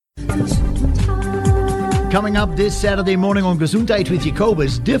Coming up this Saturday morning on Gesundheit with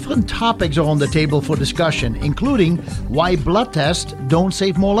Jacobus, different topics are on the table for discussion, including why blood tests don't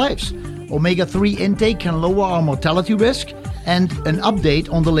save more lives, omega-3 intake can lower our mortality risk, and an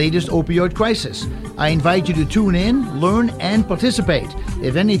update on the latest opioid crisis. I invite you to tune in, learn, and participate.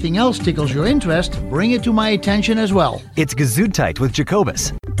 If anything else tickles your interest, bring it to my attention as well. It's Gesundheit with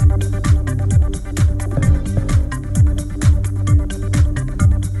Jacobus.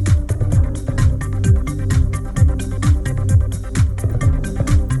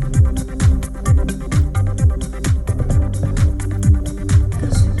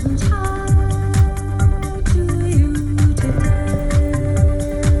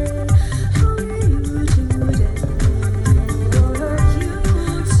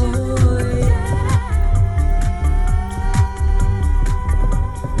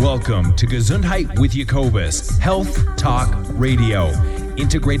 Welcome to Gesundheit with Jacobus, Health Talk Radio,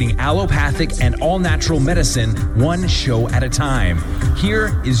 integrating allopathic and all-natural medicine one show at a time.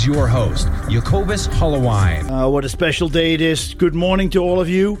 Here is your host, Jacobus Hollowine. What a special day it is. Good morning to all of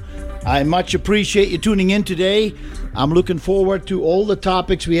you. I much appreciate you tuning in today. I'm looking forward to all the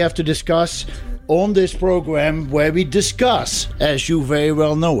topics we have to discuss on this program, where we discuss, as you very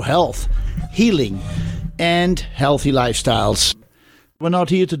well know, health, healing, and healthy lifestyles. We're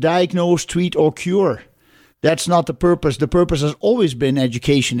not here to diagnose, treat, or cure. That's not the purpose. The purpose has always been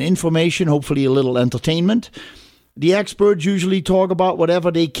education, information, hopefully a little entertainment. The experts usually talk about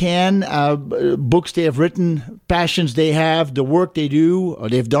whatever they can, books they have written, passions they have, the work they do, or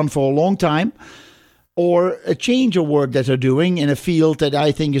they've done for a long time, or a change of work that they're doing in a field that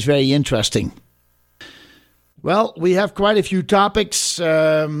I think is very interesting. Well, we have quite a few topics.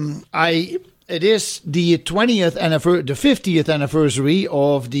 It is the 50th anniversary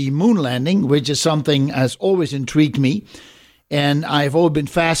of the moon landing, which is something has always intrigued me, and I've always been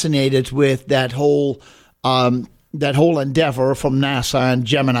fascinated with that whole endeavor from NASA and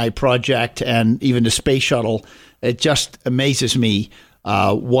Gemini project and even the space shuttle. It just amazes me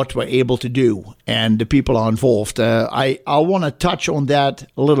what we're able to do and the people are involved. I want to touch on that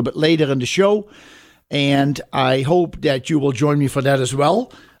a little bit later in the show, and I hope that you will join me for that as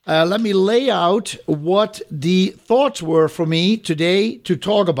well. Let me lay out what the thoughts were for me today to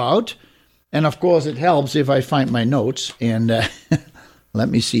talk about. And of course, it helps if I find my notes. And let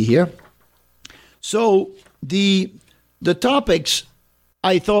me see here. So the topics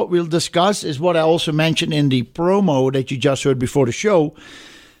I thought we'll discuss is what I also mentioned in the promo that you just heard before the show.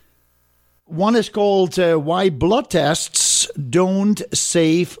 One is called Why Blood Tests Don't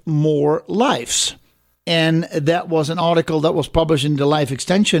Save More Lives. And that was an article that was published in the Life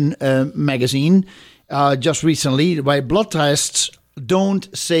Extension magazine just recently, why blood tests don't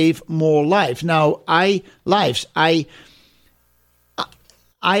save more lives. Now, I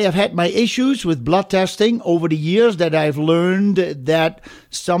have had my issues with blood testing over the years, that I've learned that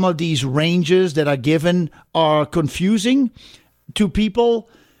some of these ranges that are given are confusing to people.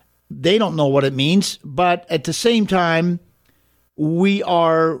 They don't know what it means, but at the same time, we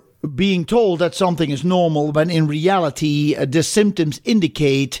are being told that something is normal, when in reality, the symptoms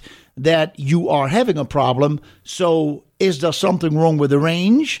indicate that you are having a problem. So is there something wrong with the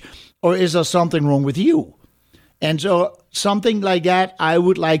range, or is there something wrong with you? And so something like that I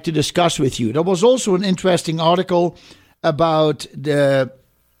would like to discuss with you. There was also an interesting article about the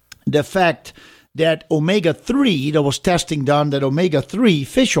fact that omega-3, there was testing done that omega-3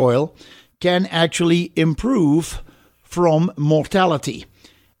 fish oil can actually improve from mortality.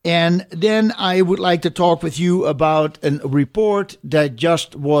 And then I would like to talk with you about a report that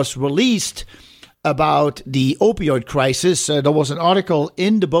just was released about the opioid crisis. There was an article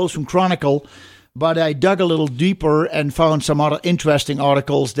in the Bozeman Chronicle, but I dug a little deeper and found some other interesting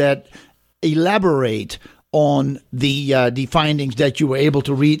articles that elaborate on the findings that you were able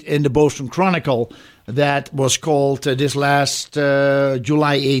to read in the Bozeman Chronicle. That was called this last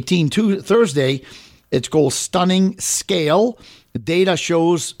July 18, Thursday. It's called Stunning Scale. Data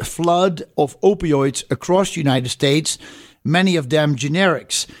shows a flood of opioids across the United States, many of them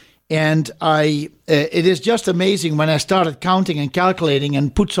generics. And it is just amazing when I started counting and calculating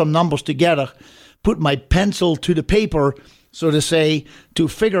and put some numbers together, put my pencil to the paper, so to say, to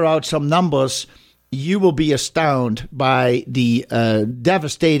figure out some numbers, you will be astounded by the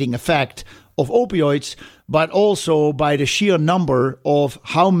devastating effect of opioids, but also by the sheer number of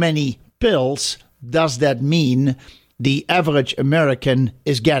how many pills does that mean the average American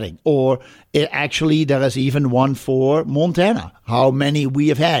is getting. Or actually, there is even one for Montana, how many we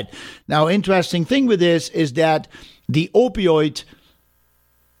have had. Now, interesting thing with this is that the opioid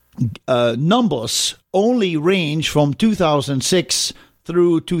numbers only range from 2006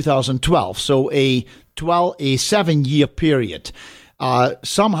 through 2012, so a 7-year period.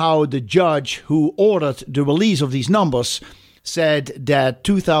 Somehow the judge who ordered the release of these numbers said that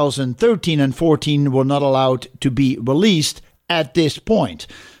 2013 and 14 were not allowed to be released at this point.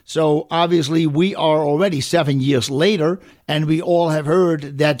 So obviously we are already 7 years later, and we all have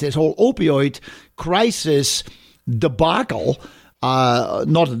heard that this whole opioid crisis debacle,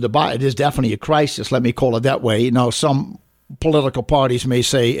 not a debacle, it is definitely a crisis, let me call it that way. Now, some political parties may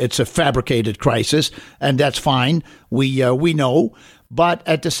say it's a fabricated crisis, and that's fine. We know. But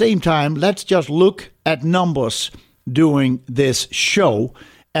at the same time, let's just look at numbers during this show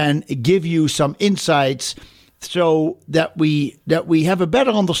and give you some insights so that we have a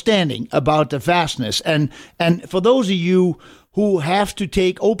better understanding about the vastness. And for those of you who have to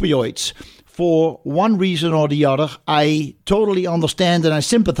take opioids for one reason or the other, I totally understand and I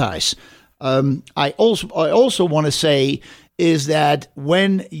sympathize. I also want to say is that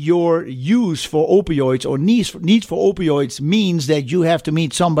when your use for opioids or needs for opioids means that you have to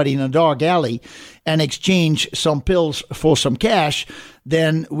meet somebody in a dark alley and exchange some pills for some cash,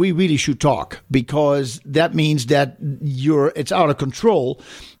 then we really should talk, because that means that it's out of control,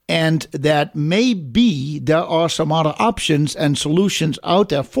 and that maybe there are some other options and solutions out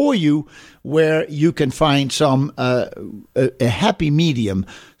there for you where you can find some a happy medium,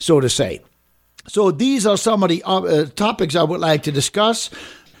 so to say. So these are some of the topics I would like to discuss.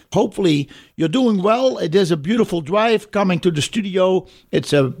 Hopefully you're doing well. It is a beautiful drive coming to the studio.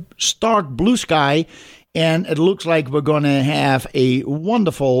 It's a stark blue sky, and it looks like we're going to have a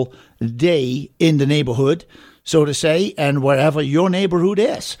wonderful day in the neighborhood, so to say, and wherever your neighborhood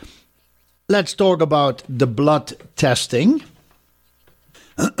is. Let's talk about the blood testing.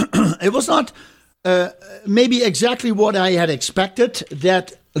 It was not maybe exactly what I had expected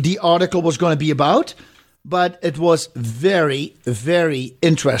that the article was going to be about, but it was very, very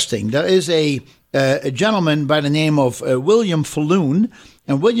interesting. There is a gentleman by the name of William Falloon,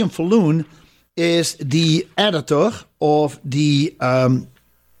 and William Falloon is the editor of the,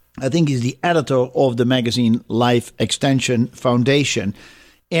 I think he's the editor of the magazine Life Extension Foundation.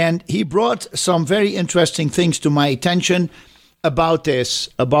 And he brought some very interesting things to my attention about this,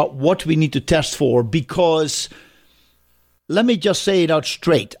 about what we need to test for, because let me just say it out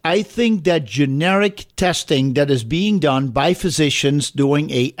straight. I think that generic testing that is being done by physicians doing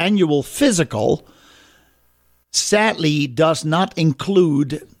an annual physical sadly does not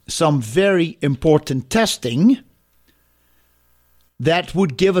include some very important testing that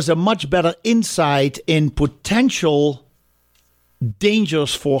would give us a much better insight in potential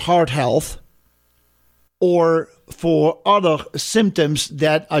dangers for heart health or for other symptoms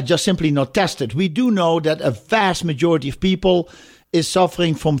that are just simply not tested. We do know that a vast majority of people is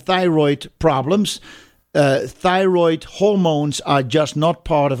suffering from thyroid problems. Thyroid hormones are just not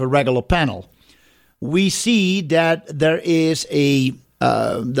part of a regular panel. We see that there is a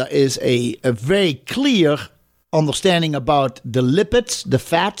very clear understanding about the lipids, the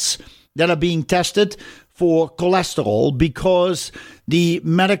fats that are being tested for cholesterol, because the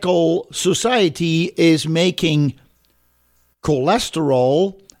medical society is making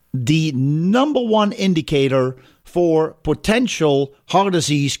cholesterol the number one indicator for potential heart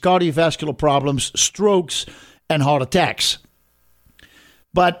disease, cardiovascular problems, strokes, and heart attacks.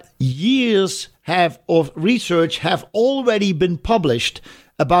 But years of research have already been published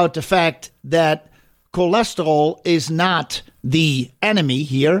about the fact that cholesterol is not the enemy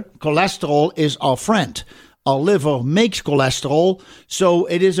here. Cholesterol is our friend. Our liver makes cholesterol, so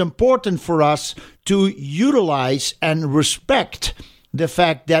it is important for us to utilize and respect the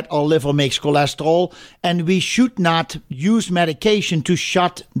fact that our liver makes cholesterol, and we should not use medication to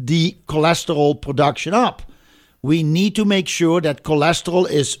shut the cholesterol production up. We need to make sure that cholesterol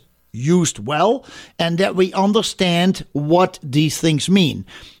is used well and that we understand what these things mean.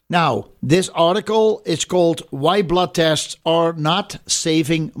 Now, this article is called Why Blood Tests Are Not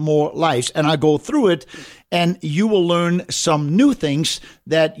Saving More Lives. And I go through it, and you will learn some new things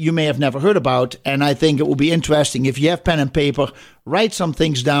that you may have never heard about. And I think it will be interesting. If you have pen and paper, write some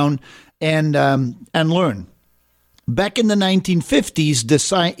things down and learn. Back in the 1950s,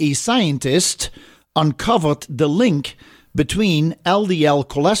 a scientist uncovered the link between LDL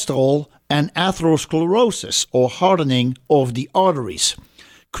cholesterol and atherosclerosis, or hardening of the arteries.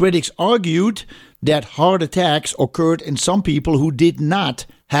 Critics argued that heart attacks occurred in some people who did not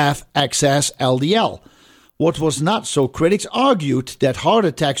have excess LDL. What was not so, critics argued that heart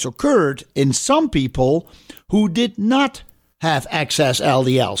attacks occurred in some people who did not have excess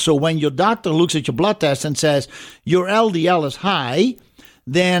LDL. So when your doctor looks at your blood test and says your LDL is high,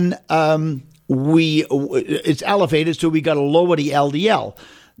 then it's elevated, so we got to lower the LDL.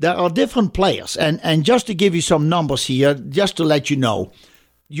 There are different players, and just to give you some numbers here, just to let you know,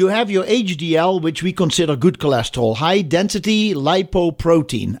 you have your HDL, which we consider good cholesterol, high density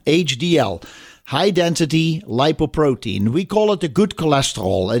lipoprotein, HDL. High density lipoprotein. We call it the good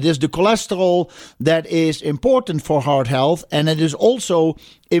cholesterol. It is the cholesterol that is important for heart health, and it is also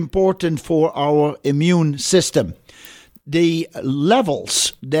important for our immune system. The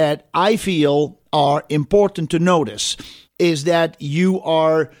levels that I feel are important to notice is that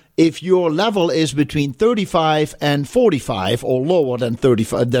if your level is between 35 and 45 or lower than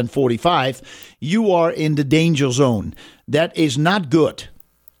 45, you are in the danger zone. That is not good.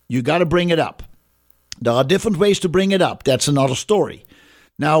 You got to bring it up. There are different ways to bring it up. That's another story.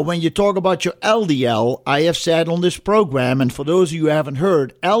 Now, when you talk about your LDL, I have said on this program, and for those of you who haven't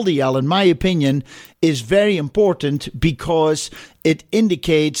heard, LDL, in my opinion, is very important because it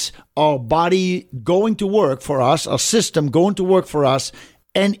indicates our body going to work for us, our system going to work for us,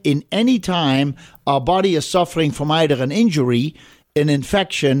 and in any time our body is suffering from either an injury, an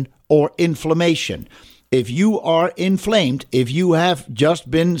infection, or inflammation. If you are inflamed, if you have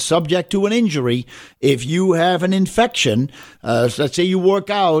just been subject to an injury, if you have an infection, let's say you work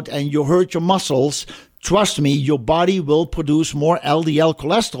out and you hurt your muscles, trust me, your body will produce more LDL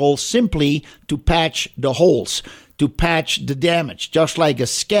cholesterol simply to patch the holes, to patch the damage. Just like a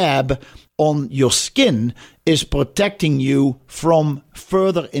scab on your skin is protecting you from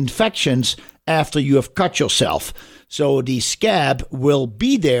further infections after you have cut yourself. So the scab will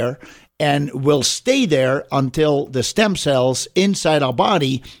be there and will stay there until the stem cells inside our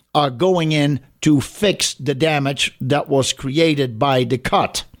body are going in to fix the damage that was created by the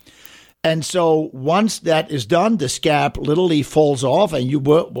cut. And so once that is done, the scab literally falls off, and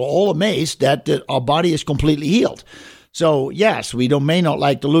we're all amazed that our body is completely healed. So yes, we may not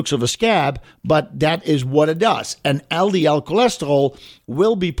like the looks of a scab, but that is what it does. And LDL cholesterol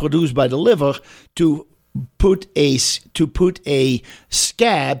will be produced by the liver to put a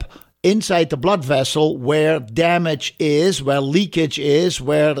scab inside the blood vessel where damage is, where leakage is,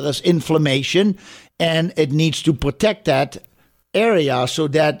 where there's inflammation, and it needs to protect that area so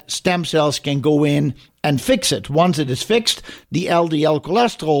that stem cells can go in and fix it. Once it is fixed, the LDL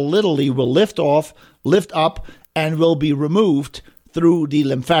cholesterol literally will lift up, and will be removed through the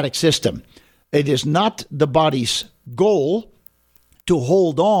lymphatic system. It is not the body's goal to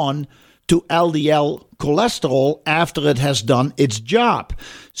hold on to LDL cholesterol after it has done its job.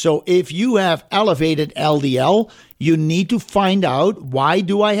 So if you have elevated LDL, you need to find out, why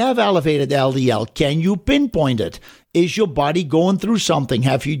do I have elevated LDL? Can you pinpoint it? Is your body going through something?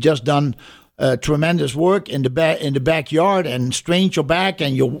 Have you just done tremendous work in the backyard and strained your back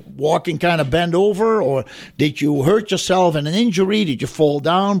and you're walking kind of bent over? Or did you hurt yourself in an injury? Did you fall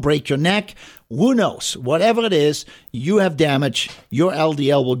down, break your neck? Who knows? Whatever it is, you have damage, your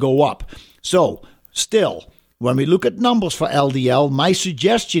LDL will go up. So still, when we look at numbers for LDL, my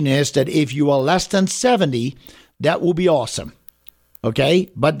suggestion is that if you are less than 70, that will be awesome. Okay?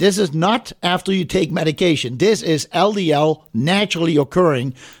 But this is not after you take medication. This is LDL naturally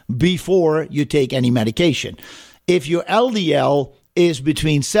occurring before you take any medication. If your LDL is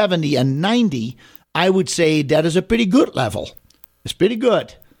between 70 and 90, I would say that is a pretty good level. It's pretty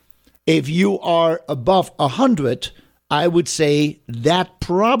good. If you are above 100, I would say that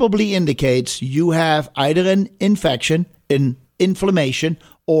probably indicates you have either an infection, an inflammation,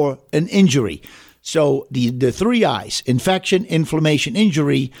 or an injury. So the three I's, infection, inflammation,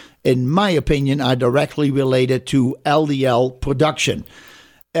 injury, in my opinion, are directly related to LDL production.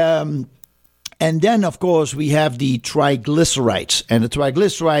 And then, of course, we have the triglycerides. And the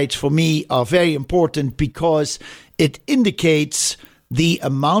triglycerides, for me, are very important because it indicates the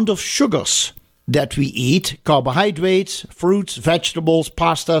amount of sugars that we eat, carbohydrates, fruits, vegetables,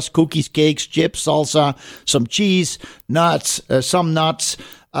 pastas, cookies, cakes, chips, salsa, some cheese, nuts, some nuts,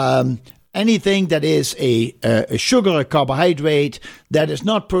 anything that is a sugar, a carbohydrate, that is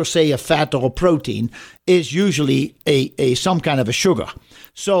not per se a fat or a protein, is usually a some kind of a sugar.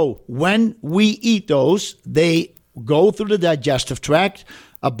 So when we eat those, they go through the digestive tract.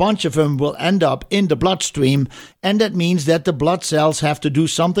 A bunch of them will end up in the bloodstream, and that means that the blood cells have to do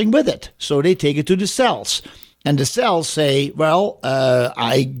something with it. So they take it to the cells. And the cells say, well,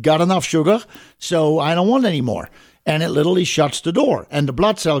 I got enough sugar, so I don't want any more. And it literally shuts the door. And the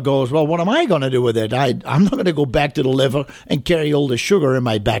blood cell goes, well, what am I going to do with it? I'm not going to go back to the liver and carry all the sugar in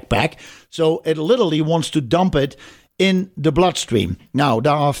my backpack. So it literally wants to dump it in the bloodstream. Now,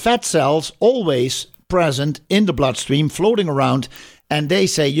 there are fat cells always present in the bloodstream, floating around, and they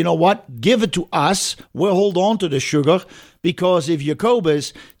say, you know what, give it to us. We'll hold on to the sugar Because if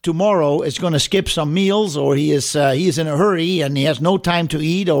Jacobus tomorrow is going to skip some meals, or he is in a hurry and he has no time to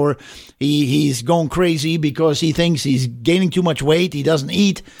eat, or he's going crazy because he thinks he's gaining too much weight, he doesn't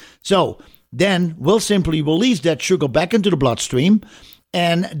eat. So then we'll simply release that sugar back into the bloodstream,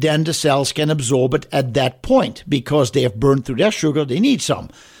 and then the cells can absorb it at that point because they have burned through their sugar, they need some.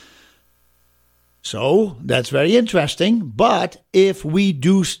 So that's very interesting. But if we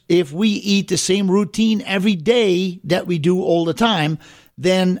eat the same routine every day that we do all the time,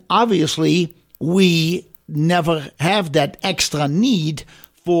 then obviously we never have that extra need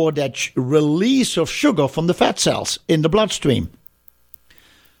for that release of sugar from the fat cells in the bloodstream.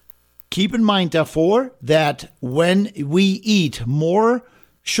 Keep in mind, therefore, that when we eat more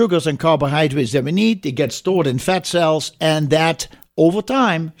sugars and carbohydrates than we need, they get stored in fat cells, and that over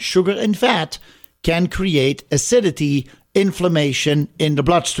time, sugar and fat can create acidity, inflammation in the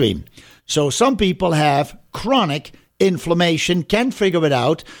bloodstream. So some people have chronic inflammation, can't figure it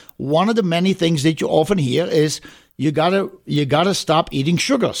out. One of the many things that you often hear is you gotta stop eating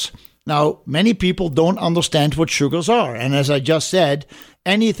sugars. Now, many people don't understand what sugars are, and as I just said,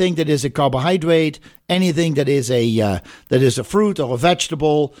 anything that is a carbohydrate, anything that is a fruit or a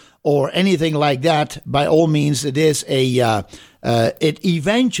vegetable or anything like that, by all means, it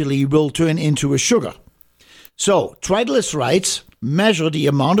eventually will turn into a sugar. So triglycerides measure the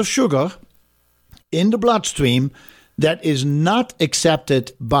amount of sugar in the bloodstream that is not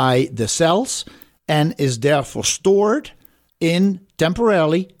accepted by the cells and is therefore stored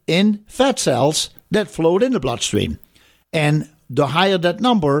temporarily in fat cells that float in the bloodstream. And the higher that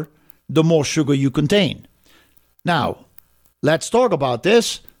number, the more sugar you contain. Now, let's talk about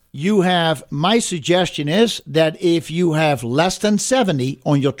this. My suggestion is that if you have less than 70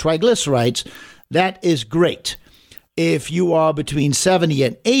 on your triglycerides, that is great. If you are between 70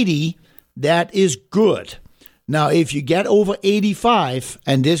 and 80, that is good. Now, if you get over 85,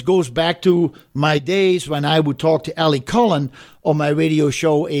 and this goes back to my days when I would talk to Ellie Cullen on my radio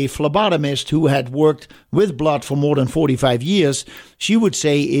show, a phlebotomist who had worked with blood for more than 45 years, she would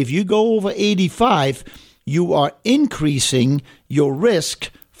say if you go over 85, you are increasing your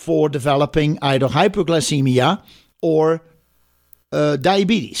risk for developing either hypoglycemia or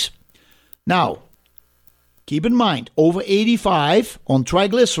diabetes. Now, keep in mind, over 85 on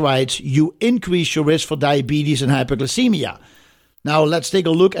triglycerides, you increase your risk for diabetes and hypoglycemia. Now, let's take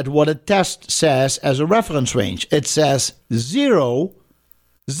a look at what a test says as a reference range. It says 0.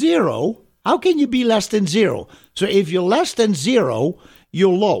 How can you be less than 0? So if you're less than 0,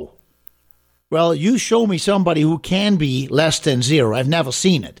 you're low. Well, you show me somebody who can be less than 0. I've never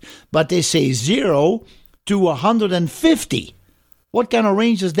seen it. But they say 0 to 150. What kind of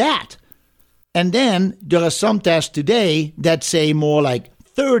range is that? And then there are some tests today that say more like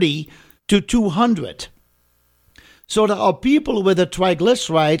 30 to 200. So there are people with a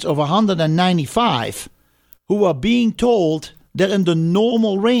triglycerides of 195 who are being told they're in the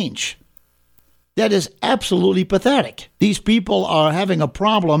normal range. That is absolutely pathetic. These people are having a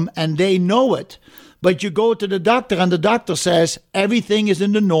problem and they know it. But you go to the doctor and the doctor says everything is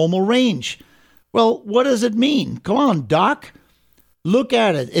in the normal range. Well, what does it mean? Come on, doc. Look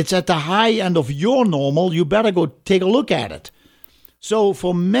at it. It's at the high end of your normal. You better go take a look at it. So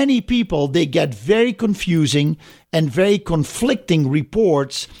for many people, they get very confusing and very conflicting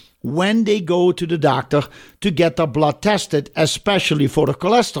reports when they go to the doctor to get their blood tested, especially for the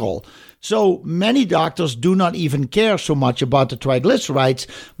cholesterol. So many doctors do not even care so much about the triglycerides,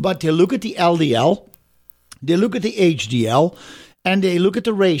 but they look at the LDL, they look at the HDL, and they look at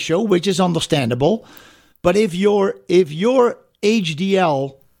the ratio, which is understandable. But if your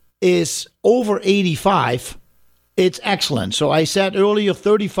HDL is over 85, it's excellent. So I said earlier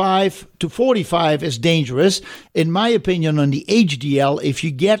 35 to 45 is dangerous. In my opinion, on the HDL, if you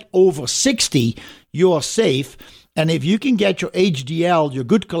get over 60, you're safe. And if you can get your HDL, your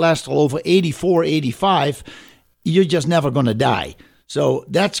good cholesterol, over 84, 85, you're just never going to die. So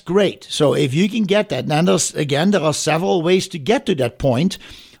that's great. So if you can get that, now there are several ways to get to that point,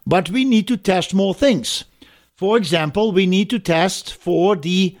 but we need to test more things. For example, we need to test for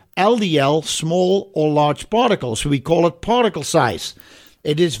the LDL, small or large particles. We call it particle size.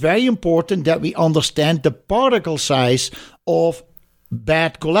 It is very important that we understand the particle size of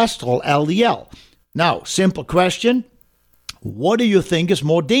bad cholesterol, LDL. Now, simple question. What do you think is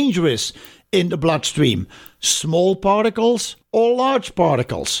more dangerous in the bloodstream? Small particles or large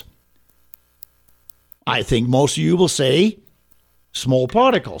particles? I think most of you will say small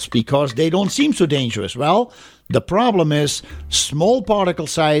particles because they don't seem so dangerous. Well, the problem is small particle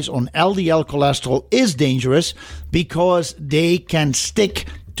size on LDL cholesterol is dangerous because they can stick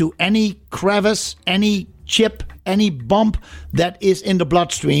to any crevice, any chip, any bump that is in the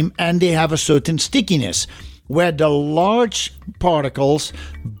bloodstream, and they have a certain stickiness where the large particles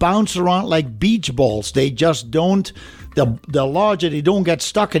bounce around like beach balls. They just don't, the larger, they don't get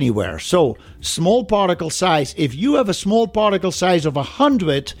stuck anywhere. So small particle size, if you have a small particle size of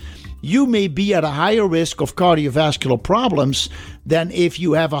 100, you may be at a higher risk of cardiovascular problems than if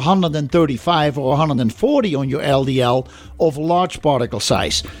you have 135 or 140 on your LDL of large particle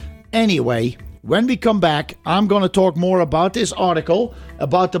size. Anyway, when we come back, I'm going to talk more about this article,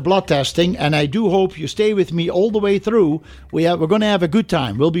 about the blood testing, and I do hope you stay with me all the way through. We're going to have a good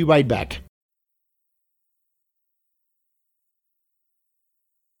time. We'll be right back.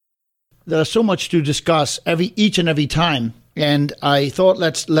 There's so much to discuss each and every time, and I thought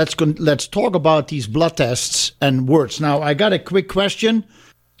let's talk about these blood tests and words. Now, I got a quick question.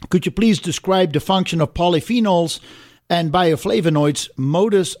 Could you please describe the function of polyphenols and bioflavonoids'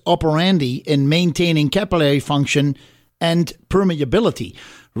 modus operandi in maintaining capillary function and permeability?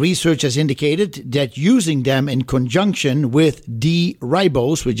 Research has indicated that using them in conjunction with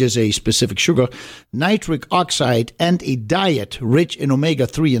D-ribose, which is a specific sugar, nitric oxide, and a diet rich in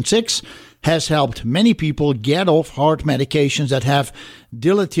omega-3 and 6 has helped many people get off heart medications that have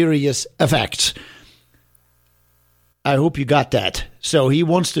deleterious effects. I hope you got that. So he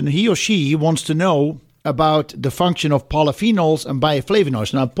or she wants to know about the function of polyphenols and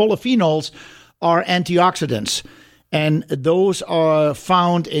bioflavonoids. Now, polyphenols are antioxidants, and those are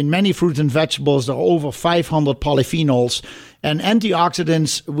found in many fruits and vegetables. There are over 500 polyphenols. And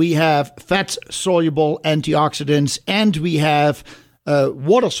antioxidants, we have fat-soluble antioxidants, and we have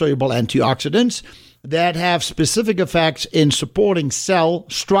water-soluble antioxidants that have specific effects in supporting cell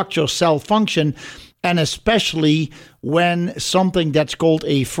structure, cell function, and especially when something that's called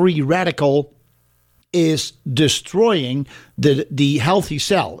a free radical is destroying the healthy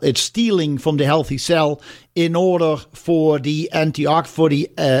cell. It's stealing from the healthy cell in order for the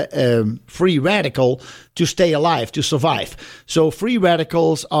free radical to stay alive, to survive. So free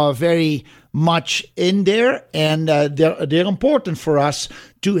radicals are very much in there, and they're important for us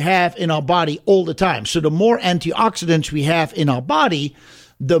to have in our body all the time. So the more antioxidants we have in our body,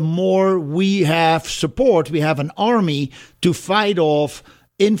 the more we have support. We have an army to fight off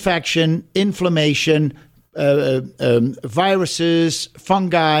infection, inflammation, viruses,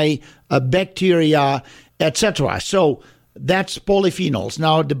 fungi, bacteria, etc. So that's polyphenols.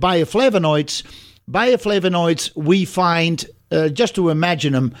 Now, the bioflavonoids we find, just to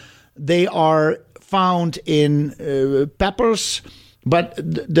imagine them, they are found in peppers, but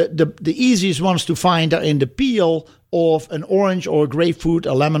the easiest ones to find are in the peel of an orange or a grapefruit,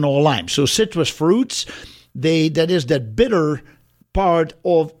 a lemon or a lime. So citrus fruits, that is that bitter part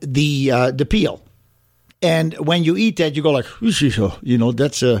of the peel, and when you eat that, you go like,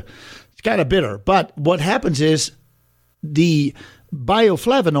 that's it's kind of bitter. But what happens is the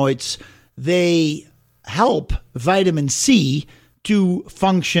bioflavonoids, they help vitamin C to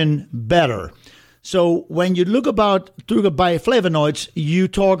function better. So when you look through the bioflavonoids, you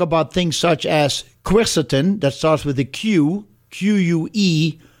talk about things such as quercetin, that starts with a Q,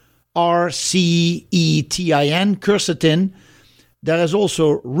 Q-U-E-R-C-E-T-I-N, quercetin. There is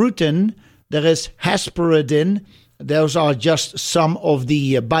also rutin, there is hesperidin. Those are just some of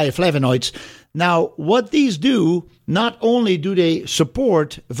the bioflavonoids. Now, what these do, not only do they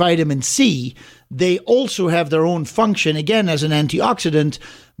support vitamin C, they also have their own function, again, as an antioxidant.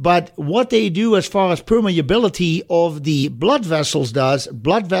 But what they do as far as permeability of the blood vessels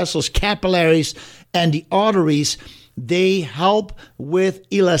blood vessels, capillaries, and the arteries, they help with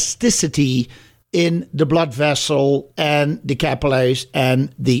elasticity in the blood vessel and the capillaries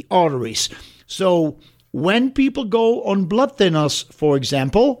and the arteries. So when people go on blood thinners, for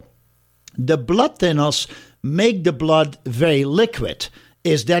example, the blood thinners make the blood very liquid.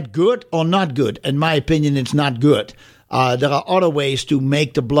 Is that good or not good? In my opinion, it's not good. There are other ways to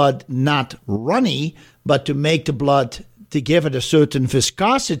make the blood not runny, but to make the blood, to give it a certain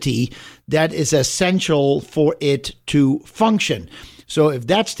viscosity that is essential for it to function. So if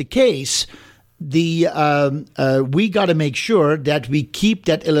that's the case, we got to make sure that we keep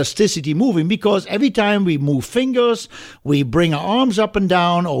that elasticity moving, because every time we move fingers, we bring our arms up and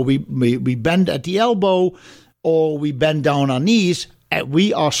down, or we bend at the elbow, or we bend down our knees,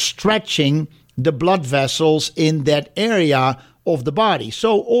 we are stretching the blood vessels in that area of the body.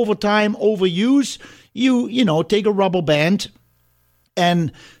 So over time, overuse, you take a rubber band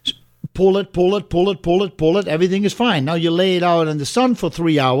and pull it, everything is fine. Now you lay it out in the sun for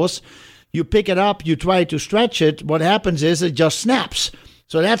 3 hours, you pick it up, you try to stretch it, what happens is it just snaps.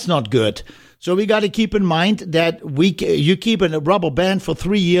 So that's not good. So we got to keep in mind that you keep a rubber band for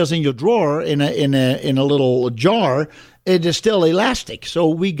 3 years in your drawer in a little jar, it is still elastic. So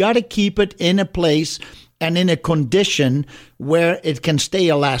we got to keep it in a place and in a condition where it can stay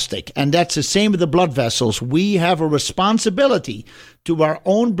elastic. And that's the same with the blood vessels. We have a responsibility to our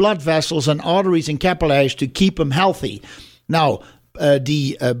own blood vessels and arteries and capillaries to keep them healthy. Now,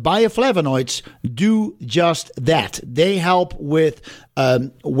 the bioflavonoids do just that. They help with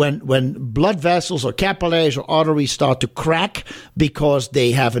when blood vessels or capillaries or arteries start to crack because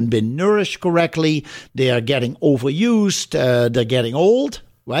they haven't been nourished correctly, they are getting overused, they're getting old,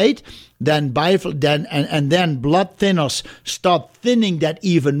 right? Then blood thinners start thinning that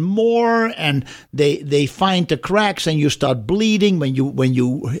even more, and they find the cracks, and you start bleeding when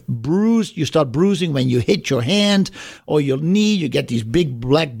you bruise. You start bruising when you hit your hand or your knee. You get these big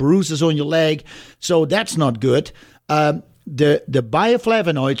black bruises on your leg. So that's not good. The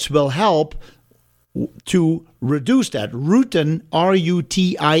bioflavonoids will help to reduce that. Rutin,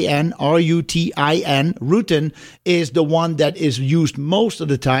 R-U-T-I-N, rutin is the one that is used most of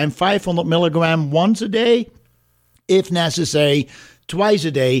the time, 500 milligram once a day, if necessary, twice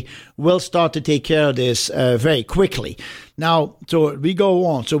a day, will start to take care of this very quickly. Now, so we go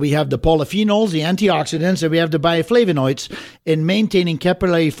on. So we have the polyphenols, the antioxidants, and we have the bioflavonoids in maintaining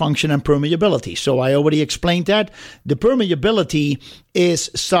capillary function and permeability. So I already explained that. The permeability is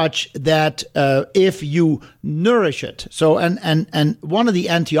such that if you nourish it, so and one of the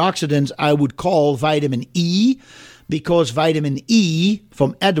antioxidants I would call vitamin E, because vitamin E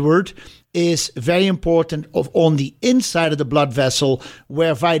from Edward is very important on the inside of the blood vessel,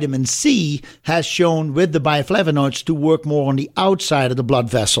 where vitamin C has shown with the bioflavonoids to work more on the outside of the blood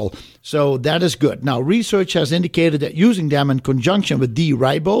vessel. So that is good. Now, research has indicated that using them in conjunction with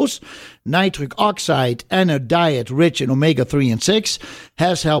D-ribose, nitric oxide, and a diet rich in omega-3 and 6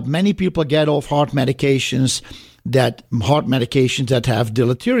 has helped many people get off heart medications that have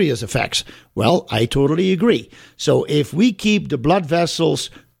deleterious effects. Well, I totally agree. So if we keep the blood vessels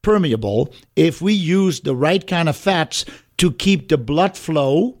permeable, if we use the right kind of fats to keep the blood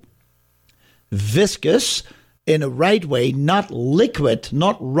flow viscous in a right way, not liquid,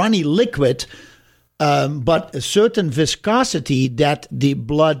 not runny liquid, but a certain viscosity that the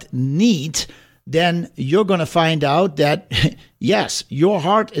blood needs, then you're going to find out that, yes, your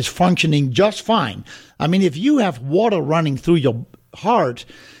heart is functioning just fine. I mean, if you have water running through your heart,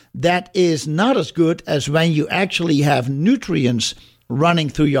 that is not as good as when you actually have nutrients running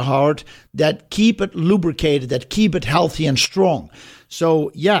through your heart that keep it lubricated, that keep it healthy and strong.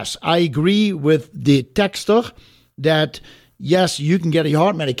 So, yes, I agree with the texter that, yes, you can get a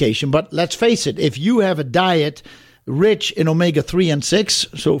heart medication, but let's face it, if you have a diet rich in omega-3 and 6,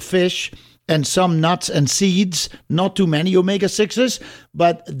 so fish and some nuts and seeds, not too many omega-6s,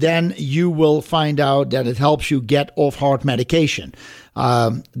 but then you will find out that it helps you get off heart medication.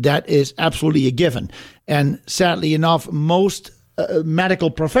 That is absolutely a given. And sadly enough, most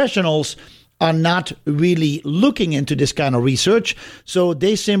medical professionals are not really looking into this kind of research. So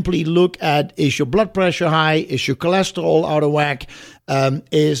they simply look at, is your blood pressure high? Is your cholesterol out of whack?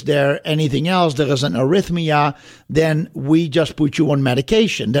 Is there anything else? There is an arrhythmia. Then we just put you on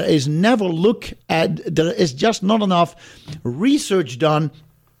medication. There is just not enough research done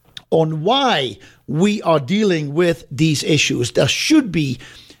on why we are dealing with these issues. There should be.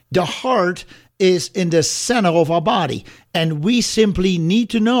 The heart is in the center of our body, and we simply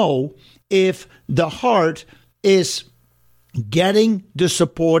need to know if the heart is getting the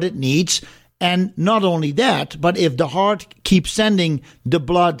support it needs. And not only that, but if the heart keeps sending the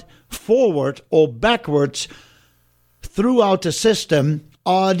blood forward or backwards throughout the system,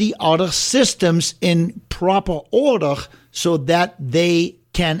 are the other systems in proper order so that they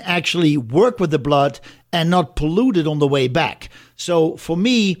can actually work with the blood and not pollute it on the way back? So for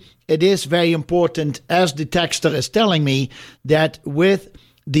me, it is very important, as the texter is telling me, that with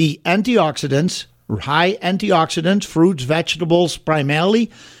the antioxidants, high antioxidants, fruits, vegetables primarily,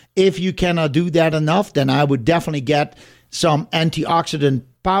 if you cannot do that enough, then I would definitely get some antioxidant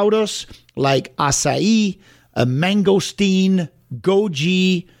powders like acai, mangosteen,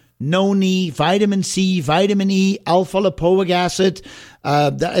 goji, noni, vitamin C, vitamin E, alpha-lipoic acid.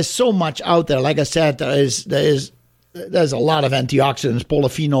 There is so much out there. Like I said, there's a lot of antioxidants,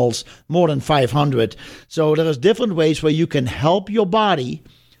 polyphenols, more than 500. So there's different ways where you can help your body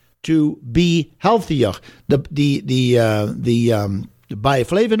to be healthier. The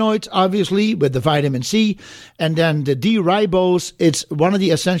bioflavonoids, obviously, with the vitamin C, and then the D-ribose. It's one of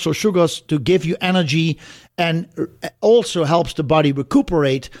the essential sugars to give you energy and also helps the body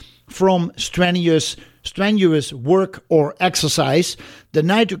recuperate from strenuous strenuous work or exercise, the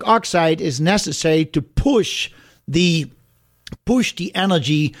nitric oxide is necessary to push the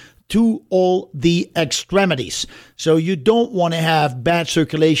energy to all the extremities. So you don't want to have bad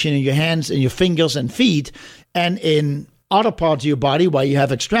circulation in your hands and your fingers and feet and in other parts of your body where you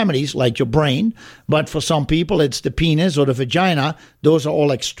have extremities like your brain. But for some people, it's the penis or the vagina. Those are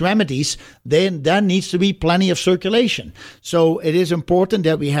all extremities. Then there needs to be plenty of circulation. So it is important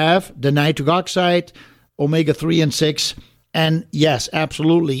that we have the nitric oxide, omega-3 and 6. And yes,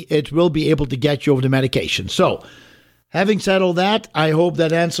 absolutely, it will be able to get you over the medication. So having said all that, I hope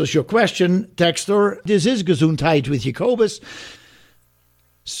that answers your question, Texter. This is Gesundheit with Jacobus.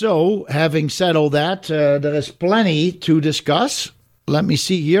 So, having said all that, there is plenty to discuss. Let me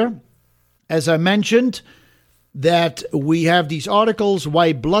see here. As I mentioned, that we have these articles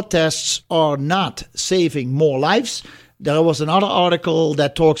why blood tests are not saving more lives. There was another article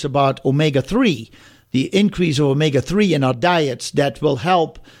that talks about omega-3, the increase of omega-3 in our diets that will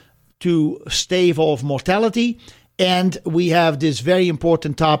help to stave off mortality. And we have this very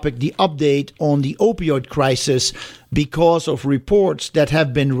important topic, the update on the opioid crisis, because of reports that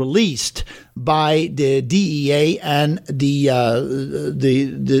have been released by the DEA and the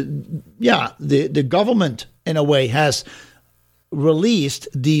government, in a way, has released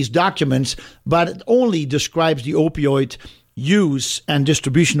these documents, but it only describes the opioid use and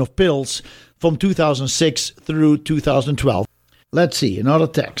distribution of pills from 2006 through 2012. Let's see, another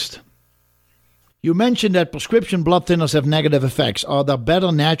text. You mentioned that prescription blood thinners have negative effects. Are there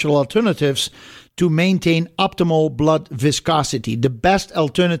better natural alternatives to maintain optimal blood viscosity? The best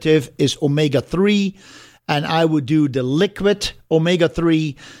alternative is omega-3, and I would do the liquid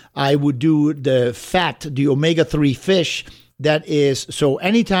omega-3. I would do the fat, the omega-3 fish. That is, so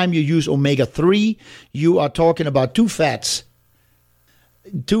anytime you use omega-3, you are talking about two fats,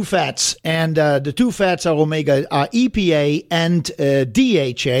 and the two fats are EPA and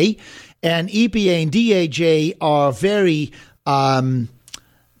DHA. And EPA and DHA are very,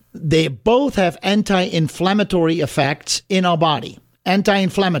 they both have anti-inflammatory effects in our body.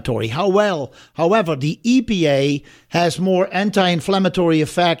 Anti-inflammatory. However, the EPA has more anti-inflammatory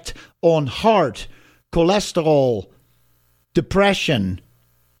effect on heart, cholesterol, depression,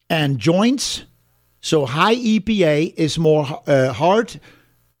 and joints. So high EPA is more heart,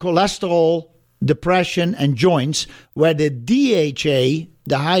 cholesterol, depression, and joints, where the DHA,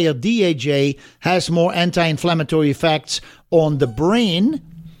 the higher DHA, has more anti-inflammatory effects on the brain,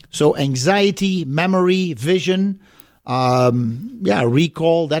 so anxiety, memory, vision,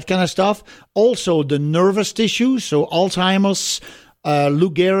 recall, that kind of stuff. Also the nervous tissue, so Alzheimer's, Lou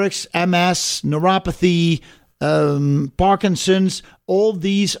Gehrig's, MS, neuropathy, Parkinson's, all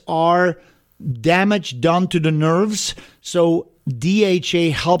these are damage done to the nerves. So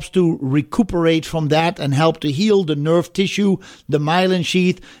DHA helps to recuperate from that and help to heal the nerve tissue, the myelin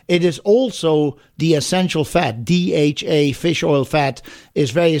sheath. It is also the essential fat. DHA, fish oil fat, is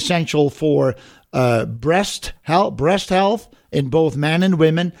very essential for breast health in both men and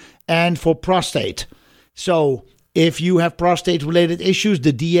women, and for prostate. So if you have prostate-related issues,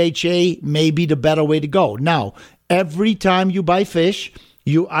 the DHA may be the better way to go. Now, every time you buy fish,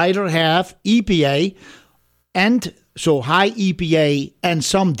 you either have EPA and so high EPA and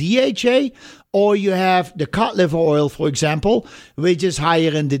some DHA, or you have the cod liver oil, for example, which is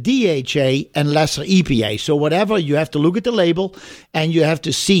higher in the DHA and lesser EPA. So whatever, you have to look at the label and you have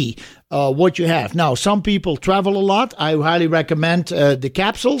to see what you have. Now, some people travel a lot. I highly recommend the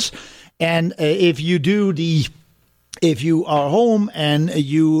capsules. And if you are home and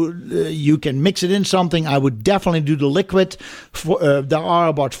you can mix it in something, I would definitely do the liquid. There are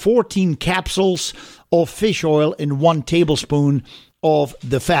about 14 capsules of fish oil in 1 tablespoon of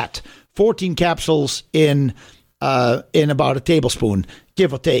the fat. 14 capsules in about a tablespoon,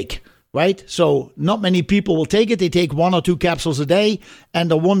 give or take, right? So not many people will take it. They take 1 or 2 capsules a day, and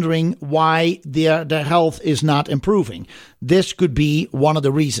they're wondering why their health is not improving. This could be one of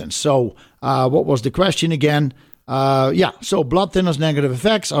the reasons. So what was the question again? So blood thinners' negative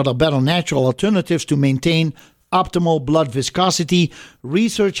effects. Are there better natural alternatives to maintain optimal blood viscosity?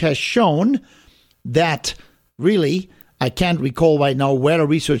 Research has shown that, really, I can't recall right now where the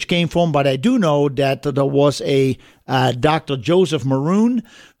research came from, but I do know that there was a Dr. Joseph Maroon,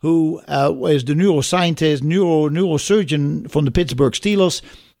 who is the neurosurgeon from the Pittsburgh Steelers.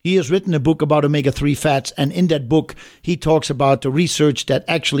 He has written a book about omega-3 fats, and in that book, he talks about the research that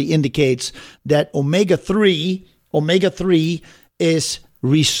actually indicates that omega-3 is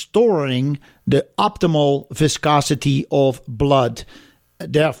restoring the optimal viscosity of blood.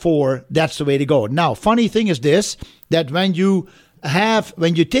 Therefore, that's the way to go. Now, funny thing is this, that when you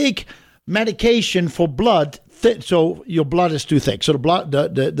take medication for blood, so your blood is too thick. So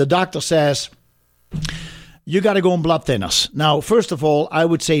the doctor says, you got to go on blood thinners. Now, first of all, I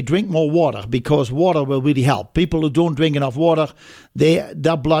would say drink more water, because water will really help. People who don't drink enough water,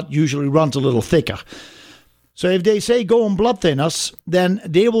 their blood usually runs a little thicker. So if they say go on blood thinners, then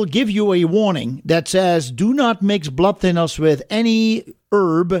they will give you a warning that says do not mix blood thinners with any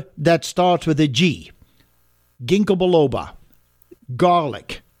herb that starts with a G. Ginkgo biloba,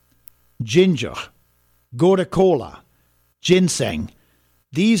 garlic, ginger, gotu kola, ginseng.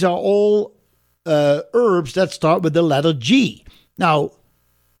 These are all herbs that start with the letter G. Now,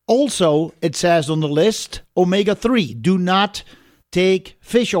 also it says on the list, omega-3. Do not take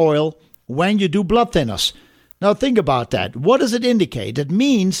fish oil when you do blood thinners. Now think about that. What does it indicate? It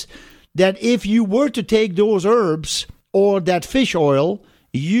means that if you were to take those herbs or that fish oil,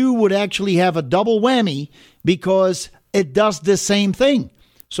 you would actually have a double whammy, because it does the same thing.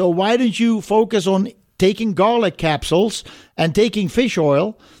 So why don't you focus on taking garlic capsules and taking fish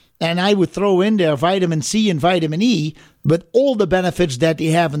oil? And I would throw in there vitamin C and vitamin E, but all the benefits that they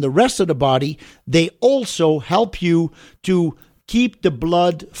have in the rest of the body, they also help you to keep the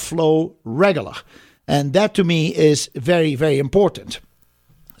blood flow regular. And that to me is very, very important.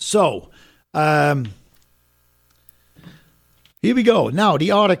 So, here we go. Now,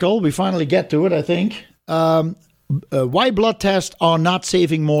 the article, we finally get to it, I think. Why blood tests are not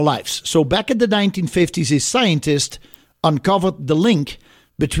saving more lives. So back in the 1950s, a scientist uncovered the link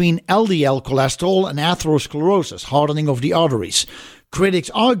between LDL cholesterol and atherosclerosis, hardening of the arteries. Critics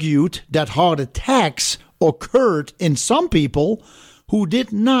argued that heart attacks occurred in some people who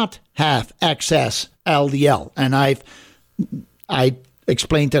did not have excess LDL. And I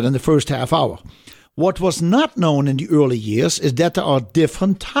explained that in the first half hour. What was not known in the early years is that there are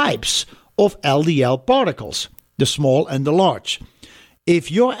different types of LDL particles, the small and the large. If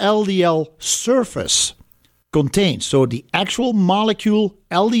your LDL surface contains, so the actual molecule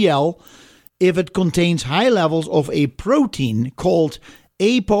LDL, if it contains high levels of a protein called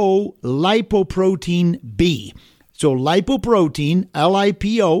apolipoprotein B. So lipoprotein,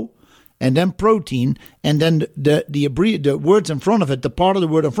 LIPO, and then protein, and then the words in front of it, the part of the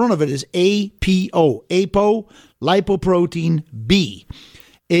word in front of it is APO, apolipoprotein B.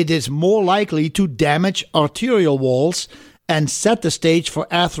 It is more likely to damage arterial walls and set the stage for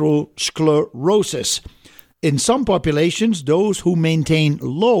atherosclerosis. In some populations, those who maintain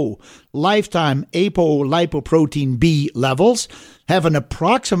low lifetime apolipoprotein B levels have an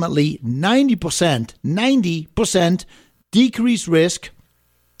approximately 90% decreased risk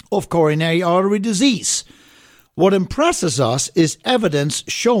of coronary artery disease. What impresses us is evidence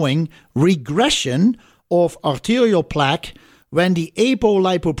showing regression of arterial plaque when the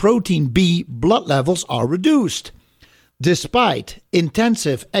apolipoprotein B blood levels are reduced. Despite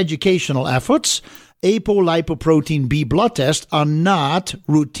intensive educational efforts, apolipoprotein B blood tests are not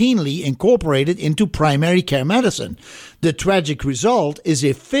routinely incorporated into primary care medicine. The tragic result is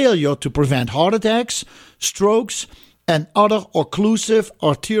a failure to prevent heart attacks, strokes, and other occlusive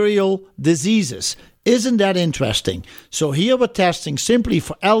arterial diseases. Isn't that interesting? So here we're testing simply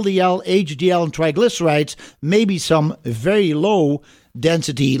for LDL, HDL, and triglycerides, maybe some very low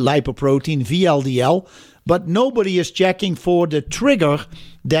density lipoprotein, VLDL, but nobody is checking for the trigger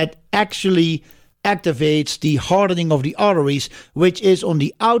that actually activates the hardening of the arteries, which is on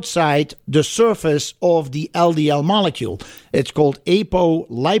the outside, the surface of the LDL molecule. It's called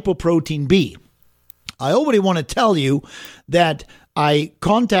apolipoprotein B. I already want to tell you that I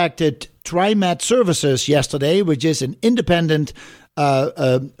contacted TriMed Services yesterday, which is an independent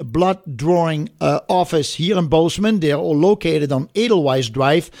blood drawing office here in Bozeman. They're all located on Edelweiss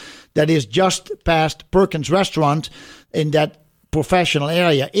Drive, that is just past Perkins Restaurant in that professional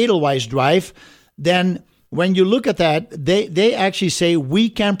area, Edelweiss Drive. Then when you look at that, they actually say we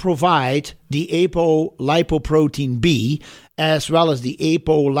can provide the apolipoprotein B as well as the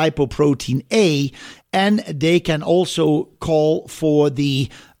apolipoprotein A, and they can also call for the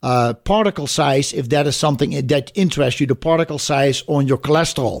particle size if that is something that interests you, the particle size on your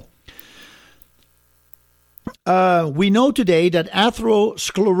cholesterol. We know today that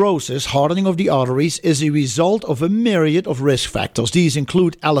atherosclerosis, hardening of the arteries, is a result of a myriad of risk factors. These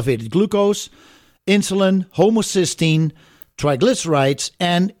include elevated glucose, insulin, homocysteine, triglycerides,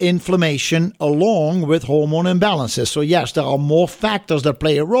 and inflammation, along with hormone imbalances. So yes, there are more factors that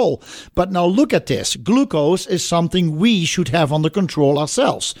play a role. But now look at this. Glucose is something we should have under control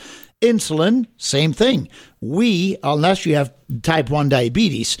ourselves. Insulin, same thing. We, unless you have type 1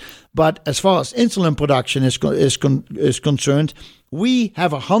 diabetes, but as far as insulin production is concerned, we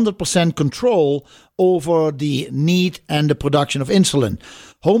have 100% control over the need and the production of insulin.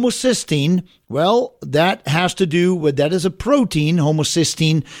 Homocysteine, well, that has to do with, that is a protein,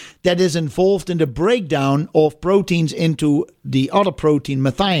 homocysteine, that is involved in the breakdown of proteins into the other protein,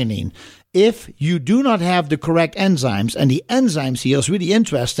 methionine. If you do not have the correct enzymes, and the enzymes here is really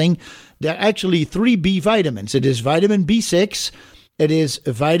interesting, there are actually 3 B vitamins. It is vitamin B6, it is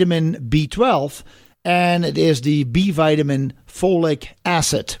vitamin B12, and it is the B vitamin folic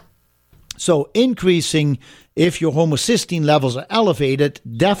acid. So increasing, if your homocysteine levels are elevated,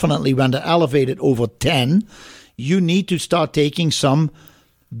 definitely when they're elevated over 10, you need to start taking some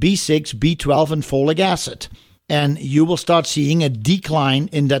B6, B12, and folic acid. And you will start seeing a decline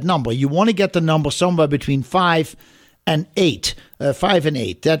in that number. You want to get the number somewhere between 5 and 8. 5 and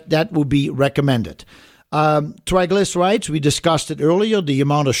 8. That would be recommended. Triglycerides, we discussed it earlier, the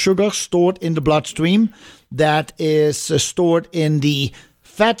amount of sugar stored in the bloodstream that is stored in the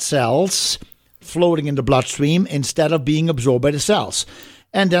fat cells floating in the bloodstream instead of being absorbed by the cells.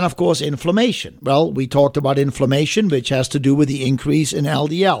 And then, of course, inflammation. Well, we talked about inflammation, which has to do with the increase in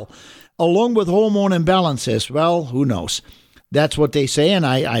LDL. Along with hormone imbalances, well, who knows? That's what they say, and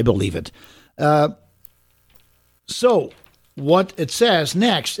I believe it. So what it says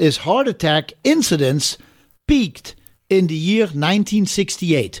next is heart attack incidence peaked in the year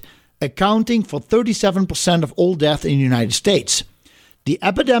 1968, accounting for 37% of all deaths in the United States. The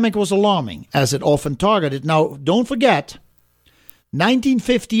epidemic was alarming, as it often targeted. Now, don't forget,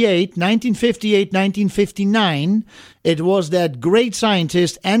 1958, 1959, it was that great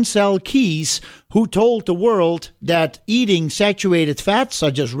scientist Ancel Keys who told the world that eating saturated fats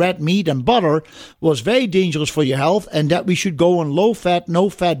such as red meat and butter was very dangerous for your health, and that we should go on low-fat,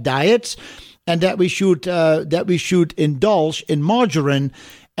 no-fat diets, and that we should indulge in margarine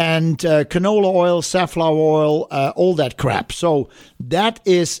and canola oil, safflower oil, all that crap. So that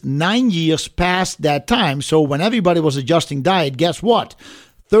is 9 years past that time. So when everybody was adjusting diet, guess what?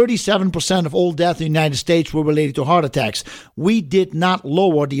 37% of all deaths in the United States were related to heart attacks. We did not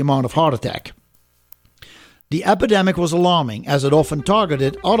lower the amount of heart attack. The epidemic was alarming, as it often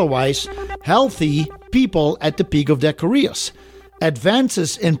targeted otherwise healthy people at the peak of their careers.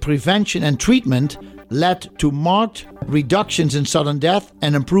 Advances in prevention and treatment led to marked reductions in sudden death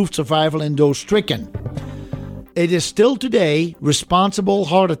and improved survival in those stricken. It is still today responsible,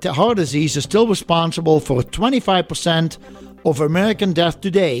 heart disease is still responsible for 25% of American death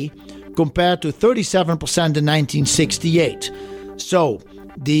today, compared to 37% in 1968. So,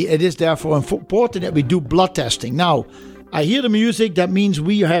 it is therefore important that we do blood testing. Now, I hear the music. That means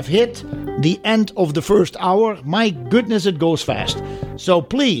we have hit the end of the first hour. My goodness, it goes fast. So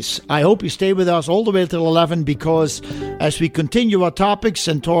please, I hope you stay with us all the way till 11, because as we continue our topics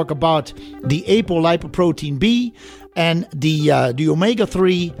and talk about the apolipoprotein B and the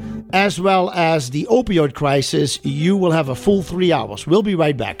omega-3, as well as the opioid crisis, you will have a full 3 hours. We'll be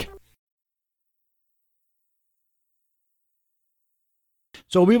right back.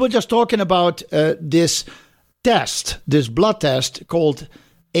 So we were just talking about this blood test called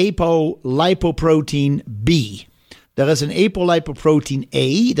apolipoprotein B. There is an apolipoprotein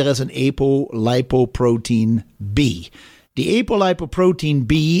A, there is an apolipoprotein B. The apolipoprotein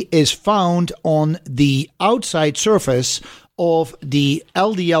B is found on the outside surface of the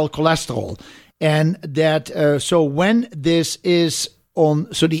LDL cholesterol. And that, so when this is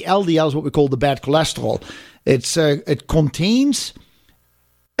on, so the LDL is what we call the bad cholesterol. It contains,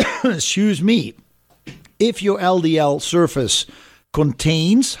 excuse me, if your LDL surface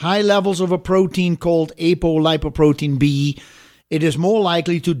contains high levels of a protein called apolipoprotein B, it is more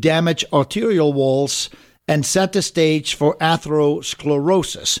likely to damage arterial walls and set the stage for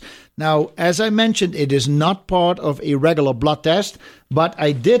atherosclerosis. Now, as I mentioned, it is not part of a regular blood test, but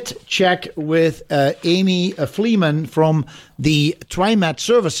I did check with Amy Fleeman from the TriMed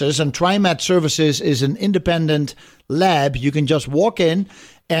Services, and TriMed Services is an independent lab. You can just walk in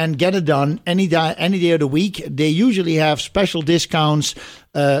and get it done any day of the week. They usually have special discounts,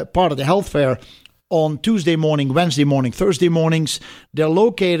 part of the health fair, on Tuesday morning, Wednesday morning, Thursday mornings. They're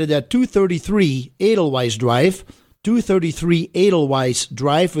located at 233 Edelweiss Drive, 233 Edelweiss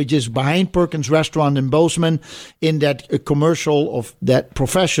Drive, which is behind Perkins Restaurant in Bozeman, in that commercial of that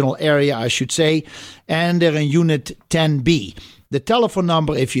professional area, I should say, and they're in Unit 10B. The telephone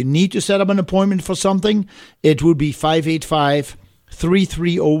number, if you need to set up an appointment for something, it would be 585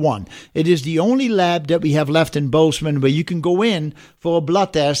 3301. It is the only lab that we have left in Bozeman where you can go in for a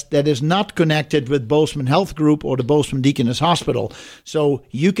blood test that is not connected with Bozeman Health Group or the Bozeman Deaconess Hospital. So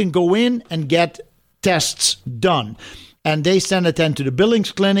you can go in and get tests done. And they send it then to the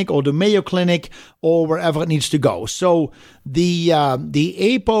Billings Clinic or the Mayo Clinic or wherever it needs to go. So the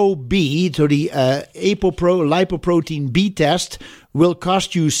ApoB, so the lipoprotein B test, will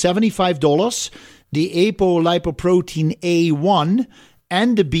cost you $75. The apolipoprotein A1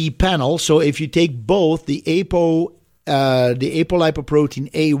 and the B panel. So if you take both the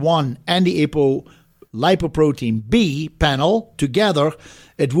apolipoprotein A1 and the apolipoprotein B panel together,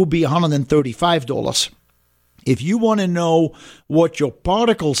 it will be $135. If you want to know what your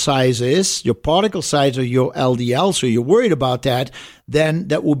particle size is, your particle size or your LDL, so you're worried about that, then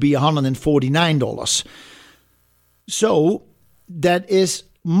that will be $149. So that is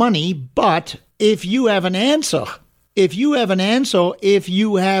money, but if you have an answer, if you have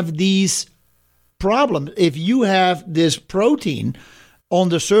these problems, if you have this protein on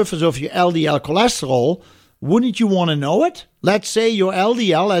the surface of your LDL cholesterol, wouldn't you want to know it? Let's say your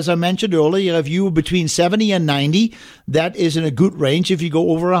LDL, as I mentioned earlier, if you were between 70 and 90, that is in a good range. If you go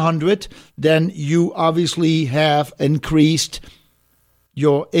over 100, then you obviously have increased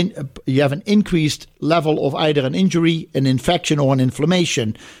you have an increased level of either an injury, an infection, or an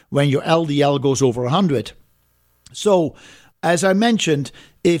inflammation when your LDL goes over 100. So, as I mentioned,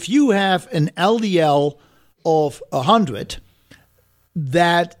 if you have an LDL of 100,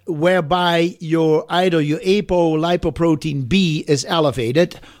 that whereby either your apolipoprotein B is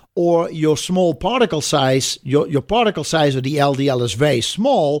elevated, or your small particle size, your particle size of the LDL is very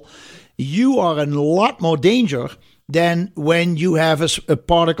small, you are in a lot more danger than when you have a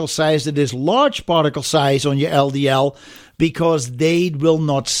particle size that is large particle size on your LDL, because they will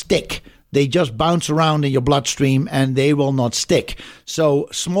not stick. They just bounce around in your bloodstream and they will not stick. So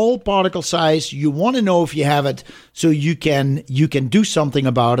small particle size, you want to know if you have it so you can do something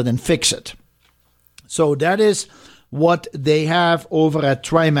about it and fix it. So that is what they have over at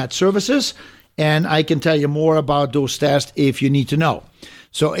TriMed Services, and I can tell you more about those tests if you need to know.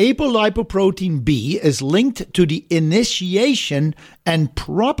 So apolipoprotein B is linked to the initiation and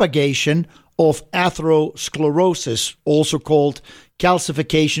propagation of atherosclerosis, also called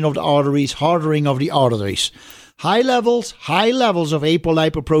calcification of the arteries, hardening of the arteries. High levels of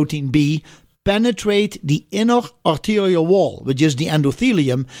apolipoprotein B penetrate the inner arterial wall, which is the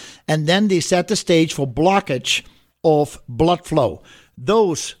endothelium, and then they set the stage for blockage of blood flow.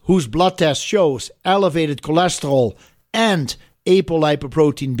 Those whose blood test shows elevated cholesterol and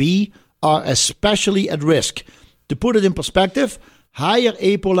apolipoprotein B are especially at risk. To put it in perspective, higher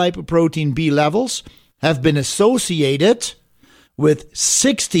apolipoprotein B levels have been associated with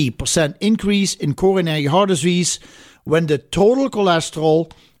 60% increase in coronary heart disease when the total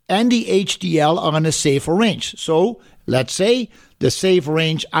cholesterol and the HDL are in a safer range. So let's say the safe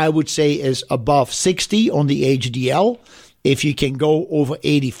range, I would say, is above 60 on the HDL. If you can go over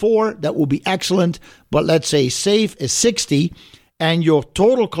 84, that will be excellent. But let's say safe is 60, and your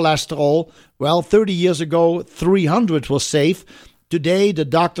total cholesterol, well, 30 years ago, 300 was safe. Today, the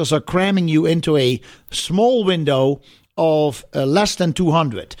doctors are cramming you into a small window of less than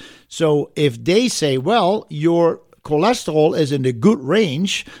 200. So if they say, well, your cholesterol is in the good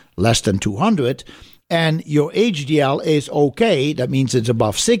range, less than 200, and your HDL is okay, that means it's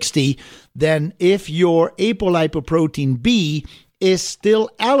above 60, then if your apolipoprotein B is still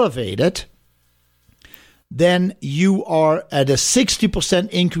elevated, then you are at a 60%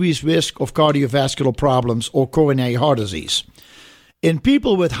 increased risk of cardiovascular problems or coronary heart disease. In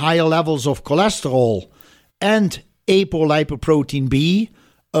people with higher levels of cholesterol and apolipoprotein B,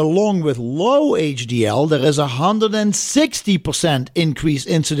 along with low HDL, there is a 160% increased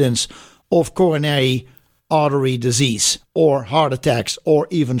incidence of coronary artery disease or heart attacks or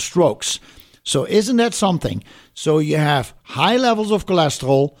even strokes. So isn't that something? So you have high levels of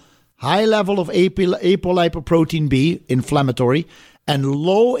cholesterol, high level of apolipoprotein B, inflammatory, and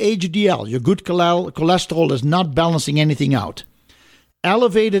low HDL. Your good cholesterol is not balancing anything out.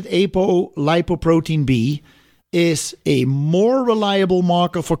 Elevated apolipoprotein B is a more reliable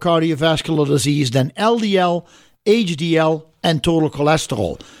marker for cardiovascular disease than LDL, HDL, and total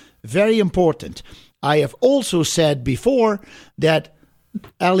cholesterol. Very important. I have also said before that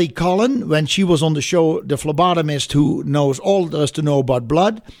Ellie Collin, when she was on the show, the phlebotomist who knows all there is to know about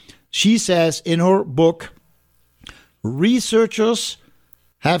blood, she says in her book, researchers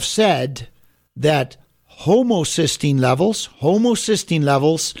have said that homocysteine levels,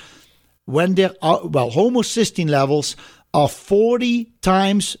 when there are, homocysteine levels are 40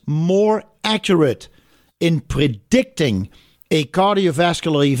 times more accurate in predicting a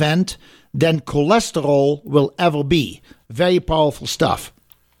cardiovascular event than cholesterol will ever be. Very powerful stuff.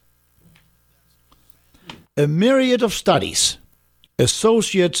 A myriad of studies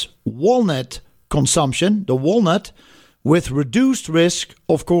associates walnut consumption, the walnut, with reduced risk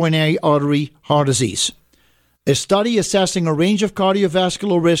of coronary artery heart disease. A study assessing a range of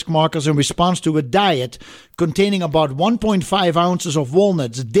cardiovascular risk markers in response to a diet containing about 1.5 ounces of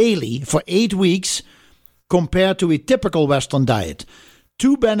walnuts daily for 8 weeks compared to a typical Western diet.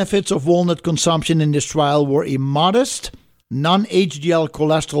 2 benefits of walnut consumption in this trial were a modest non-HDL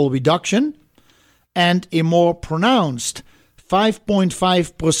cholesterol reduction and a more pronounced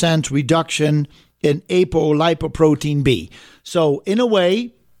 5.5% reduction in apolipoprotein B. So in a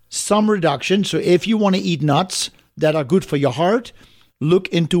way, some reduction. So if you want to eat nuts that are good for your heart, look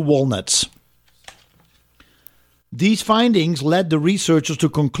into walnuts. These findings led the researchers to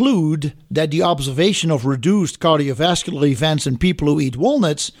conclude that the observation of reduced cardiovascular events in people who eat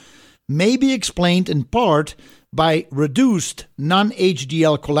walnuts may be explained in part by reduced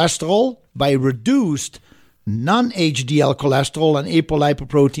non-HDL cholesterol, and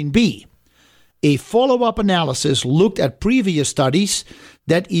apolipoprotein B. A follow-up analysis looked at previous studies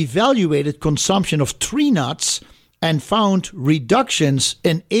that evaluated consumption of tree nuts and found reductions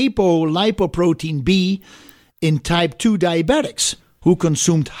in apolipoprotein B in type 2 diabetics who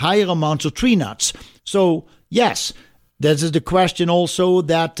consumed higher amounts of tree nuts. So, yes, this is the question also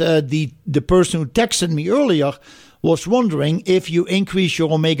that the person who texted me earlier was wondering, if you increase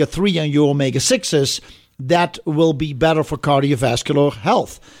your omega-3 and your omega-6s, that will be better for cardiovascular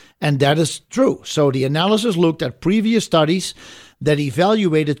health. And that is true. So the analysis looked at previous studies that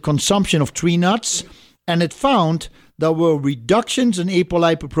evaluated consumption of tree nuts, and it found there were reductions in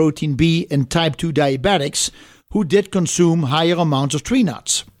apolipoprotein B in type 2 diabetics who did consume higher amounts of tree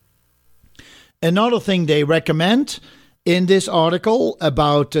nuts. Another thing they recommend in this article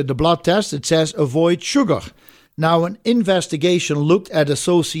about the blood test, it says avoid sugar. Now, an investigation looked at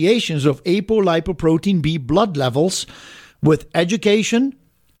associations of apolipoprotein B blood levels with education,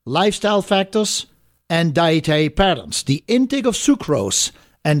 lifestyle factors, and dietary patterns. The intake of sucrose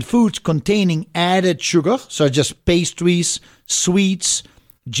and foods containing added sugar, such as pastries, sweets,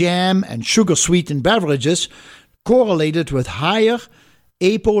 jam, and sugar-sweetened beverages, correlated with higher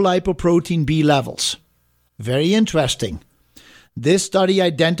apolipoprotein B levels. Very interesting. This study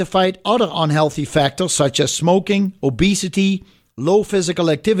identified other unhealthy factors such as smoking, obesity, low physical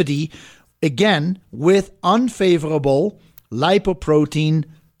activity, again with unfavorable lipoprotein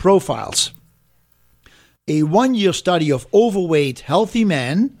profiles. A 1-year study of overweight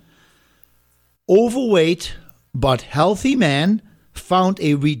but healthy men found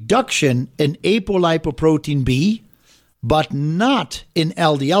a reduction in apolipoprotein B, but not in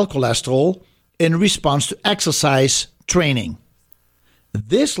LDL cholesterol in response to exercise training.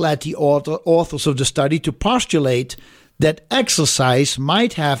 This led the authors of the study to postulate that exercise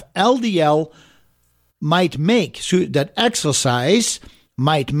might make LDL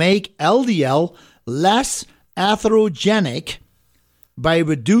less atherogenic by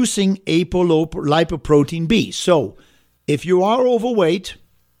reducing apolipoprotein B. So, if you are overweight,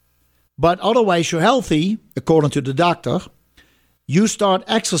 but otherwise you're healthy, according to the doctor, you start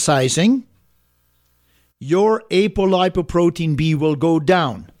exercising, your apolipoprotein B will go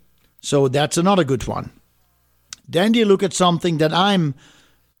down. So that's another good one. Then you look at something that I'm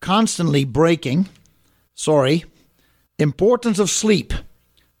constantly breaking. Importance of sleep.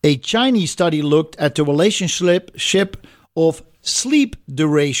 A Chinese study looked at the relationship of sleep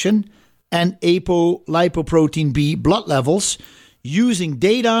duration and apolipoprotein B blood levels using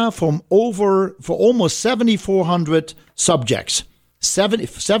data for almost 7,400 subjects.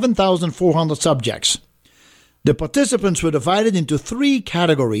 7,400 subjects. The participants were divided into 3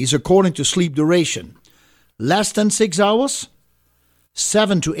 categories according to sleep duration: less than 6 hours,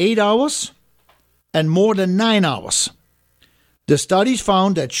 7 to 8 hours, and more than 9 hours. The studies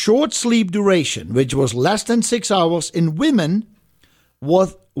found that short sleep duration, which was less than 6 hours in women,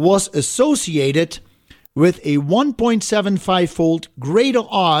 was associated with a 1.75-fold greater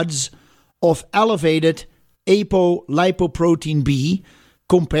odds of elevated apolipoprotein B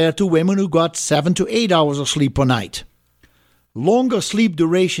compared to women who got 7 to 8 hours of sleep per night. Longer sleep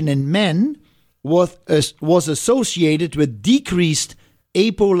duration in men was associated with decreased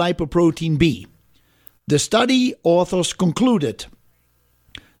apolipoprotein B. The study authors concluded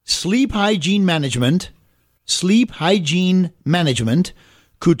sleep hygiene management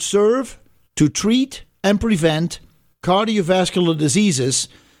could serve to treat and prevent cardiovascular diseases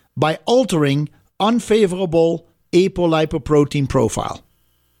by altering unfavorable apolipoprotein profile.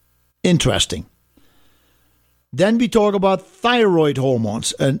 Interesting. Then we talk about thyroid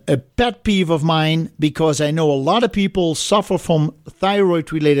hormones, a pet peeve of mine, because I know a lot of people suffer from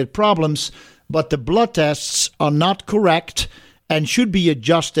thyroid-related problems, but the blood tests are not correct and should be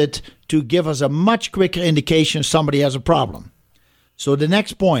adjusted to give us a much quicker indication somebody has a problem. So the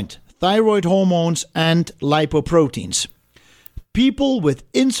next point, thyroid hormones and lipoproteins. People with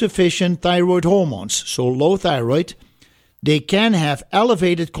insufficient thyroid hormones, so low thyroid, they can have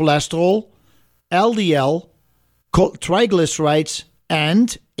elevated cholesterol, LDL, triglycerides,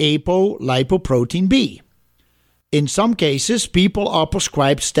 and apolipoprotein B. In some cases, people are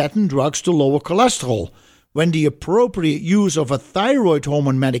prescribed statin drugs to lower cholesterol, when the appropriate use of a thyroid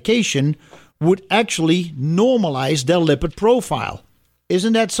hormone medication would actually normalize their lipid profile.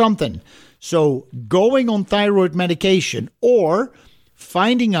 Isn't that something? So going on thyroid medication or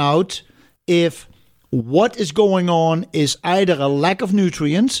finding out if what is going on is either a lack of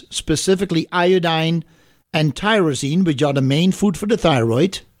nutrients, specifically iodine and tyrosine, which are the main food for the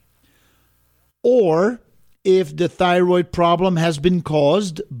thyroid, or if the thyroid problem has been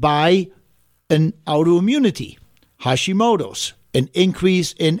caused by an autoimmunity, Hashimoto's, an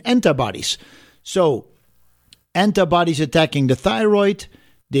increase in antibodies. So antibodies attacking the thyroid,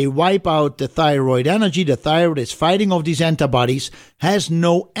 they wipe out the thyroid energy. The thyroid is fighting off these antibodies, has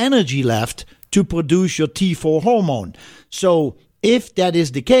no energy left to produce your T4 hormone. So if that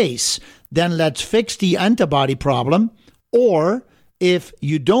is the case, then let's fix the antibody problem. Or if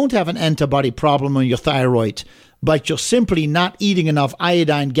you don't have an antibody problem on your thyroid, but you're simply not eating enough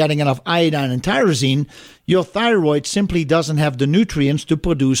iodine, getting enough iodine and tyrosine, your thyroid simply doesn't have the nutrients to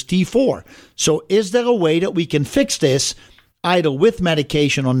produce T4. So is there a way that we can fix this, either with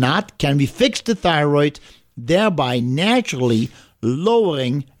medication or not? Can we fix the thyroid, thereby naturally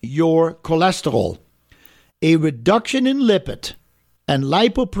lowering your cholesterol? A reduction in lipid and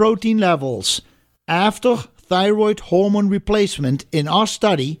lipoprotein levels after thyroid hormone replacement in our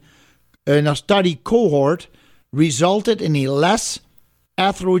study cohort resulted in a less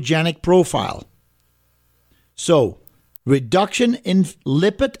atherogenic profile. So, reduction in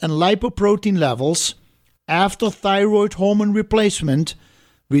lipid and lipoprotein levels after thyroid hormone replacement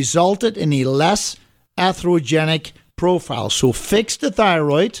resulted in a less atherogenic profile. So, fix the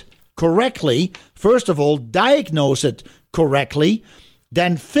thyroid correctly. First of all, diagnose it correctly,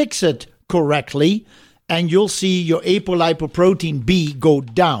 then fix it correctly, and you'll see your apolipoprotein B go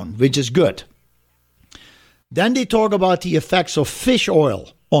down, which is good. Then they talk about the effects of fish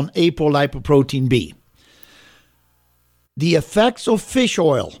oil on apolipoprotein B. The effects of fish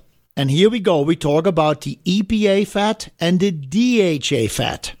oil. And here we go. We talk about the EPA fat and the DHA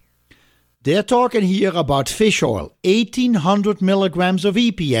fat. They're talking here about fish oil. 1,800 milligrams of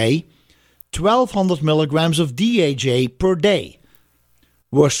EPA, 1,200 milligrams of DHA per day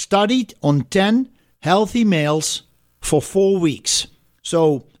were studied on 10 healthy males for 4 weeks.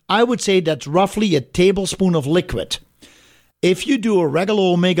 So I would say that's roughly a tablespoon of liquid. If you do a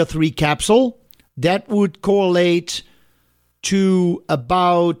regular omega-3 capsule, that would correlate to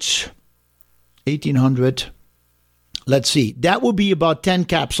about 1,800. Let's see. That would be about 10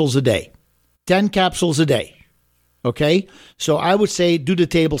 capsules a day. 10 capsules a day. Okay? So I would say do the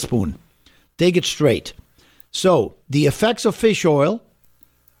tablespoon. Take it straight. So the effects of fish oil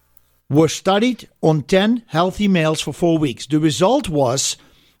were studied on 10 healthy males for 4 weeks. The result was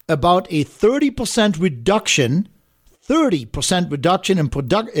about a 30% reduction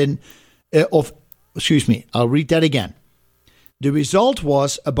I'll read that again. The result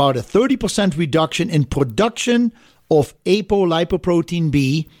was about a 30% reduction in production of apolipoprotein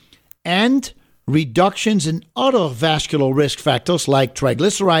B and reductions in other vascular risk factors like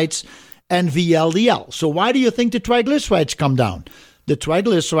triglycerides and VLDL. So why do you think the triglycerides come down? The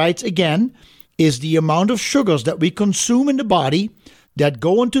triglycerides, again, is the amount of sugars that we consume in the body that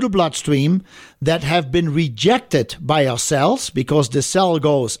go into the bloodstream that have been rejected by our cells because the cell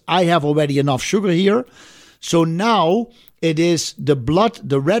goes, I have already enough sugar here. So now it is the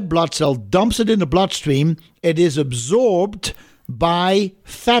red blood cell dumps it in the bloodstream. It is absorbed by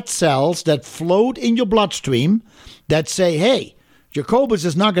fat cells that float in your bloodstream that say, hey, Jacobus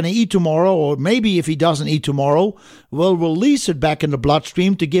is not going to eat tomorrow, or maybe if he doesn't eat tomorrow, we'll release it back in the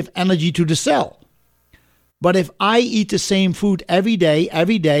bloodstream to give energy to the cell. But if I eat the same food every day,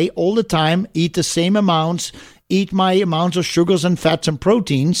 all the time, eat the same amounts, eat my amounts of sugars and fats and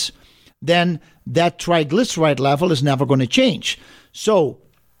proteins, then that triglyceride level is never going to change. So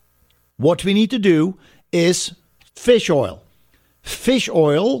what we need to do is fish oil. Fish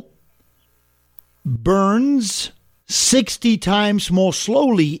oil burns 60 times more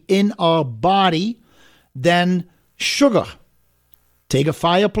slowly in our body than sugar. Take a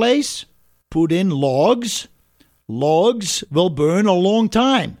fireplace, put in logs, Logs will burn a long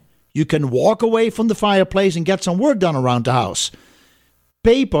time. You can walk away from the fireplace and get some work done around the house.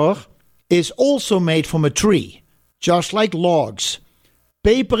 Paper is also made from a tree, just like logs.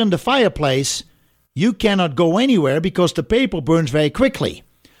 Paper in the fireplace, you cannot go anywhere because the paper burns very quickly.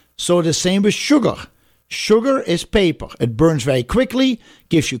 So the same with sugar. Sugar is paper. It burns very quickly,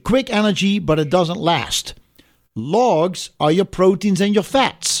 gives you quick energy, but it doesn't last. Logs are your proteins and your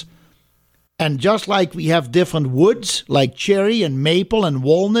fats. And just like we have different woods, like cherry and maple and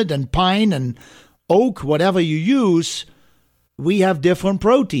walnut and pine and oak, whatever you use, we have different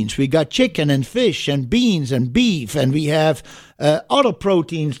proteins. We got chicken and fish and beans and beef, and we have other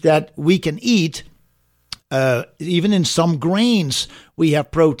proteins that we can eat. Even in some grains, we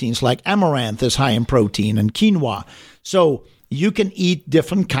have proteins like amaranth is high in protein and quinoa. So you can eat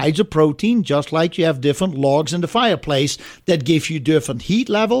different kinds of protein, just like you have different logs in the fireplace that give you different heat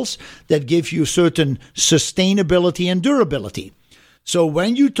levels, that give you certain sustainability and durability. So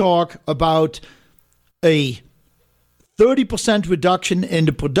when you talk about a 30% reduction in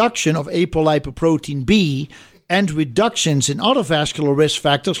the production of apolipoprotein B and reductions in other vascular risk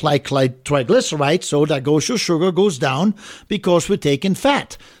factors like triglycerides, so that goes your sugar goes down because we're taking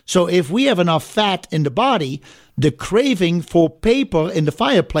fat. So if we have enough fat in the body, the craving for paper in the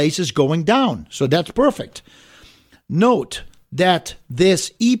fireplace is going down. So that's perfect. Note that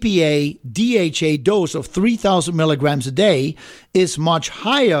this EPA DHA dose of 3,000 milligrams a day is much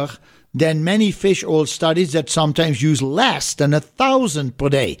higher than many fish oil studies that sometimes use less than 1,000 per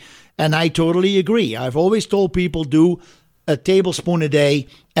day. And I totally agree. I've always told people do a tablespoon a day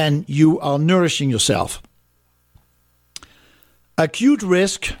and you are nourishing yourself. Acute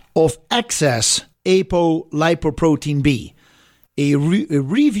risk of excess apolipoprotein B. A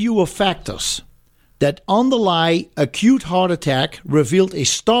review of factors that underlie acute heart attack revealed a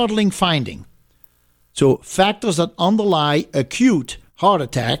startling finding. So factors that underlie acute heart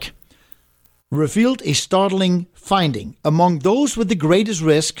attack revealed a startling finding. Among those with the greatest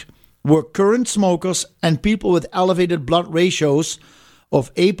risk were current smokers and people with elevated blood ratios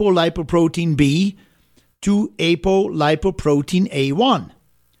of apolipoprotein B to apolipoprotein A1.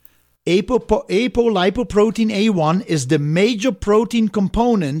 Apolipoprotein A1 is the major protein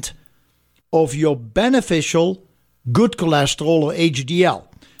component of your beneficial good cholesterol or HDL.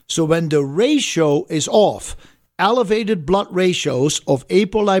 So when the ratio is off, elevated blood ratios of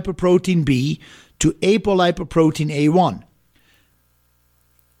apolipoprotein B to apolipoprotein A1.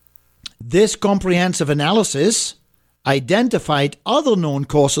 This comprehensive analysis identified other known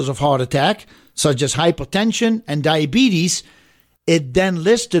causes of heart attack, such as hypertension and diabetes. It then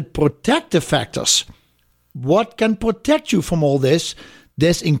listed protective factors. What can protect you from all this?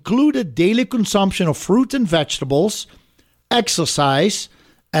 This included daily consumption of fruit and vegetables, exercise,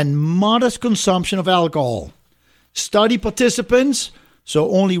 and modest consumption of alcohol. Study participants, so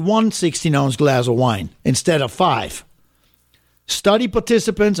only one 16-ounce glass of wine instead of 5. Study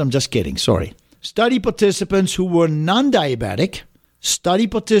participants, I'm just kidding, sorry. Study participants who were non-diabetic,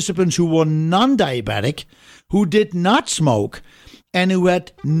 who did not smoke, and who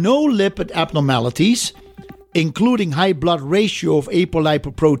had no lipid abnormalities, including high blood ratio of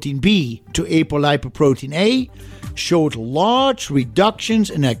apolipoprotein B to apolipoprotein A, showed large reductions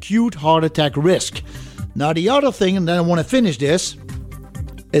in acute heart attack risk. Now, the other thing, and then I want to finish this,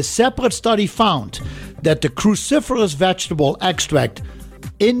 a separate study found that the cruciferous vegetable extract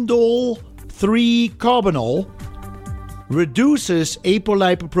indole 3-carbinol reduces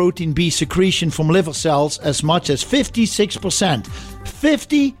apolipoprotein B secretion from liver cells as much as 56%.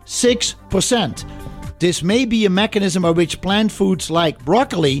 56%. This may be a mechanism by which plant foods like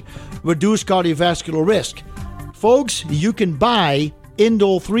broccoli reduce cardiovascular risk. Folks, you can buy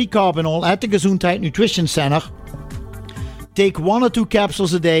indole 3-carbinol at the Gesundheit Nutrition Center. Take 1 or 2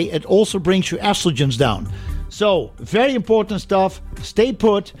 capsules a day. It also brings your estrogens down. So, very important stuff. Stay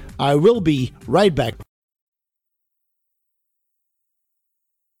put. I will be right back.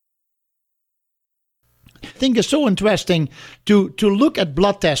 I think it's so interesting to look at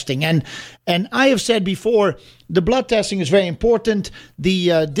blood testing, and I have said before, the blood testing is very important.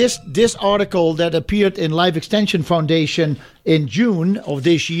 The this article that appeared in Life Extension Foundation in June of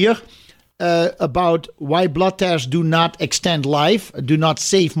this year about why blood tests do not extend life, do not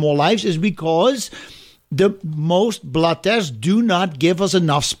save more lives, is because the most blood tests do not give us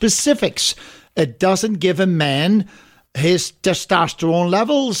enough specifics. It doesn't give a man his testosterone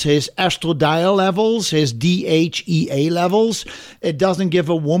levels, his estradiol levels, his DHEA levels. It doesn't give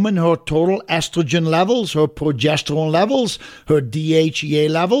a woman her total estrogen levels, her progesterone levels, her DHEA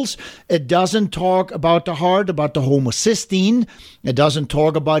levels. It doesn't talk about the heart, about the homocysteine. It doesn't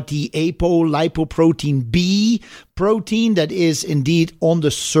talk about the apolipoprotein B protein that is indeed on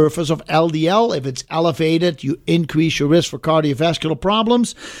the surface of LDL. If it's elevated, you increase your risk for cardiovascular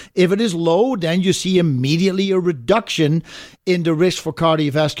problems. If it is low, then you see immediately a reduction in the risk for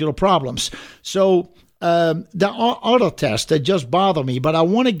cardiovascular problems. So there are other tests that just bother me, but I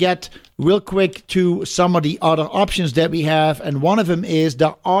want to get real quick to some of the other options that we have. And one of them is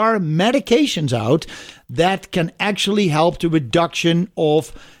there are medications out that can actually help the reduction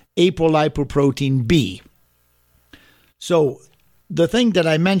of apolipoprotein B. So the thing that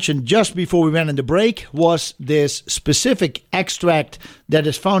I mentioned just before we went in the break was this specific extract that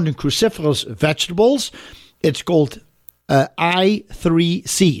is found in cruciferous vegetables. It's called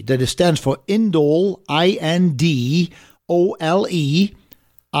I3C. That stands for indole, INDOLE, -3-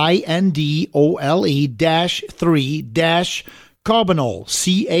 carbinol, CARBINOL.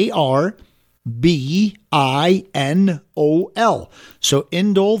 So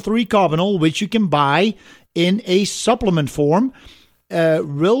indole 3-carbinol, which you can buy in a supplement form,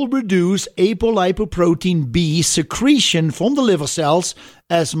 will reduce apolipoprotein B secretion from the liver cells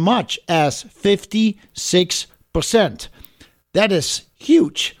as much as 56%. That is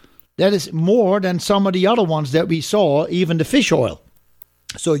huge. That is more than some of the other ones that we saw, even the fish oil.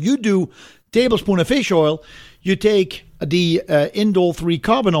 So you do tablespoon of fish oil, you take the indole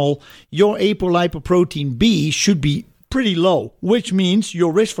 3-carbinol, your apolipoprotein B should be pretty low, which means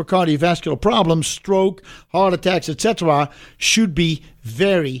your risk for cardiovascular problems, stroke, heart attacks, etc. should be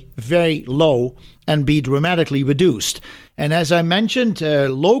very, very low and be dramatically reduced. And as I mentioned,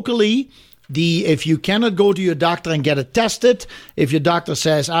 locally, if you cannot go to your doctor and get it tested, if your doctor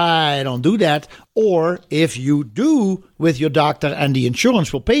says, I don't do that, or if you do with your doctor and the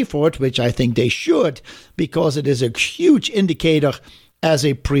insurance will pay for it, which I think they should, because it is a huge indicator as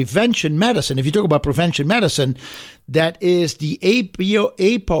a prevention medicine. If you talk about prevention medicine, that is the APO,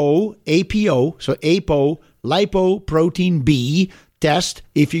 so apolipoprotein B test.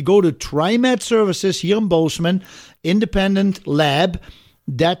 If you go to TriMed Services here in Bozeman, independent lab,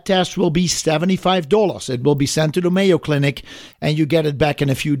 that test will be $75. It will be sent to the Mayo Clinic and you get it back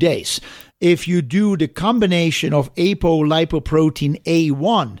in a few days. If you do the combination of apolipoprotein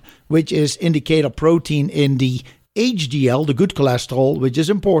A1, which is indicator protein in the HDL, the good cholesterol, which is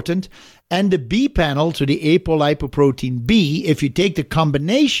important, and the B panel to the apolipoprotein B, if you take the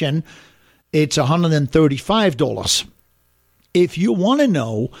combination, it's $135. If you want to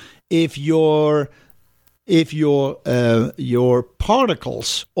know if your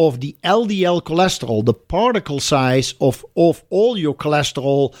particles of the LDL cholesterol, the particle size of all your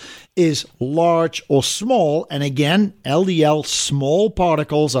cholesterol is large or small, and again, LDL small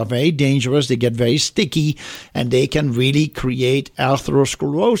particles are very dangerous. They get very sticky and they can really create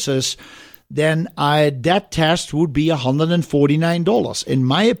atherosclerosis, then that test would be $149. In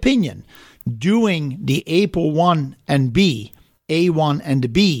my opinion, doing the APO1 and B, A1 and the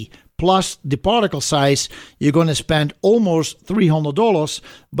B, plus the particle size, you're going to spend almost $300,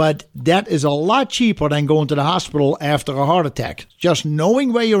 but that is a lot cheaper than going to the hospital after a heart attack. Just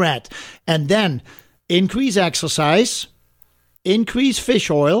knowing where you're at. And then increase exercise, increase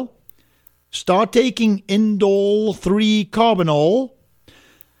fish oil, start taking indole 3-carbinol.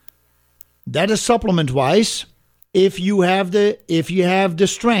 That is supplement-wise. If you have the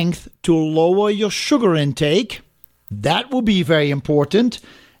strength to lower your sugar intake, that will be very important.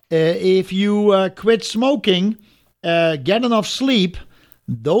 If you quit smoking, get enough sleep,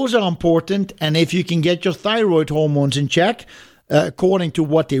 those are important. And if you can get your thyroid hormones in check, according to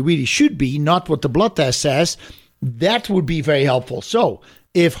what they really should be, not what the blood test says, that would be very helpful. So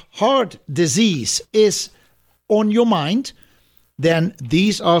if heart disease is on your mind, then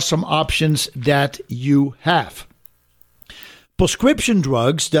these are some options that you have. Prescription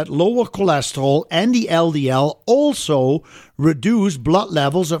drugs that lower cholesterol and the LDL also reduce blood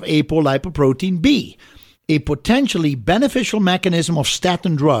levels of apolipoprotein B, a potentially beneficial mechanism of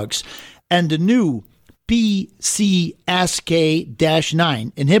statin drugs, and the new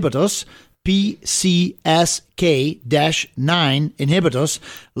PCSK-9 inhibitors, PCSK-9 inhibitors,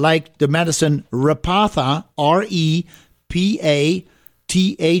 like the medicine Repatha, REPATHA,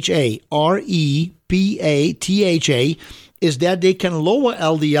 is that they can lower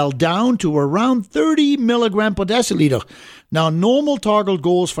LDL down to around 30 milligram per deciliter. Now, normal target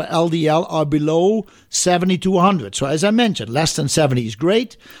goals for LDL are below 70 to 100. So as I mentioned, less than 70 is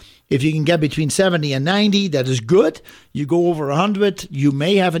great. If you can get between 70 and 90, that is good. You go over 100, you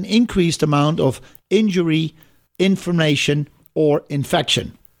may have an increased amount of injury, inflammation, or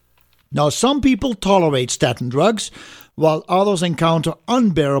infection. Now, some people tolerate statin drugs, while others encounter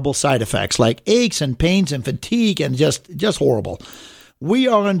unbearable side effects like aches and pains and fatigue and just horrible. We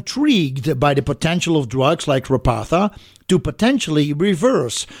are intrigued by the potential of drugs like Repatha to potentially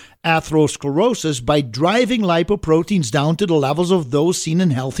reverse atherosclerosis by driving lipoproteins down to the levels of those seen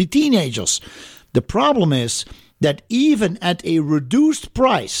in healthy teenagers. The problem is that even at a reduced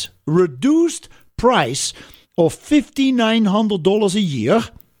price of $5,900 a year,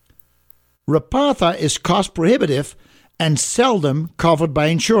 Repatha is cost prohibitive and seldom covered by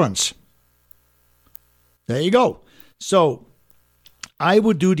insurance. There you go. So I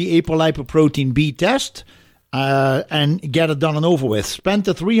would do the apolipoprotein B test and get it done and over with. Spend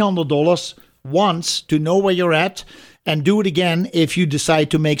the $300 once to know where you're at, and do it again if you decide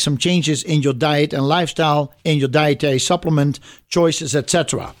to make some changes in your diet and lifestyle, in your dietary supplement choices,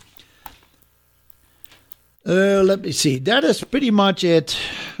 etc. Let me see. That is pretty much it,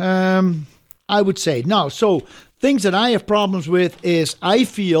 I would say. Now, so things that I have problems with is I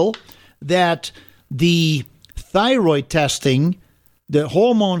feel that the thyroid testing, the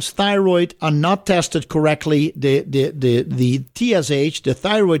hormones thyroid are not tested correctly. The TSH, the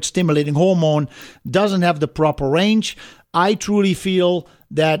thyroid stimulating hormone, doesn't have the proper range. I truly feel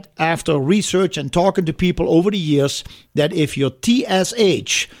that after research and talking to people over the years, that if your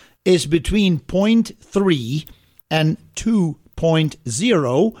TSH is between 0.3 and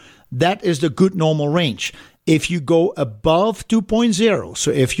 2.0, that is the good normal range. If you go above 2.0,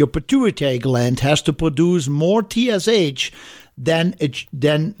 so if your pituitary gland has to produce more TSH than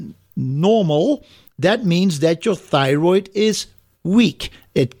normal, that means that your thyroid is weak.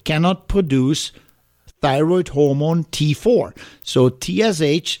 It cannot produce thyroid hormone T4. So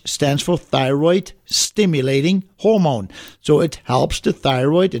TSH stands for thyroid stimulating hormone. So it helps the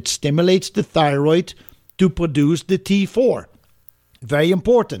thyroid, it stimulates the thyroid to produce the T4. Very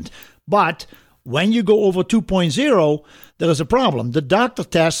important. But when you go over 2.0, there is a problem. The doctor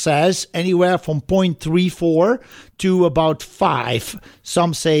test says anywhere from 0.34 to about 5.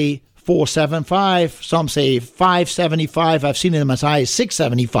 Some say 475, some say 575. I've seen them as high as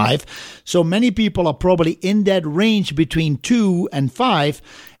 675. So many people are probably in that range between 2 and 5,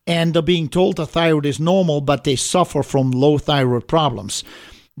 and they're being told the thyroid is normal, but they suffer from low thyroid problems.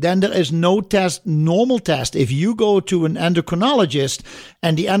 Then there is no normal test. If you go to an endocrinologist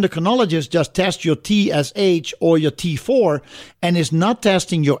and the endocrinologist just tests your TSH or your T4 and is not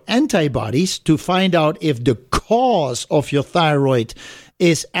testing your antibodies to find out if the cause of your thyroid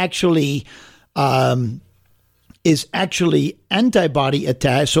is actually antibody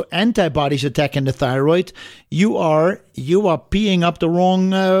attack, so antibodies attacking the thyroid, you are peeing up the wrong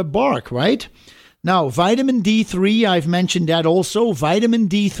bark, right? Now, vitamin D3, I've mentioned that also. Vitamin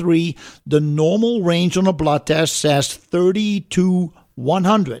D3, the normal range on a blood test says 30 to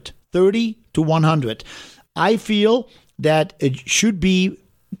 100. 30 to 100. I feel that you should be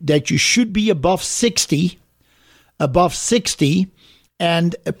above 60,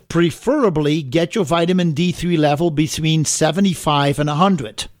 and preferably get your vitamin D3 level between 75 and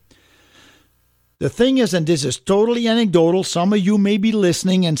 100. The thing is, and this is totally anecdotal, some of you may be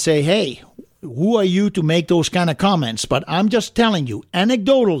listening and say, hey, who are you to make those kind of comments? But I'm just telling you,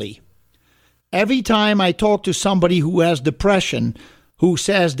 anecdotally, every time I talk to somebody who has depression, who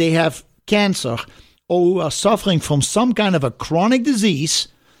says they have cancer, or who are suffering from some kind of a chronic disease,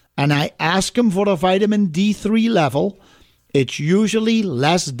 and I ask them for the vitamin D3 level, it's usually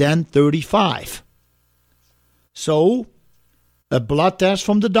less than 35. So, a blood test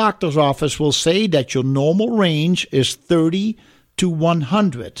from the doctor's office will say that your normal range is 30 to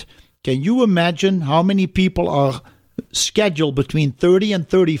 100. Can you imagine how many people are scheduled between 30 and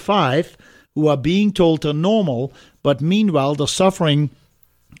 35 who are being told they're normal, but meanwhile they're suffering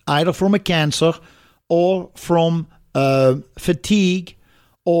either from a cancer or from fatigue,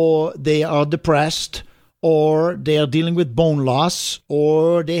 or they are depressed, or they are dealing with bone loss,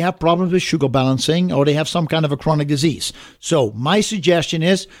 or they have problems with sugar balancing, or they have some kind of a chronic disease. So my suggestion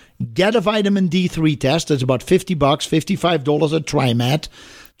is get a vitamin D3 test. It's about $50, $55 at TriMet.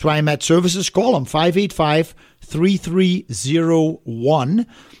 TriMet services, call them 585-3301.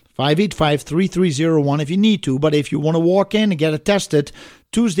 585-3301 if you need to. But if you want to walk in and get it tested,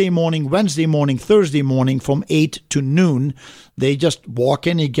 Tuesday morning, Wednesday morning, Thursday morning from 8 to noon, they just walk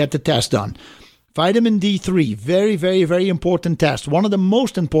in and get the test done. Vitamin D3, very, very, very important test. One of the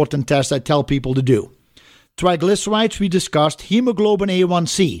most important tests I tell people to do. Triglycerides, we discussed. Hemoglobin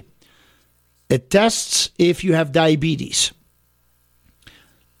A1C. It tests if you have diabetes.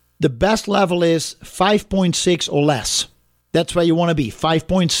 the best level is 5.6 or less. That's where you want to be,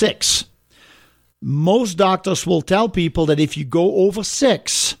 5.6. Most doctors will tell people that if you go over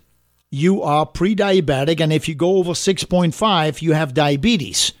 6, you are pre-diabetic, and if you go over 6.5, you have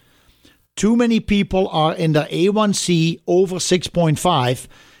diabetes. Too many people are in their A1C over 6.5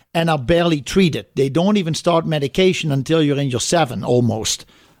 and are barely treated. They don't even start medication until you're in your 7 almost.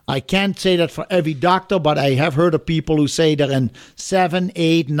 I can't say that for every doctor, but I have heard of people who say they're in 7,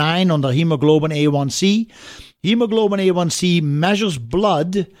 8, 9 on their hemoglobin A1C. Hemoglobin A1C measures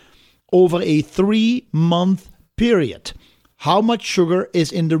blood over a 3-month period. How much sugar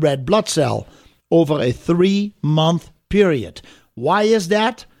is in the red blood cell over a 3-month period? Why is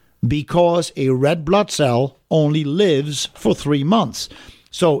that? Because a red blood cell only lives for 3 months.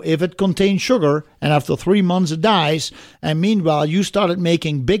 So if it contains sugar and after 3 months it dies, and meanwhile you started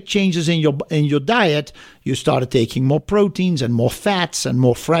making big changes in your diet, you started taking more proteins and more fats and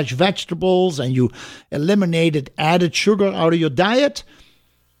more fresh vegetables, and you eliminated added sugar out of your diet,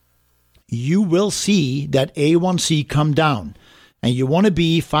 you will see that A1C come down. And you want to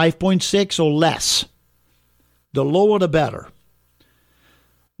be 5.6 or less. The lower the better.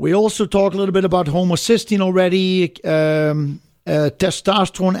 We also talk a little bit about homocysteine already.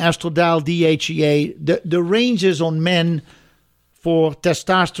 Testosterone, estradiol, DHEA. The ranges on men for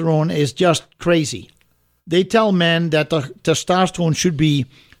testosterone is just crazy. They tell men that the testosterone should be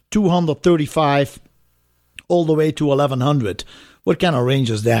 235 all the way to 1100. What kind of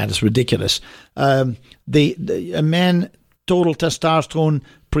range is that? It's ridiculous. A man total testosterone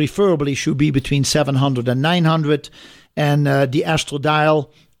preferably should be between 700 and 900, and the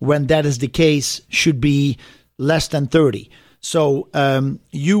estradiol, when that is the case, should be less than 30. So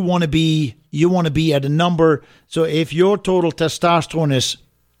you want to be at a number. So if your total testosterone is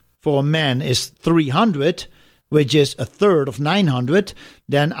for a man is 300, which is a third of 900,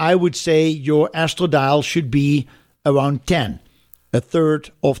 then I would say your estradiol should be around 10, a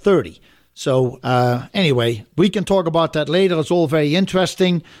third of 30. So anyway, we can talk about that later. It's all very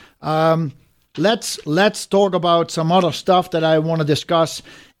interesting. Let's talk about some other stuff that I want to discuss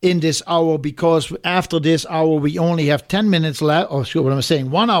in this hour, because after this hour we only have 10 minutes left. Or sure, what I'm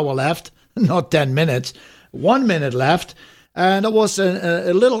saying, 1 hour left, not 10 minutes, 1 minute left. And there was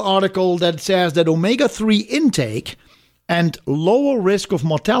a little article that says that omega-3 intake and lower risk of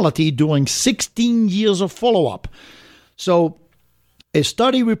mortality during 16 years of follow-up. So a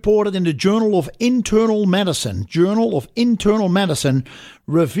study reported in the Journal of Internal Medicine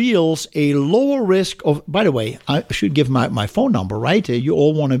reveals a lower risk of, by the way, I should give my phone number, right? You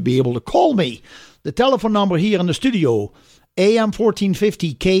all want to be able to call me. The telephone number here in the studio, AM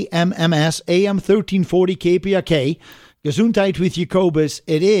 1450 KMMS, AM 1340 KPRK, Gesundheit with Jacobus.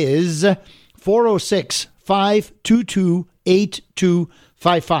 It is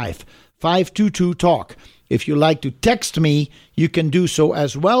 406-522-8255, 522-TALK. If you like to text me, you can do so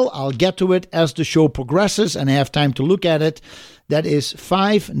as well. I'll get to it as the show progresses and I have time to look at it. That is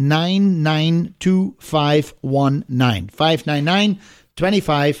 599-2519,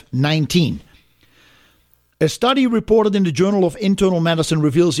 599-2519. A study reported in the Journal of Internal Medicine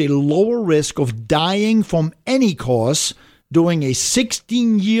reveals a lower risk of dying from any cause during a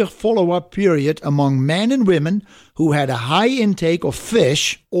 16-year follow-up period among men and women who had a high intake of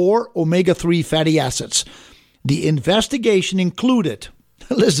fish or omega-3 fatty acids. The investigation included,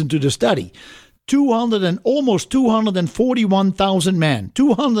 listen to the study, almost 241,000 men,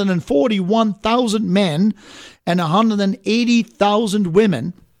 241,000 men and 180,000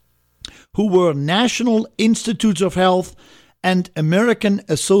 women who were National Institutes of Health and American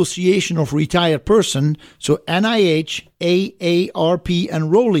Association of Retired Persons, so NIH, AARP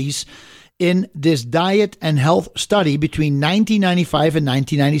enrollees in this diet and health study between 1995 and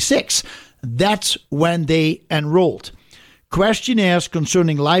 1996. That's when they enrolled. Questionnaires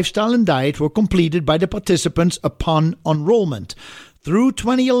concerning lifestyle and diet were completed by the participants upon enrollment. Through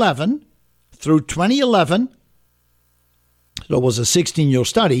 2011, there was a 16-year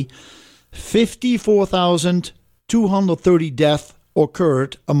study, 54,230 deaths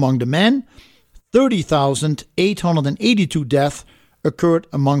occurred among the men, 30,882 deaths occurred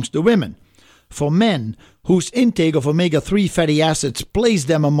amongst the women. For men whose intake of omega-3 fatty acids placed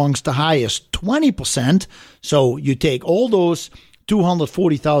them amongst the highest 20%, so you take all those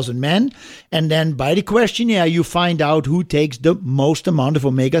 240,000 men, and then by the questionnaire you find out who takes the most amount of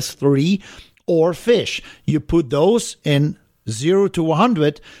omega-3 or fish. You put those in 0 to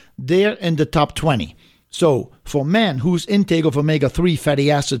 100, they're in the top 20. So for men whose intake of omega-3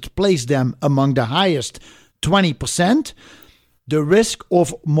 fatty acids placed them among the highest 20%, the risk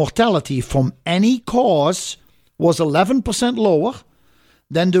of mortality from any cause was 11% lower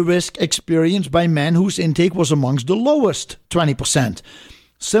than the risk experienced by men whose intake was amongst the lowest 20%.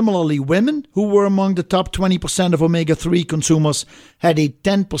 Similarly, women who were among the top 20% of omega-3 consumers had a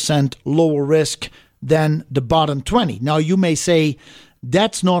 10% lower risk than the bottom 20. Now, you may say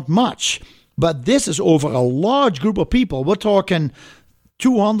that's not much, but this is over a large group of people. We're talking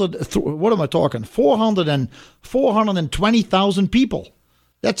 420,000 people.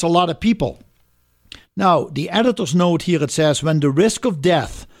 That's a lot of people. Now, the editor's note here, it says, when the risk of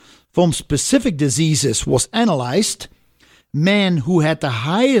death from specific diseases was analyzed, men who had the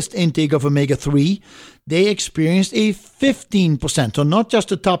highest intake of omega-3, they experienced a 15%. So not just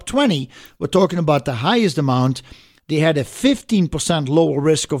the top 20, we're talking about the highest amount. They had a 15% lower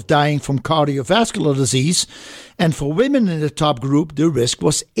risk of dying from cardiovascular disease. And for women in the top group, the risk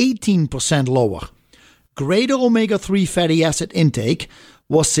was 18% lower. Greater omega-3 fatty acid intake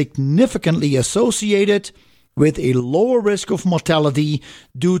was significantly associated with a lower risk of mortality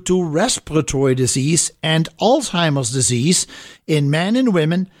due to respiratory disease and Alzheimer's disease in men and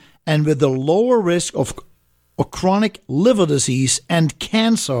women, and with a lower risk of chronic liver disease and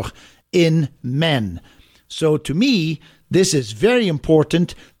cancer in men. So to me, this is very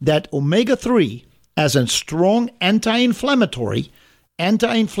important that omega-3 as a strong anti-inflammatory,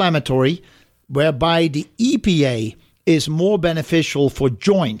 whereby the EPA is more beneficial for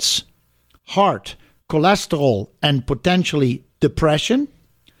joints, heart, cholesterol, and potentially depression,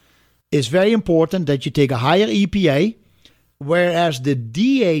 is very important that you take a higher EPA, whereas the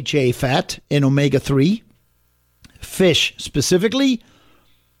DHA fat in omega-3, fish specifically,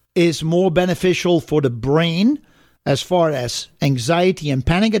 is more beneficial for the brain as far as anxiety and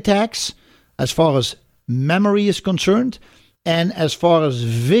panic attacks, as far as memory is concerned, and as far as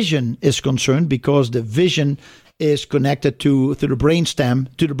vision is concerned, because the vision is connected to the brainstem,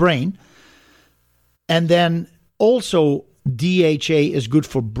 to the brain. And then also DHA is good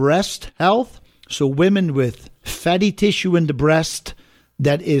for breast health. So women with fatty tissue in the breast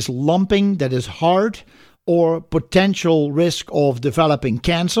that is lumping, that is hard, or potential risk of developing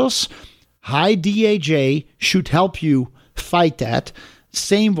cancers, high DHA should help you fight that.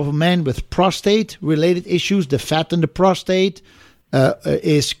 Same for men with prostate-related issues. The fat in the prostate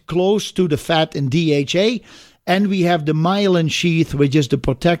is close to the fat in DHA. And we have the myelin sheath, which is the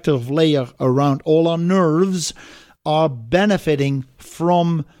protective layer around all our nerves, are benefiting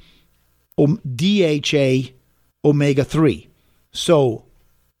from DHA omega-3. So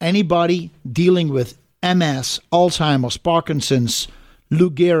anybody dealing with MS, Alzheimer's, Parkinson's, Lou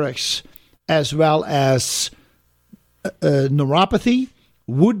Gehrig's, as well as neuropathy,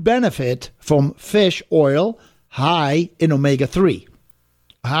 would benefit from fish oil high in omega-3,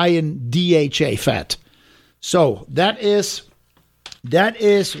 high in DHA fat. So that is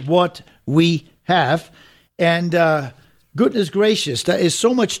what we have. And goodness gracious, there is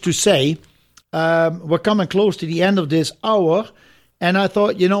so much to say. We're coming close to the end of this hour. And I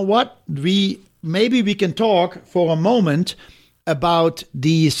thought, you know what? Maybe we can talk for a moment about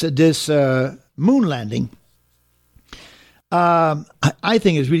this moon landing. I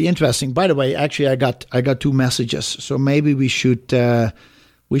think it's really interesting. By the way, actually, I got two messages, so maybe we should check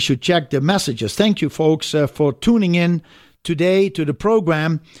the messages. Thank you, folks, for tuning in today to the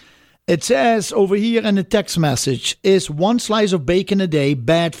program. It says over here in the text message, is one slice of bacon a day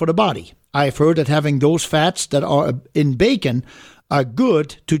bad for the body? I've heard that having those fats that are in bacon are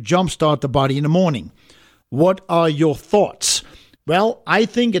good to jumpstart the body in the morning. What are your thoughts? Well, I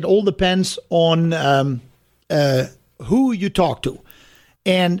think it all depends on who you talk to.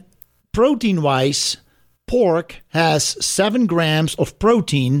 And protein-wise, pork has 7 grams of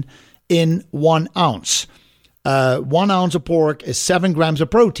protein in 1 ounce. 1 ounce of pork is 7 grams of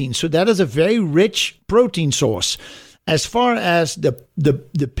protein. So that is a very rich protein source. As far as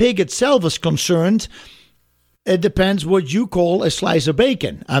the pig itself is concerned, it depends what you call a slice of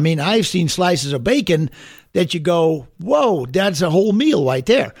bacon. I mean, I've seen slices of bacon that you go, whoa, that's a whole meal right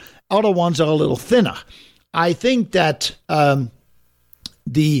there. Other ones are a little thinner. I think that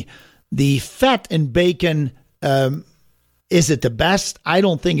the fat in bacon, is it the best? I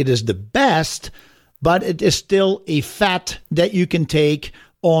don't think it is the best, but it is still a fat that you can take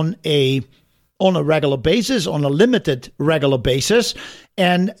on a regular basis, on a limited regular basis.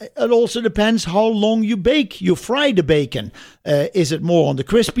 And it also depends how long you fry the bacon. Is it more on the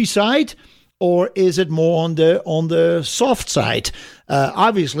crispy side, or is it more on the soft side?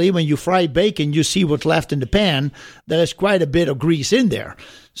 Obviously, when you fry bacon, you see what's left in the pan. There's quite a bit of grease in there.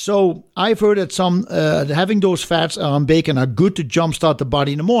 So I've heard that some having those fats on bacon are good to jumpstart the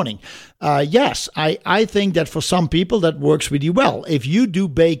body in the morning. Yes, I think that for some people that works really well. If you do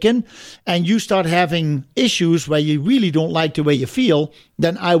bacon and you start having issues where you really don't like the way you feel,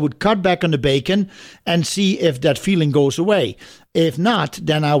 then I would cut back on the bacon and see if that feeling goes away. If not,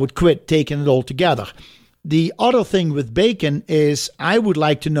 then I would quit taking it altogether. The other thing with bacon is I would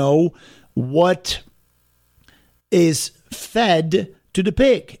like to know what is fed to the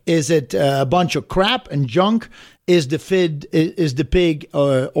pig. Is it a bunch of crap and junk? Is the pig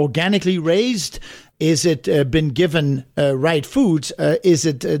organically raised? Is it been given right foods?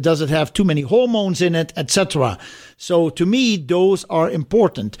 Does it have too many hormones in it, etc.? So to me, those are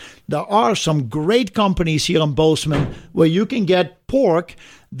important. There are some great companies here in Bozeman where you can get pork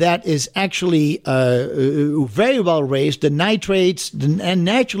that is actually very well raised. The nitrates and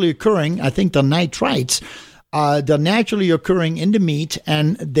naturally occurring, I think the nitrites, they're naturally occurring in the meat,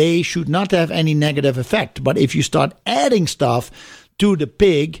 and they should not have any negative effect. But if you start adding stuff to the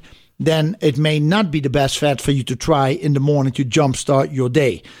pig, then it may not be the best fat for you to try in the morning to jumpstart your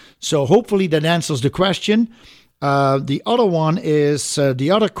day. So hopefully that answers the question. The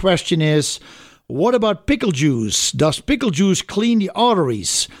other question is, what about pickle juice? Does pickle juice clean the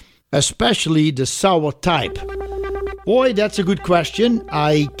arteries, especially the sour type? Boy, that's a good question.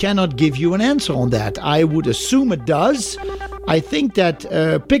 I cannot give you an answer on that. I would assume it does. I think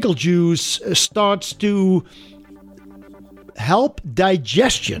that pickle juice starts to help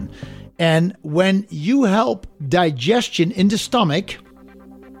digestion. And when you help digestion in the stomach,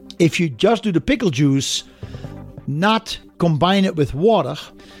 if you just do the pickle juice, not combine it with water,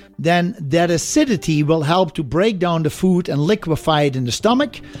 then that acidity will help to break down the food and liquefy it in the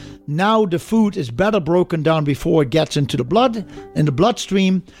stomach. Now the food is better broken down before it gets into the blood, in the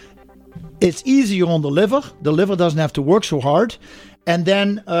bloodstream. It's easier on the liver. The liver doesn't have to work so hard. And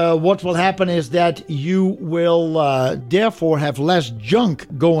then what will happen is that you will therefore have less junk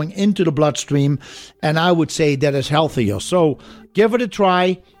going into the bloodstream. And I would say that is healthier. So give it a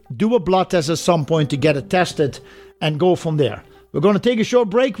try. Do a blood test at some point to get it tested and go from there. We're going to take a short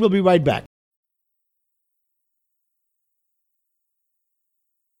break. We'll be right back.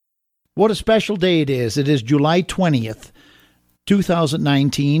 What a special day it is. It is July 20th,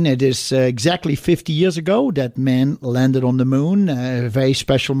 2019. It is exactly 50 years ago that man landed on the moon. A very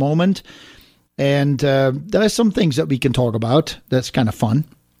special moment. And there are some things that we can talk about. That's kind of fun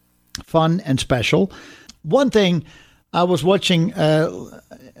and special. One thing, I was watching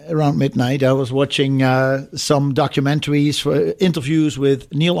around midnight, I was watching some documentaries, interviews with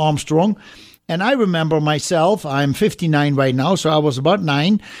Neil Armstrong. And I remember myself, I'm 59 right now, so I was about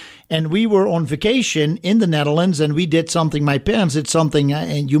 9. And we were on vacation in the Netherlands, and we did something. My parents did something,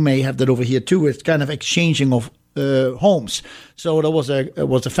 and you may have that over here too. It's kind of exchanging of homes. So there was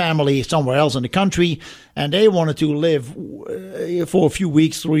a family somewhere else in the country, and they wanted to live for a few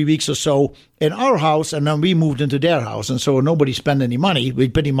weeks, 3 weeks or so, in our house, and then we moved into their house. And so nobody spent any money. We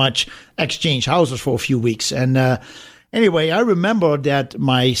pretty much exchanged houses for a few weeks. And anyway, I remember that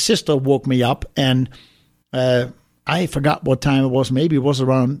my sister woke me up, and I forgot what time it was. Maybe it was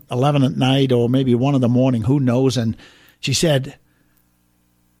around 11 at night or maybe 1 in the morning. Who knows? And she said,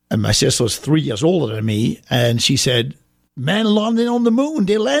 and my sister was 3 years older than me, and she said, man landed on the moon.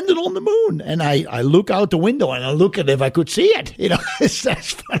 They landed on the moon. And I look out the window and I look at if I could see it. You know,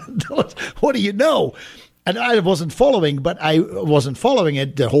 that's fun. What do you know? And I wasn't following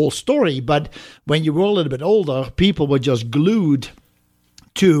it, the whole story. But when you were a little bit older, people were just glued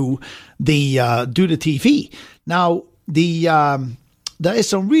to the TV. Now, there is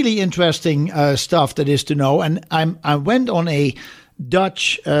some really interesting stuff that is to know, and I went on the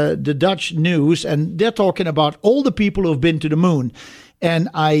Dutch news, and they're talking about all the people who have been to the moon, and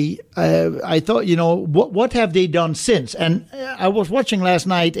I thought, you know, what have they done since? And I was watching last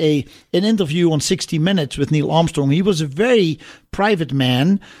night an interview on 60 Minutes with Neil Armstrong. He was a very private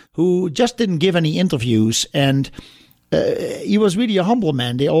man who just didn't give any interviews, and he was really a humble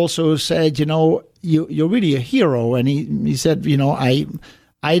man. They also said, you know, you're really a hero. And he said, you know,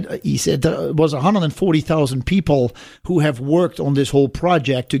 he said there was 140,000 people who have worked on this whole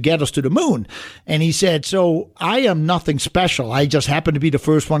project to get us to the moon. And he said, so I am nothing special. I just happen to be the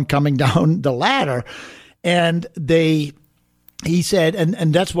first one coming down the ladder. And he said,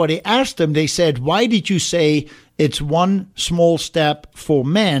 and that's what they asked him. They said, why did you say it's one small step for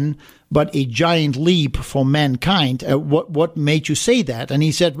men, but a giant leap for mankind? What made you say that? And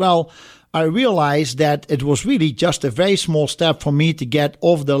he said, well, I realized that it was really just a very small step for me to get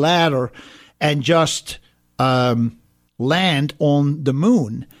off the ladder and just land on the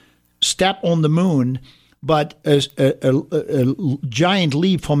moon, step on the moon, but as a giant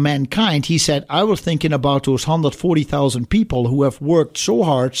leap for mankind. He said, I was thinking about those 140,000 people who have worked so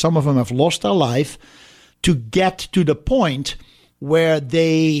hard, some of them have lost their life, to get to the point where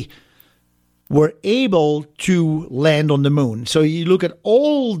they were able to land on the moon. So you look at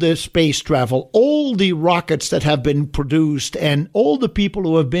all the space travel, all the rockets that have been produced, and all the people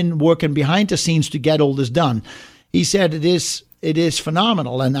who have been working behind the scenes to get all this done. He said it is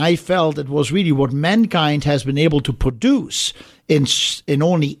phenomenal, and I felt it was really what mankind has been able to produce in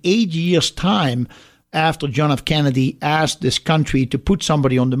only 8 years' time after John F. Kennedy asked this country to put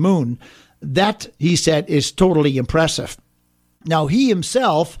somebody on the moon. That, he said, is totally impressive. Now, he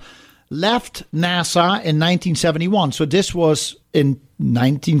himself left NASA in 1971. So this was in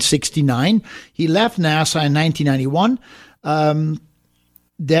 1969. He left NASA in 1991.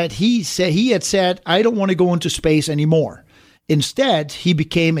 That he had said, I don't want to go into space anymore. Instead, he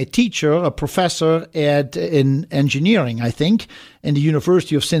became a teacher, a professor in engineering, I think, in the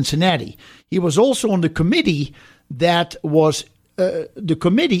University of Cincinnati. He was also on the committee that was the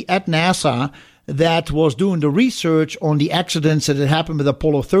committee at NASA that was doing the research on the accidents that had happened with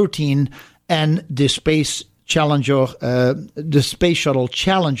Apollo 13 and the Space Challenger, the Space Shuttle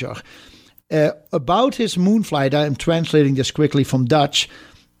Challenger. About his moon flight, I'm translating this quickly from Dutch.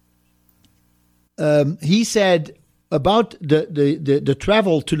 He said about the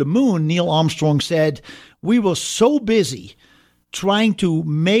travel to the moon, Neil Armstrong said, we were so busy trying to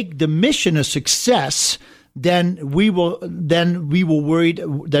make the mission a success, then we were worried,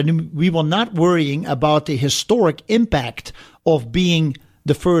 that we were not worrying about the historic impact of being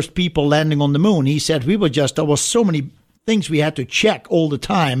the first people landing on the moon. He said there was so many things we had to check all the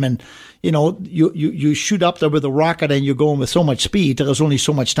time, and you shoot up there with a rocket and you're going with so much speed, there is only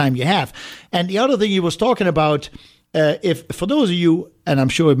so much time you have. And the other thing he was talking about, if for those of you, and I'm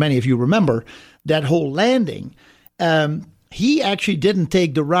sure many of you remember, that whole landing, he actually didn't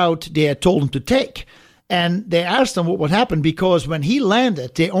take the route they had told him to take. And they asked him what would happen, because when he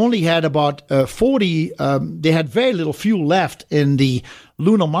landed, they only had about they had very little fuel left in the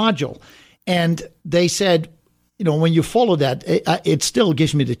lunar module. And they said, when you follow that, it still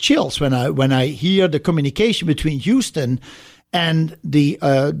gives me the chills when I hear the communication between Houston and the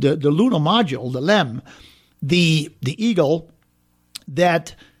lunar module, the LEM, the Eagle,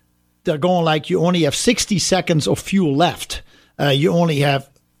 that they're going like, you only have 60 seconds of fuel left. You only have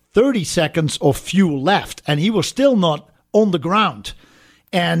 30 seconds of fuel left, and he was still not on the ground.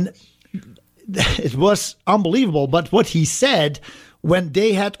 And it was unbelievable. But what he said, when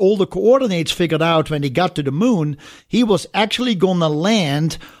they had all the coordinates figured out when they got to the moon, he was actually going to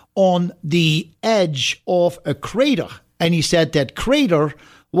land on the edge of a crater. And he said that crater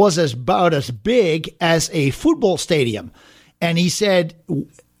was about as big as a football stadium. And he said,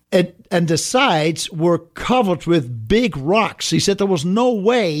 and the sides were covered with big rocks. He said there was no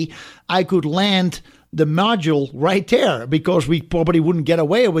way I could land the module right there, because we probably wouldn't get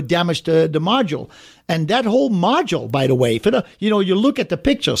away. It would damage the module. And that whole module, by the way, you look at the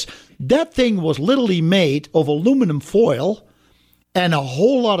pictures, that thing was literally made of aluminum foil and a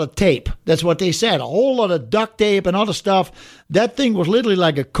whole lot of tape. That's what they said, a whole lot of duct tape and other stuff. That thing was literally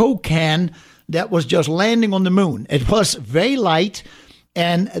like a Coke can that was just landing on the moon. It was very light.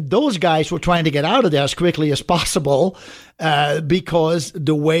 And those guys were trying to get out of there as quickly as possible because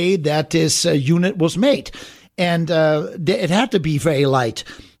the way that this unit was made. And it had to be very light.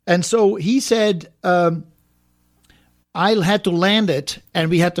 And so he said, I had to land it, and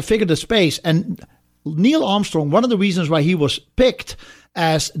we had to figure the space. And Neil Armstrong, one of the reasons why he was picked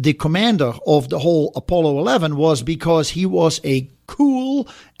as the commander of the whole Apollo 11 was because he was a cool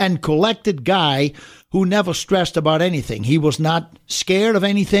and collected guy who never stressed about anything. He was not scared of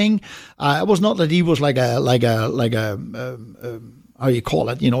anything. It was not that he was like a how you call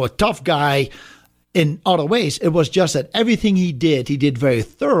it, a tough guy in other ways. It was just that everything he did very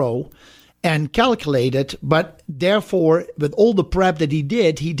thorough and calculated, but therefore, with all the prep that he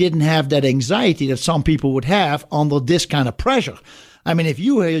didn't have that anxiety that some people would have under this kind of pressure. I mean, if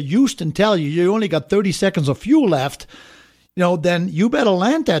you hear Houston tell you only got 30 seconds of fuel left, then you better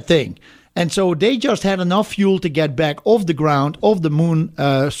land that thing. And so they just had enough fuel to get back off the ground, off the moon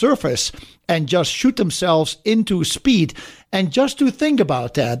surface, and just shoot themselves into speed. And just to think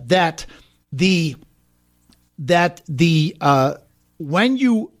about that the when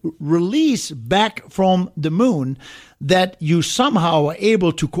you release back from the moon, that you somehow are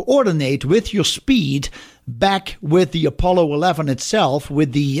able to coordinate with your speed back with the Apollo 11 itself,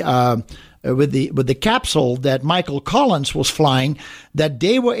 with the capsule that Michael Collins was flying, that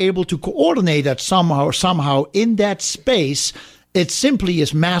they were able to coordinate that somehow in that space. It simply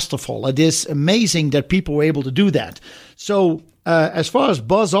is masterful. It is amazing that people were able to do that. So as far as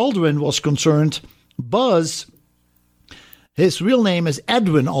Buzz Aldrin was concerned, Buzz, his real name is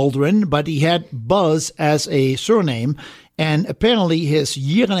Edwin Aldrin, but he had Buzz as a surname. And apparently his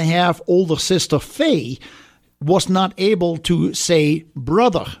 1.5 year older sister, Faye, was not able to say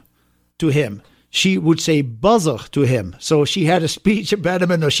brother to him. She would say buzzer to him. So she had a speech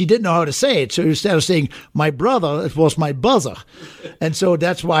impediment, or she didn't know how to say it. So instead of saying my brother, it was my buzzer. And so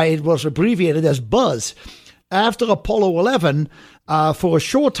that's why it was abbreviated as Buzz. After Apollo 11, for a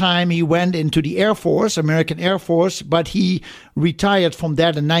short time, he went into the Air Force, American Air Force, but he retired from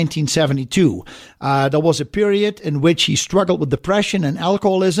that in 1972. There was a period in which he struggled with depression and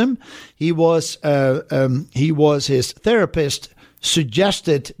alcoholism. His therapist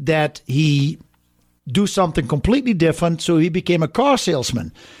suggested that he do something completely different, so he became a car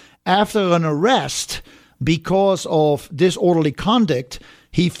salesman. After an arrest because of disorderly conduct,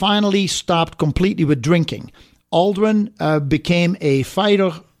 he finally stopped completely with drinking. Aldrin became a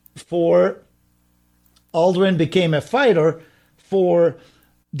fighter for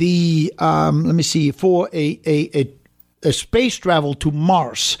the for a space travel to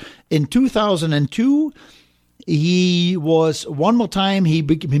Mars in 2002. He was one more time. He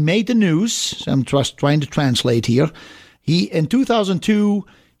made the news. I'm just trying to translate here. In 2002.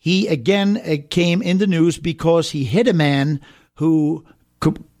 He again came in the news because he hit a man who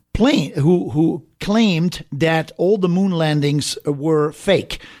claimed that all the moon landings were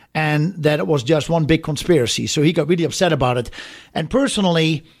fake and that it was just one big conspiracy. So he got really upset about it. And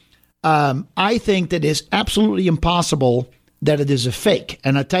personally, I think that it's absolutely impossible that it is a fake.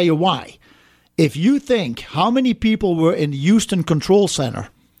 And I'll tell you why. If you think how many people were in the Houston Control Center,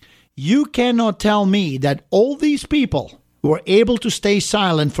 you cannot tell me that all these people were able to stay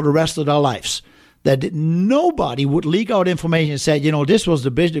silent for the rest of their lives, that nobody would leak out information and say, this was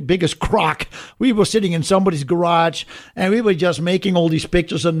the biggest crock. We were sitting in somebody's garage and we were just making all these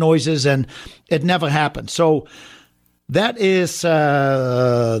pictures and noises, and it never happened. So that is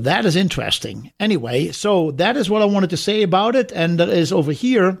interesting. Anyway, so that is what I wanted to say about it. And there is over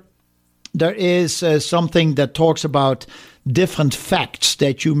here, there is something that talks about different facts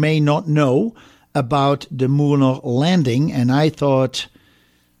that you may not know about the lunar landing. And I thought,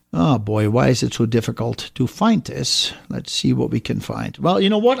 oh boy, why is it so difficult to find this? Let's see what we can find. Well, you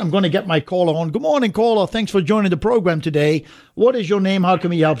know what? I'm going to get my caller on. Good morning, caller. Thanks for joining the program today. What is your name? How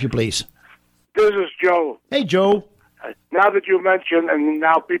can we help you, please? This is Joe. Hey, Joe. Now that you mentioned, and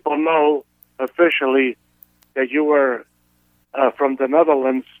now people know officially that you were from the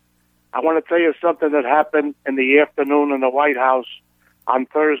Netherlands, I want to tell you something that happened in the afternoon in the White House on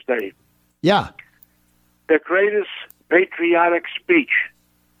Thursday. Yeah. The greatest patriotic speech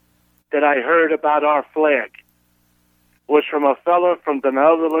that I heard about our flag was from a fellow from the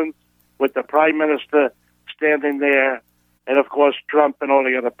Netherlands with the Prime Minister standing there, and, of course, Trump and all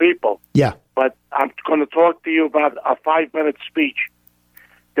the other people. Yeah. But I'm going to talk to you about a 5-minute speech.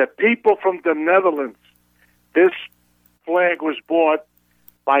 The people from the Netherlands, this flag was bought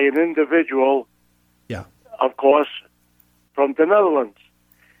by an individual, of course, from the Netherlands.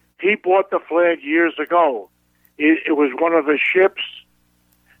 He bought the flag years ago. It was one of the ships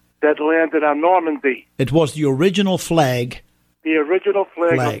that landed on Normandy. It was the original flag. The original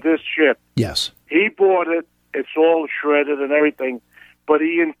flag of this ship. Yes. He bought it. It's all shredded and everything, but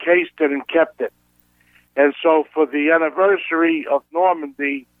he encased it and kept it. And so for the anniversary of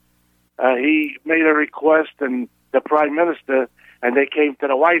Normandy, he made a request, and the Prime Minister, and they came to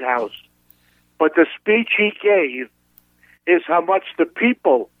the White House. But the speech he gave is how much the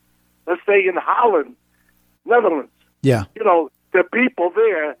people, let's say in Holland, Netherlands, the people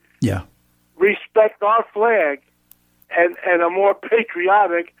there respect our flag and are more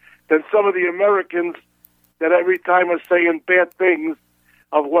patriotic than some of the Americans that every time are saying bad things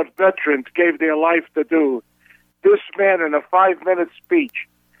of what veterans gave their life to do. This man, in a 5-minute speech,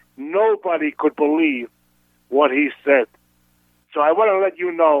 nobody could believe what he said. So I want to let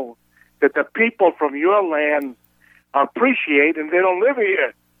you know that the people from your land appreciate, and they don't live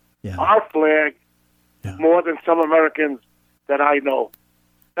here, our flag more than some Americans that I know.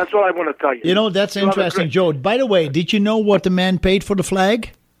 That's what I want to tell you. You know, that's interesting, Joe. By the way, did you know what the man paid for the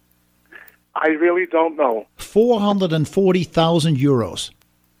flag? I really don't know. 440,000 euros.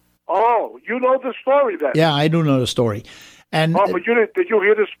 Oh, you know the story then. Yeah, I do know the story. And but did you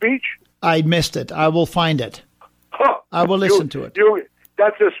hear the speech? I missed it. I will find it. Huh. I will listen to it.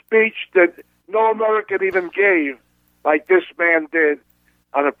 That's a speech that no American even gave, like this man did,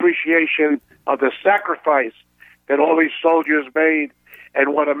 on appreciation of the sacrifice that all these soldiers made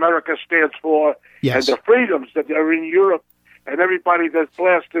and what America stands for, Yes. and the freedoms that are in Europe, and everybody that's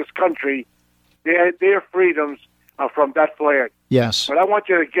blessed this country, their freedoms are from that flag. Yes. But I want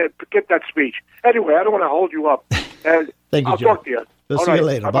you to get that speech. Anyway, I don't want to hold you up. And Thank you, I'll Joe. talk to you. We'll All see right. you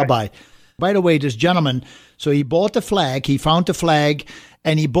later. Bye-bye. By the way, this gentleman, so he bought the flag, he found the flag,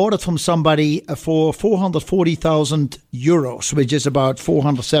 and he bought it from somebody for 440,000 euros, which is about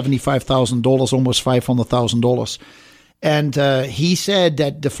 $475,000, almost $500,000. And he said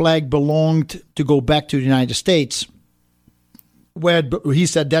that the flag belonged to go back to the United States, where he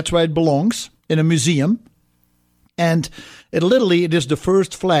said that's where it belongs, in a museum. And it is the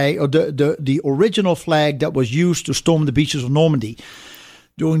first flag, or the original flag that was used to storm the beaches of Normandy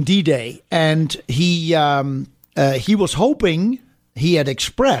during D-Day. And he was hoping, he had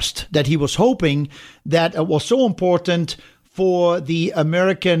expressed that he was hoping that it was so important for the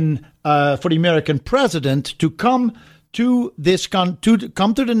American president to come to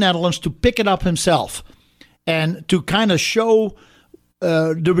the Netherlands to pick it up himself and to kind of show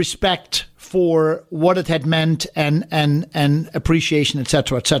the respect for what it had meant and appreciation,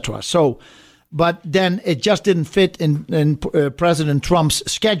 etc., etc. So, but then it just didn't fit in President Trump's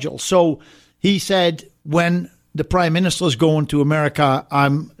schedule. So he said when the Prime Minister is going to America,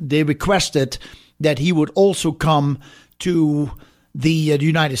 they requested that he would also come to the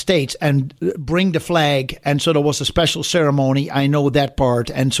United States and bring the flag. And so there was a special ceremony. I know that part.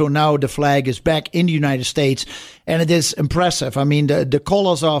 And so now the flag is back in the United States, and it is impressive. I mean, the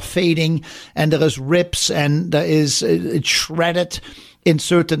colors are fading, and there is rips, and it's shredded in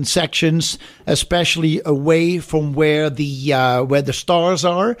certain sections, especially away from where the stars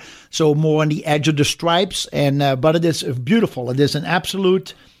are. So more on the edge of the stripes. And but it is beautiful. It is an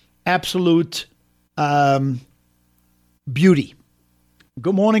absolute beauty.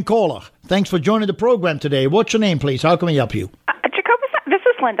 Good morning, caller. Thanks for joining the program today. What's your name, please? How can we help you? Jacobus, this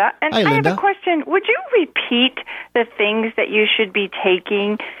is Linda. And Hi, Linda. I have a question. Would you repeat the things that you should be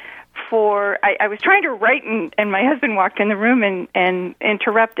taking for... I was trying to write, and my husband walked in the room and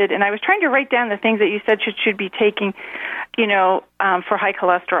interrupted, and I was trying to write down the things that you said should be taking, for high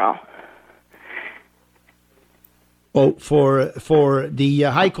cholesterol. Oh, for the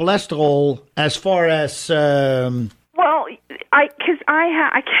high cholesterol, as far as... Well, I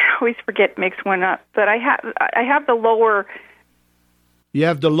always forget mix one up, but I have the lower. You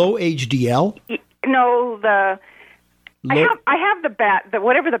have the low HDL. No, I have the bad,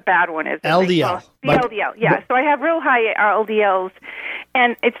 whatever the bad one is. LDL. The LDL, yeah. So I have real high LDLs,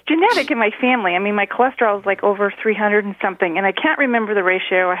 and it's genetic in my family. I mean, my cholesterol is like over 300 and something, and I can't remember the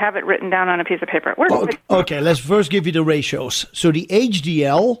ratio. I have it written down on a piece of paper. Okay, let's first give you the ratios. So the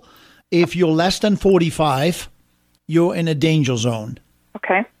HDL, if you're less than 45, you're in a danger zone.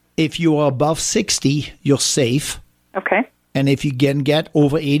 Okay. If you are above 60, you're safe. Okay. And if you can get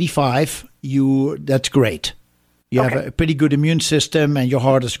over 85, that's great. You have a pretty good immune system and your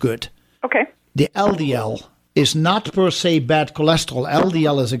heart is good. Okay. The LDL is not per se bad cholesterol.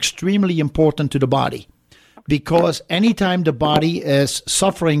 LDL is extremely important to the body because anytime the body is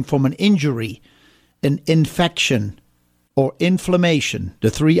suffering from an injury, an infection, or inflammation, the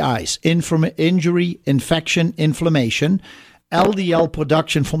three I's, injury, infection, inflammation, LDL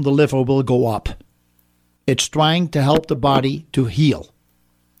production from the liver will go up. It's trying to help the body to heal.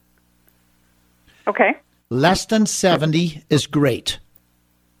 Okay. Less than 70 is great.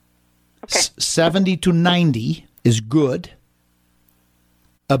 Okay. 70 to 90 is good.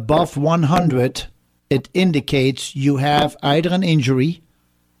 Above 100, it indicates you have either an injury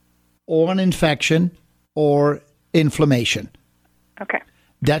or an infection or inflammation. Okay.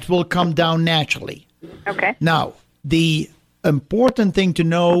 That will come down naturally. Okay. Now, the important thing to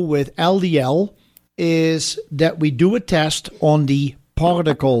know with LDL is that we do a test on the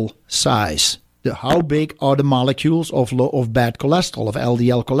particle size. How big are the molecules of bad cholesterol, of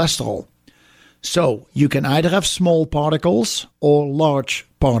LDL cholesterol? So you can either have small particles or large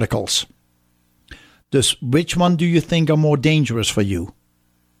particles. Which one do you think are more dangerous for you?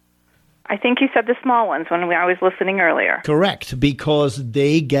 I think you said the small ones when I was listening earlier. Correct, because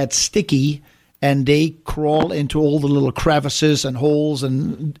they get sticky and they crawl into all the little crevices and holes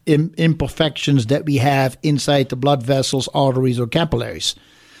and imperfections that we have inside the blood vessels, arteries, or capillaries.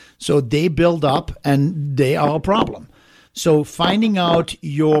 So they build up and they are a problem. So finding out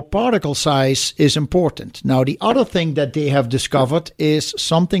your particle size is important. Now, the other thing that they have discovered is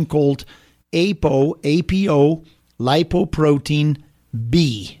something called APO, lipoprotein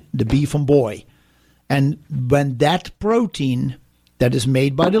B, the B from boy. And when that protein that is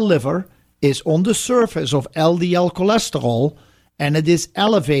made by the liver is on the surface of LDL cholesterol, and it is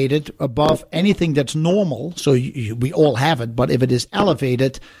elevated above anything that's normal, so we all have it, but if it is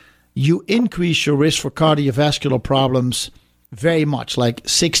elevated, you increase your risk for cardiovascular problems very much, like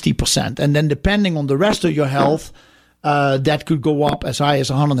 60%. And then depending on the rest of your health, that could go up as high as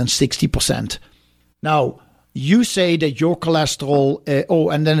 160%. Now, you say that your cholesterol,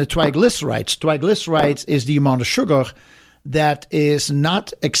 and then the triglycerides. Triglycerides is the amount of sugar that is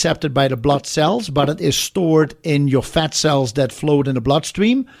not accepted by the blood cells, but it is stored in your fat cells that float in the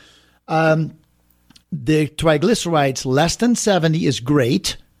bloodstream. The triglycerides less than 70 is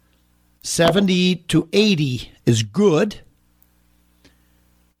great. 70 to 80 is good.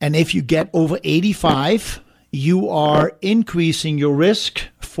 And if you get over 85, you are increasing your risk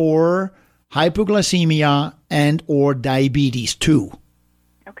for hypoglycemia and or diabetes too.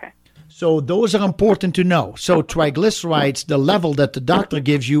 Okay. So those are important to know. So triglycerides, the level that the doctor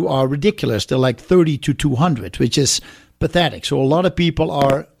gives you are ridiculous. They're like 30 to 200, which is pathetic. So a lot of people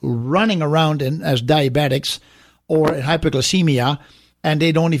are running around as diabetics or hypoglycemia, and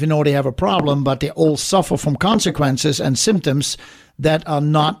they don't even know they have a problem, but they all suffer from consequences and symptoms that are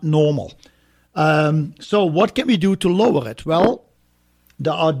not normal. So what can we do to lower it? Well,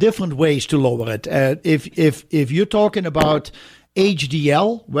 there are different ways to lower it. If you're talking about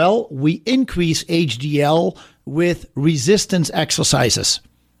HDL, well, we increase HDL with resistance exercises.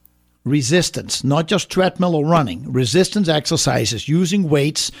 Resistance, not just treadmill or running. Resistance exercises, using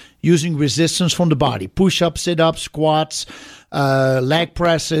weights, using resistance from the body. Push-ups, sit-ups, squats, leg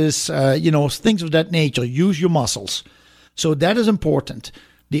presses, things of that nature. Use your muscles. So that is important.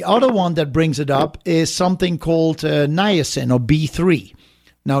 The other one that brings it up is something called niacin or B3.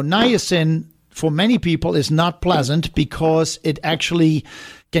 Now, niacin for many people is not pleasant because it actually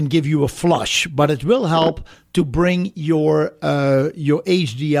can give you a flush, but it will help to bring your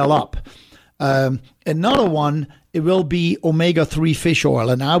HDL up. Another one, it will be omega-3 fish oil,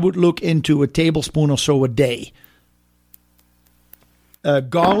 and I would look into a tablespoon or so a day.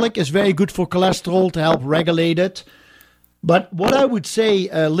 Garlic is very good for cholesterol to help regulate it. But what I would say,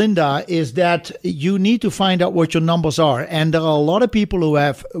 Linda, is that you need to find out what your numbers are. And there are a lot of people who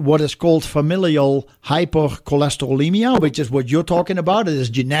have what is called familial hypercholesterolemia, which is what you're talking about. It is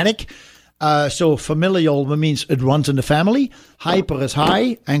genetic. So familial means it runs in the family. Hyper is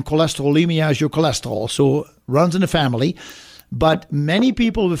high, and cholesterolemia is your cholesterol. So runs in the family. But many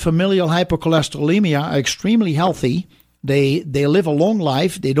people with familial hypercholesterolemia are extremely healthy. They live a long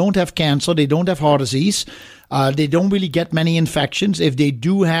life. They don't have cancer. They don't have heart disease. They don't really get many infections. If they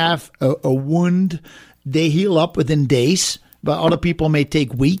do have a wound, they heal up within days, but other people may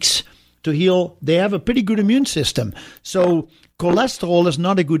take weeks to heal. They have a pretty good immune system. So cholesterol is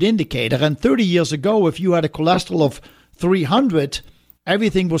not a good indicator. And 30 years ago, if you had a cholesterol of 300,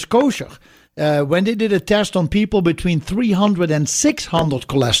 everything was kosher. When they did a test on people between 300 and 600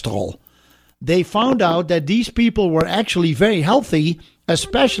 cholesterol, they found out that these people were actually very healthy,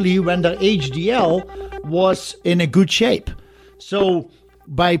 especially when their HDL was in a good shape. So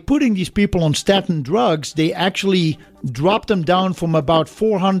by putting these people on statin drugs, they actually dropped them down from about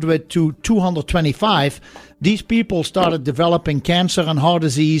 400 to 225. These people started developing cancer and heart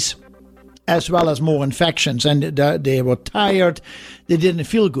disease, as well as more infections, and they were tired. They didn't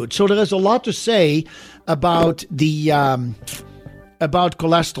feel good. So there is a lot to say about about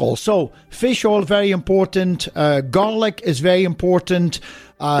cholesterol. So fish oil, very important. Garlic is very important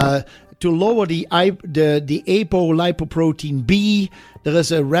to lower the apolipoprotein B. There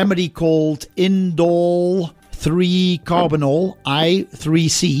is a remedy called indole 3-carbinol,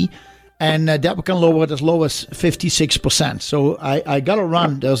 I3C, and that can lower it as low as 56%. So I got to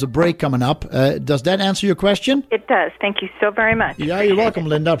run. There's a break coming up. Does that answer your question? It does. Thank you so very much. Yeah, you're welcome,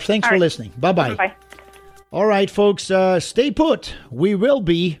 Linda. Thanks for listening. Bye-bye. Bye. All right, folks, stay put. We will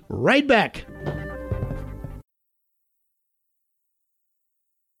be right back.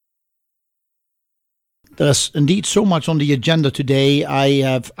 There's indeed so much on the agenda today.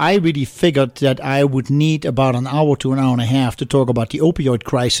 I really figured that I would need about an hour to an hour and a half to talk about the opioid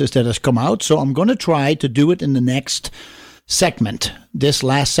crisis that has come out. So I'm going to try to do it in the next segment, this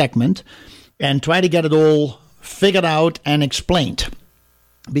last segment, and try to get it all figured out and explained.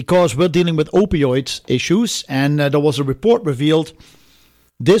 Because we're dealing with opioids issues, and there was a report revealed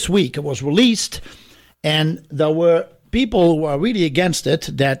this week. It was released, and there were people who are really against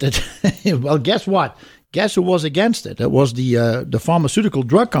it. Well, guess what? Guess who was against it? It was the pharmaceutical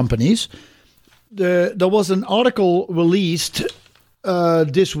drug companies. There was an article released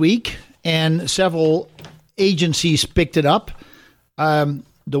this week, and several agencies picked it up. The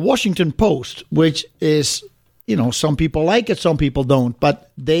Washington Post, which is, some people like it, some people don't,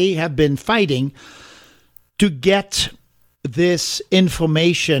 but they have been fighting to get this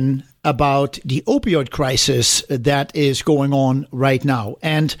information about the opioid crisis that is going on right now.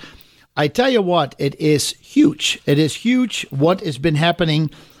 And I tell you what, it is huge. It is huge what has been happening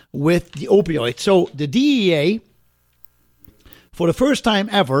with the opioid. So the DEA, for the first time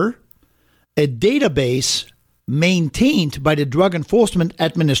ever, a database maintained by the Drug Enforcement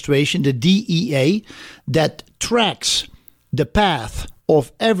Administration, the DEA, that tracks the path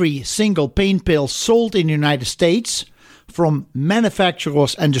of every single pain pill sold in the United States from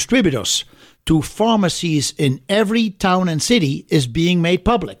manufacturers and distributors to pharmacies in every town and city is being made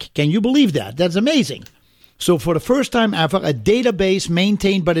public. Can you believe that? That's amazing. So for the first time ever, a database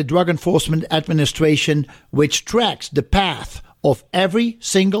maintained by the Drug Enforcement Administration which tracks the path of every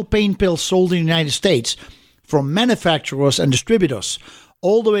single pain pill sold in the United States from manufacturers and distributors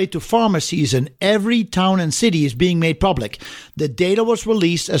all the way to pharmacies in every town and city is being made public. The data was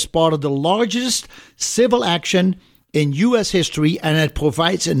released as part of the largest civil action in U.S. history, and it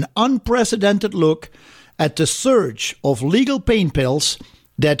provides an unprecedented look at the surge of legal pain pills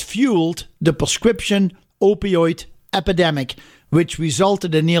that fueled the prescription opioid epidemic, which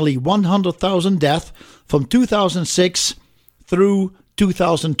resulted in nearly 100,000 deaths from 2006 through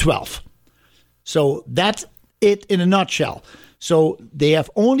 2012. So that's it in a nutshell. So they have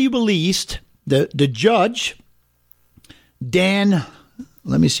only released the judge, Dan,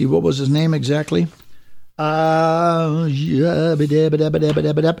 let me see, what was his name exactly? Let's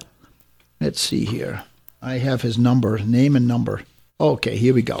see here. I have his name and number. Okay,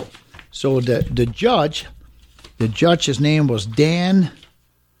 here we go. So the judge's name was Dan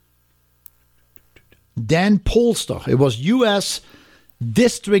Polster. It was U.S.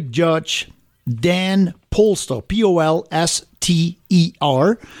 District Judge Dan Polster, Polster.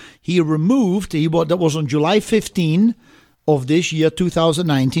 That was on July 15 of this year,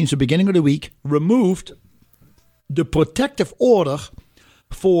 2019, so beginning of the week, removed the protective order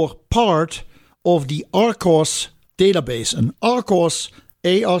for part of the ARCOS database. And ARCOS,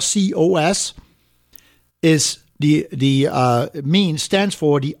 ARCOS, is stands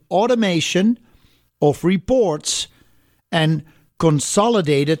for the Automation of Reports and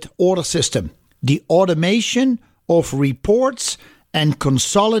Consolidated Order System. The Automation of Reports and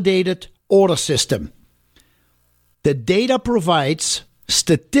Consolidated Order System. The data provides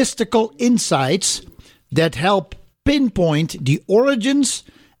statistical insights that help pinpoint the origins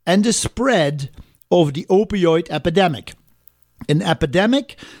and the spread of the opioid epidemic. An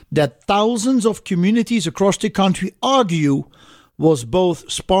epidemic that thousands of communities across the country argue was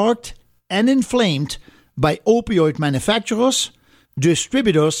both sparked and inflamed by opioid manufacturers,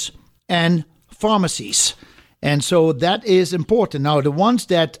 distributors, and pharmacies. And so that is important. Now, the ones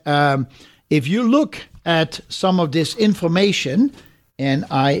that, if you look at some of this information, and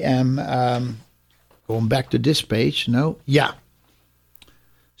I am going back to this page. No? Yeah.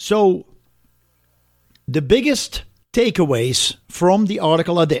 So the biggest takeaways from the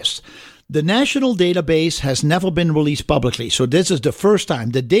article are this. The national database has never been released publicly, so this is the first time.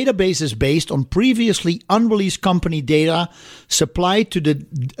 The database is based on previously unreleased company data supplied to the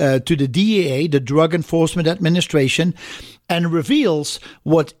DEA, the Drug Enforcement Administration, and reveals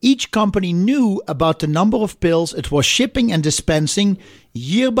what each company knew about the number of pills it was shipping and dispensing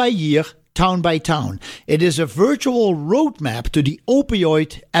year by year, town by town. It is a virtual roadmap to the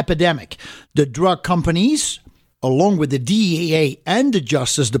opioid epidemic. The drug companies, along with the DEA and the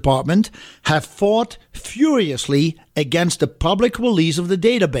Justice Department, have fought furiously against the public release of the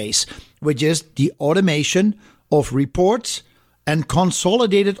database, which is the Automation of Reports and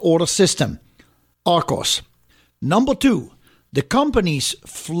Consolidated Order System, ARCOS. Number 2, the companies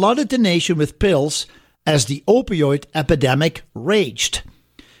flooded the nation with pills as the opioid epidemic raged.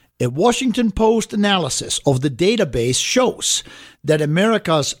 A Washington Post analysis of the database shows that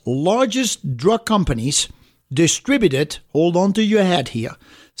America's largest drug companies distributed, hold on to your head here,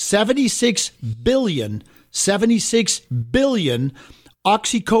 76 billion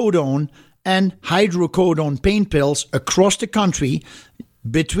oxycodone and hydrocodone pain pills across the country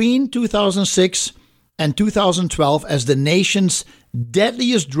between 2006 and 2012 as the nation's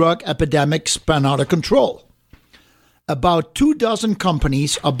deadliest drug epidemic spun out of control. About 24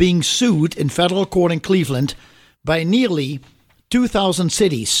 companies are being sued in federal court in Cleveland by nearly 2,000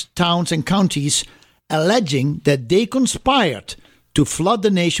 cities, towns, and counties, alleging that they conspired to flood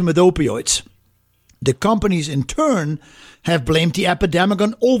the nation with opioids. The companies in turn have blamed the epidemic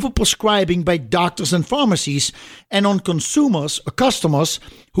on overprescribing by doctors and pharmacies and on consumers or customers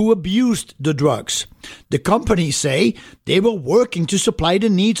who abused the drugs. The companies say they were working to supply the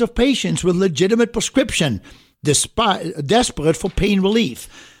needs of patients with legitimate prescription, desperate for pain relief.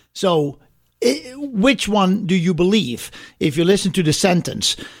 So, which one do you believe? If you listen to the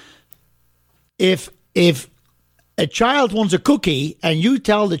sentence, if a child wants a cookie and you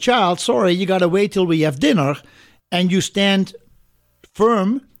tell the child, sorry, you got to wait till we have dinner, and you stand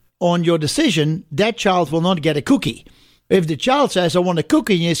firm on your decision, that child will not get a cookie. If the child says, I want a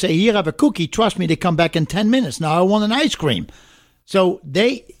cookie, and you say, here, have a cookie, trust me, they come back in 10 minutes. Now I want an ice cream. So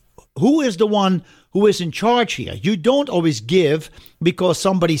who is the one who is in charge here? You don't always give because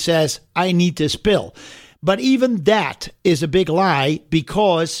somebody says, I need this pill. But even that is a big lie,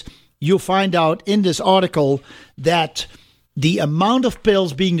 because you find out in this article that the amount of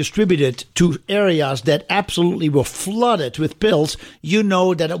pills being distributed to areas that absolutely were flooded with pills, you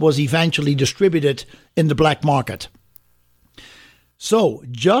know that it was eventually distributed in the black market. So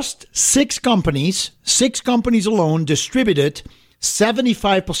just six companies alone distributed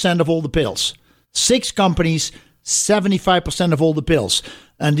 75% of all the pills. 6 companies, 75% of all the pills.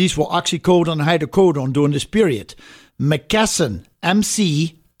 And these were oxycodone and hydrocodone during this period. McKesson,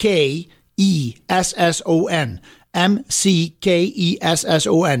 M-C-K-E-S-S-O-N.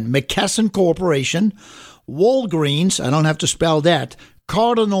 M-C-K-E-S-S-O-N. McKesson Corporation, Walgreens, I don't have to spell that,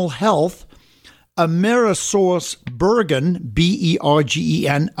 Cardinal Health, AmerisourceBergen,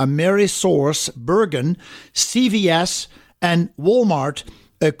 B-E-R-G-E-N, AmerisourceBergen, CVS, and Walmart,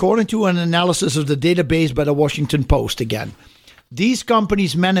 according to an analysis of the database by the Washington Post again. These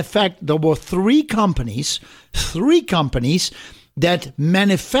companies there were three companies that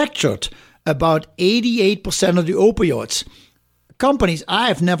manufactured about 88% of the opioids. Companies I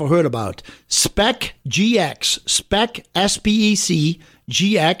have never heard about. Spec GX, Spec SPEC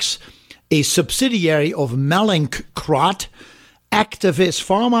GX, a subsidiary of Mallinckrodt, Actavis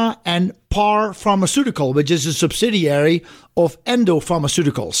Pharma, and Par Pharmaceutical, which is a subsidiary of Endo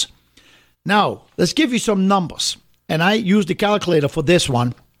Pharmaceuticals. Now, let's give you some numbers. And I used the calculator for this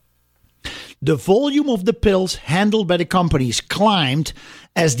one. The volume of the pills handled by the companies climbed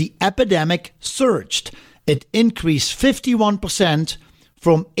as the epidemic surged. It increased 51%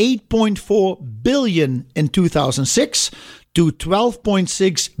 from 8.4 billion in 2006 to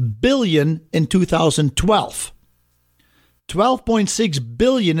 12.6 billion in 2012. 12.6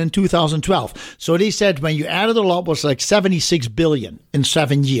 billion in 2012. So they said when you added it all up, it was like 76 billion in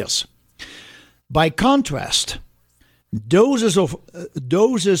 7 years. By contrast, doses of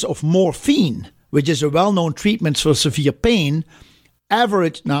morphine, which is a well-known treatment for severe pain,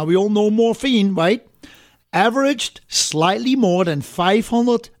 averaged, now we all know morphine, right? Averaged slightly more than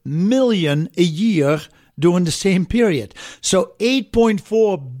 500 million a year during the same period. So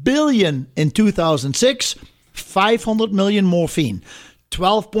 8.4 billion in 2006, 500 million morphine.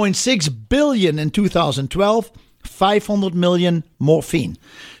 12.6 billion in 2012, 500 million morphine.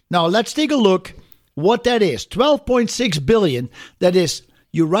 Now let's take a look what that is. 12.6 billion, that is,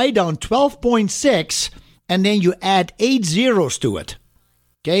 you write down 12.6 and then you add 8 zeros to it.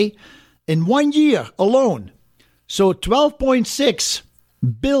 Okay? In 1 year alone. So 12.6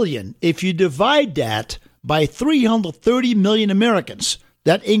 billion, if you divide that by 330 million Americans,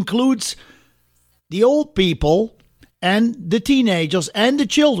 that includes the old people and the teenagers and the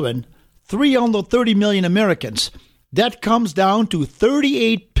children, 330 million Americans, that comes down to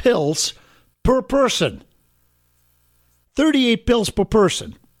 38 pills per person. 38 pills per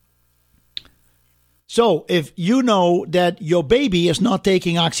person. So if you know that your baby is not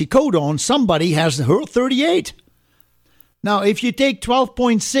taking oxycodone, somebody has her 38. Now, if you take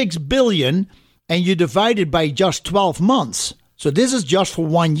 12.6 billion and you divide it by just 12 months, so this is just for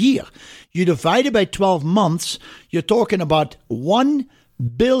 1 year, you divide it by 12 months, you're talking about 1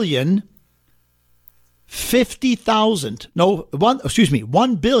 billion 50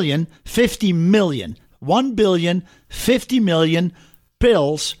 million. 1 billion 50 million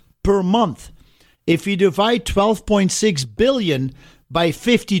pills per month. If you divide 12.6 billion by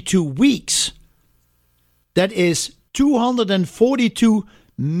 52 weeks, that is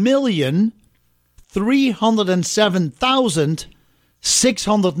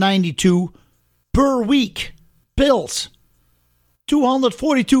 242,307,692 per week pills.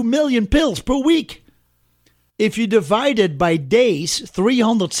 242 million pills per week. If you divide it by days,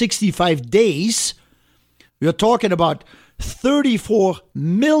 365 days, you're talking about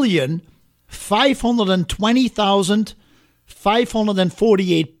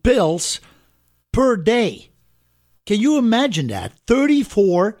 34,520,548 pills per day. Can you imagine that?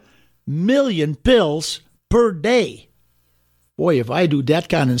 34 million pills per day. Boy, if I do that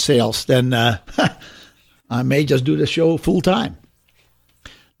kind of sales, then I may just do the show full time.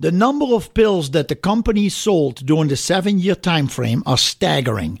 The number of pills that the company sold during the 7-year time frame are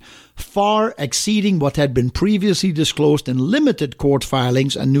staggering, far exceeding what had been previously disclosed in limited court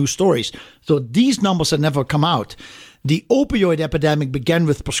filings and news stories. So these numbers had never come out. The opioid epidemic began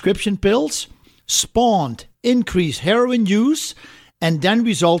with prescription pills, spawned increased heroin use, and then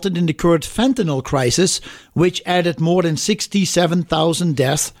resulted in the current fentanyl crisis, which added more than 67,000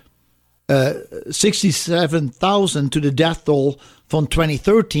 deaths, 67,000 to the death toll from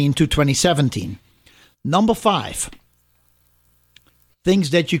 2013 to 2017. Number 5, things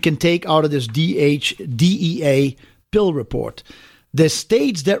that you can take out of this DEA pill report. The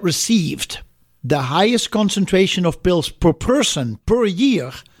states that received the highest concentration of pills per person per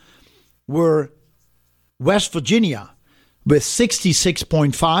year were West Virginia with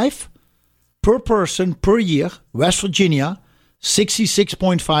 66.5 per person per year. West Virginia,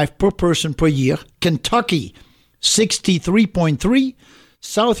 66.5 per person per year. Kentucky, 63.3.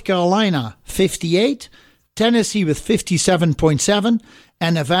 South Carolina, 58. Tennessee with 57.7.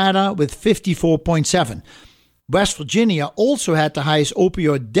 And Nevada with 54.7. West Virginia also had the highest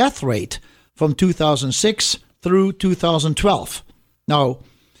opioid death rate from 2006 through 2012. Now,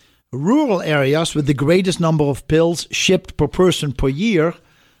 rural areas with the greatest number of pills shipped per person per year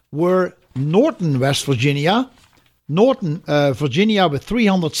were Norton, West Virginia. Norton, Virginia with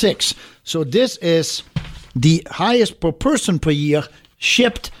 306. So this is the highest per person per year,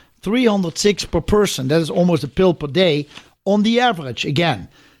 shipped 306 per person. That is almost a pill per day on the average again.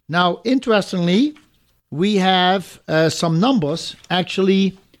 Now, interestingly, we have some numbers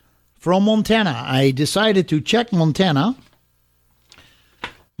actually from Montana. I decided to check Montana.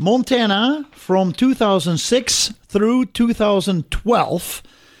 Montana, from 2006 through 2012,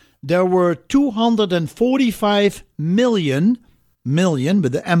 there were 245 million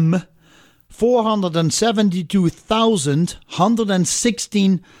with the M,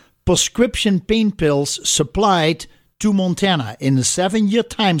 472,116 prescription pain pills supplied to Montana in a 7-year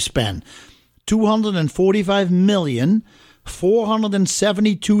time span.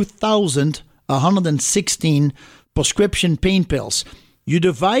 245,472,116 prescription pain pills. You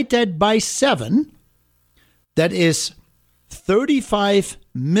divide that by 7, that is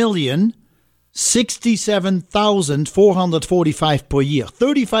 35,067,445 per year.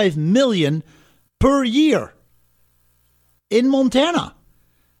 35 million per year in Montana.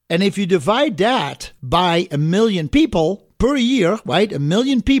 And if you divide that by 1 million people per year, right? 1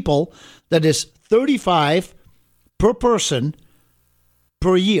 million people, that is 35 per person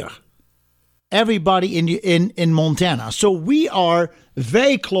per year. Everybody in Montana. So we are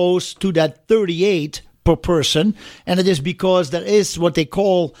very close to that 38 per person, and it is because there is what they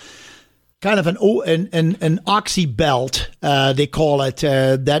call kind of an oxy belt, they call it,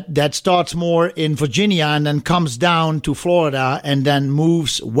 that starts more in Virginia and then comes down to Florida and then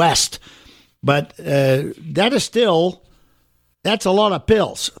moves west. But that is still, that's a lot of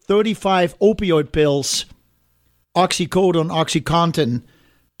pills. 35 opioid pills, oxycodone, OxyContin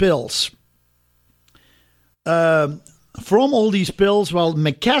pills. From all these pills, well,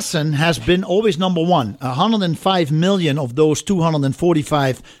 McKesson has been always number one. 105 million of those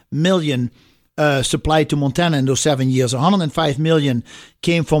 245 million supplied to Montana in those 7 years. 105 million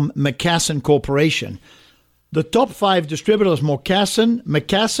came from McKesson Corporation. The top 5 distributors,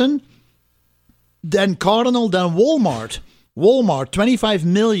 McKesson, then Cardinal, then Walmart. Walmart, 25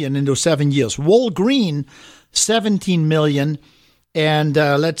 million in those 7 years. Walgreens, 17 million. And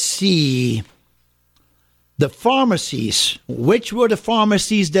let's see... The pharmacies, which were the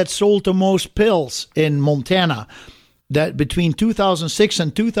pharmacies that sold the most pills in Montana? That between 2006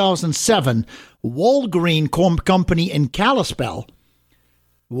 and 2007, Walgreens Company in Kalispell.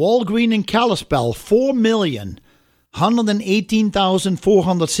 Walgreens in Kalispell,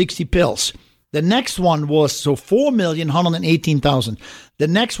 4,118,460 pills. The next one was, 4,118,000. The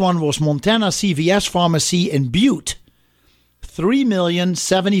next one was Montana CVS Pharmacy in Butte,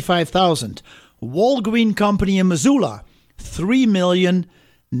 3,075,000. Walgreens Company in Missoula,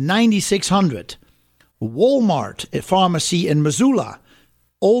 3,096,000. Walmart Pharmacy in Missoula,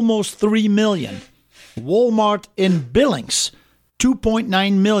 almost 3 million. Walmart in Billings,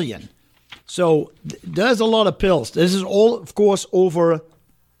 2.9 million. So there's a lot of pills. This is all, of course, over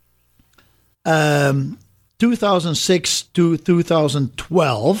 2006 to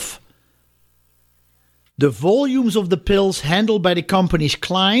 2012. The volumes of the pills handled by the companies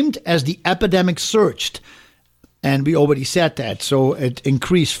climbed as the epidemic surged. And we already said that. So it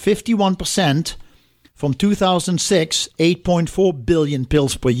increased 51% from 2006, 8.4 billion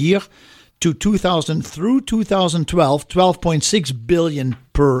pills per year, to 2000 through 2012, 12.6 billion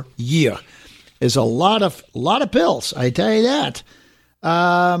per year. Is a lot of pills, I tell you that.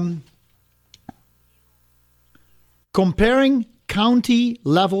 Comparing county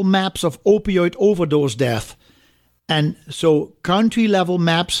level maps of opioid overdose death, and so country level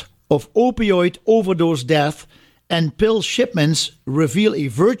maps of opioid overdose death and pill shipments reveal a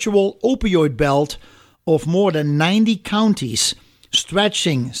virtual opioid belt of more than 90 counties,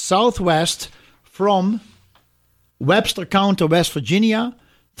 stretching southwest from Webster County, West Virginia,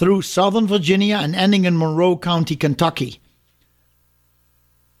 through Southern Virginia and ending in Monroe County, Kentucky.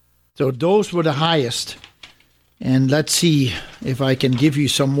 So those were the highest. And let's see if I can give you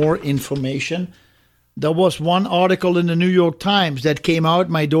some more information. There was one article in the New York Times that came out.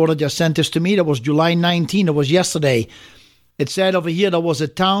 My daughter just sent this to me. That was July 19. It was yesterday. It said over here there was a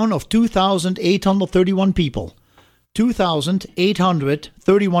town of 2,831 people.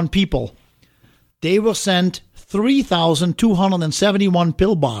 2,831 people. They were sent 3,271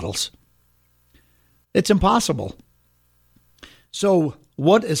 pill bottles. It's impossible. So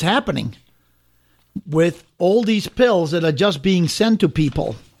what is happening with all these pills that are just being sent to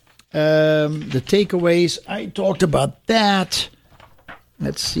people? The takeaways, I talked about that.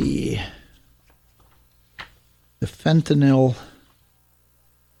 Let's see. The fentanyl.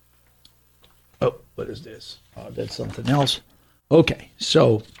 Oh, what is this? Oh, that's something else. Okay,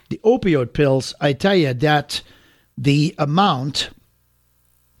 so the opioid pills, I tell you that the amount,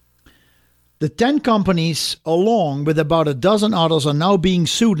 the 10 companies, along with about a dozen others, are now being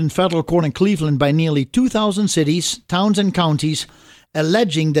sued in federal court in Cleveland by nearly 2,000 cities, towns, and counties,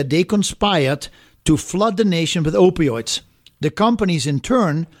 alleging that they conspired to flood the nation with opioids. The companies, in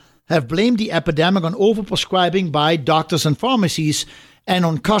turn, have blamed the epidemic on overprescribing by doctors and pharmacies and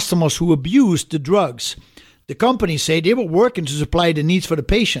on customers who abused the drugs. The companies say they were working to supply the needs for the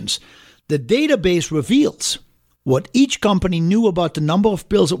patients. The database reveals what each company knew about the number of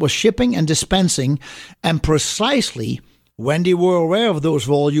pills it was shipping and dispensing, and precisely when they were aware of those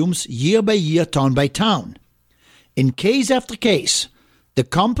volumes year by year, town by town. In case after case, the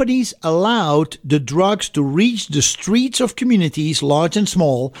companies allowed the drugs to reach the streets of communities, large and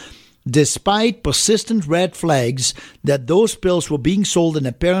small, despite persistent red flags that those pills were being sold in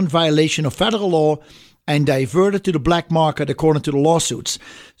apparent violation of federal law and diverted to the black market according to the lawsuits.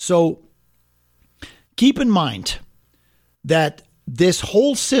 So keep in mind that this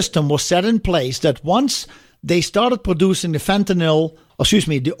whole system was set in place that once they started producing the fentanyl,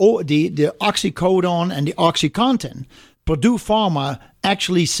 the oxycodone and the OxyContin, Purdue Pharma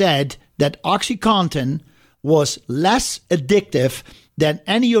actually said that OxyContin was less addictive than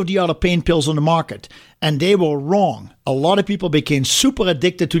any of the other pain pills on the market. And they were wrong. A lot of people became super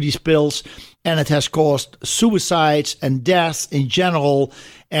addicted to these pills, and it has caused suicides and deaths in general.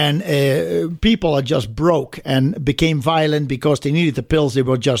 And people are just broke and became violent because they needed the pills. They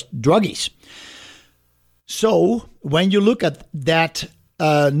were just druggies. So when you look at that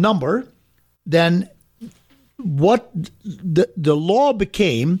number, then what the law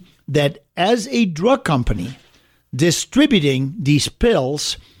became that as a drug company distributing these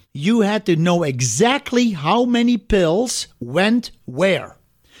pills, you had to know exactly how many pills went where.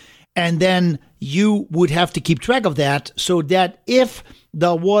 And then you would have to keep track of that so that if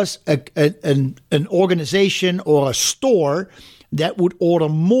there was an organization or a store that would order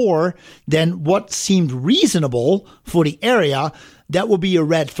more than what seemed reasonable for the area, that would be a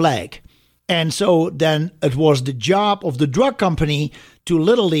red flag. And so then it was the job of the drug company to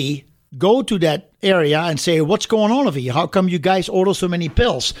literally go to that area and say, what's going on over here? How come you guys order so many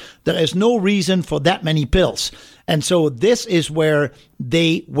pills? There is no reason for that many pills. And so this is where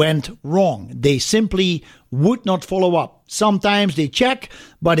they went wrong. They simply would not follow up. Sometimes they check,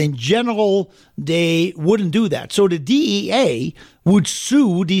 but in general, they wouldn't do that. So the DEA would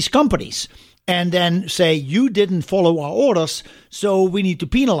sue these companies and then say, you didn't follow our orders, so we need to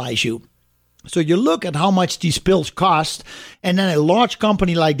penalize you. So you look at how much these pills cost, and then a large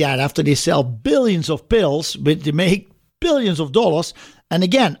company like that, after they sell billions of pills, but they make billions of dollars. And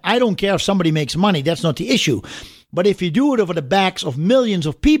again, I don't care if somebody makes money. That's not the issue. But if you do it over the backs of millions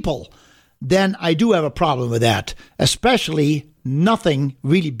of people, then I do have a problem with that. Especially nothing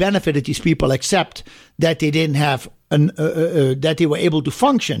really benefited these people except that they didn't have that they were able to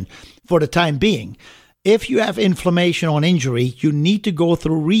function for the time being. If you have inflammation or injury, you need to go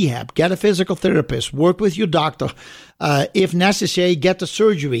through rehab, get a physical therapist, work with your doctor. If necessary, get the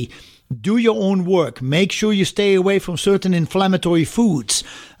surgery. Do your own work. Make sure you stay away from certain inflammatory foods.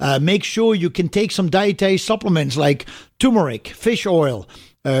 Make sure you can take some dietary supplements like turmeric, fish oil,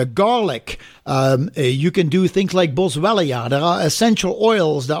 garlic. You can do things like boswellia. There are essential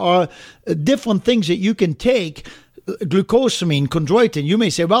oils. There are different things that you can take. Glucosamine, chondroitin. You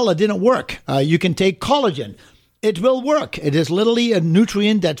may say, well, it didn't work. You can take collagen. It will work. It is literally a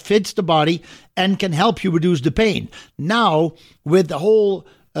nutrient that fits the body and can help you reduce the pain. Now, with the whole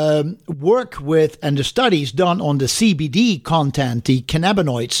work with and the studies done on the CBD content, the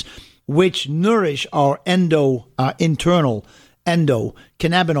cannabinoids, which nourish our internal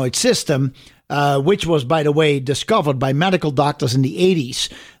endocannabinoid system, which was, by the way, discovered by medical doctors in the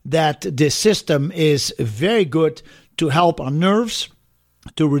 80s, that this system is very good to help our nerves,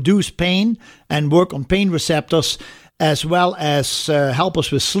 to reduce pain and work on pain receptors, as well as help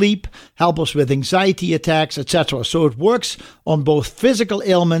us with sleep, help us with anxiety attacks, etc. So it works on both physical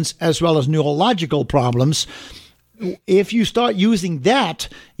ailments as well as neurological problems. If you start using that,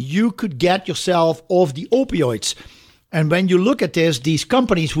 you could get yourself off the opioids. And when you look at this, these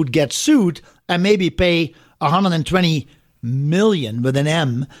companies would get sued and maybe pay $120 million with an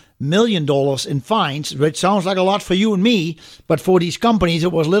M, $1 million in fines, which sounds like a lot for you and me, but for these companies,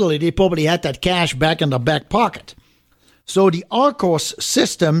 it was literally, they probably had that cash back in their back pocket. So the ARCOS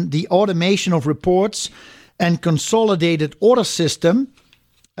system, the automation of reports and consolidated order system,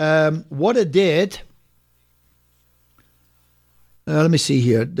 what it did, let me see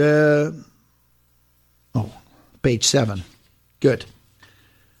here, page 7, good.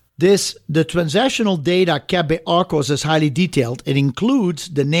 The transactional data kept by ARCOS is highly detailed. It includes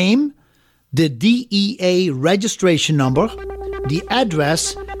the name, the DEA registration number, the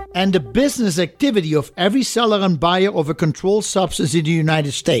address, and the business activity of every seller and buyer of a controlled substance in the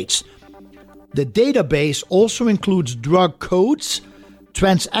United States. The database also includes drug codes,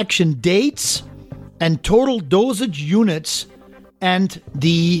 transaction dates, and total dosage units, and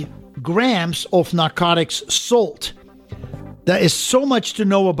the grams of narcotics sold. There is so much to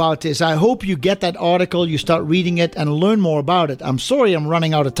know about this. I hope you get that article, you start reading it, and learn more about it. I'm sorry I'm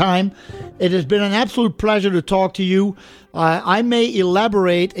running out of time. It has been an absolute pleasure to talk to you. I may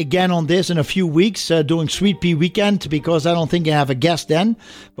elaborate again on this in a few weeks during Sweet Pea Weekend, because I don't think I have a guest then.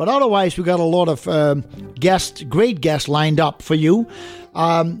 But otherwise, we got a lot of great guests lined up for you.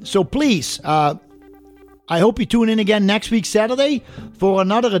 So please, I hope you tune in again next week, Saturday, for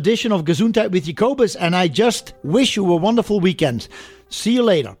another edition of Gesundheit with Jacobus, and I just wish you a wonderful weekend. See you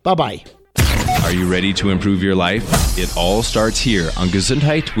later. Bye-bye. Are you ready to improve your life? It all starts here on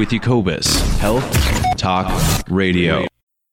Gesundheit with Jacobus, Health Talk Radio.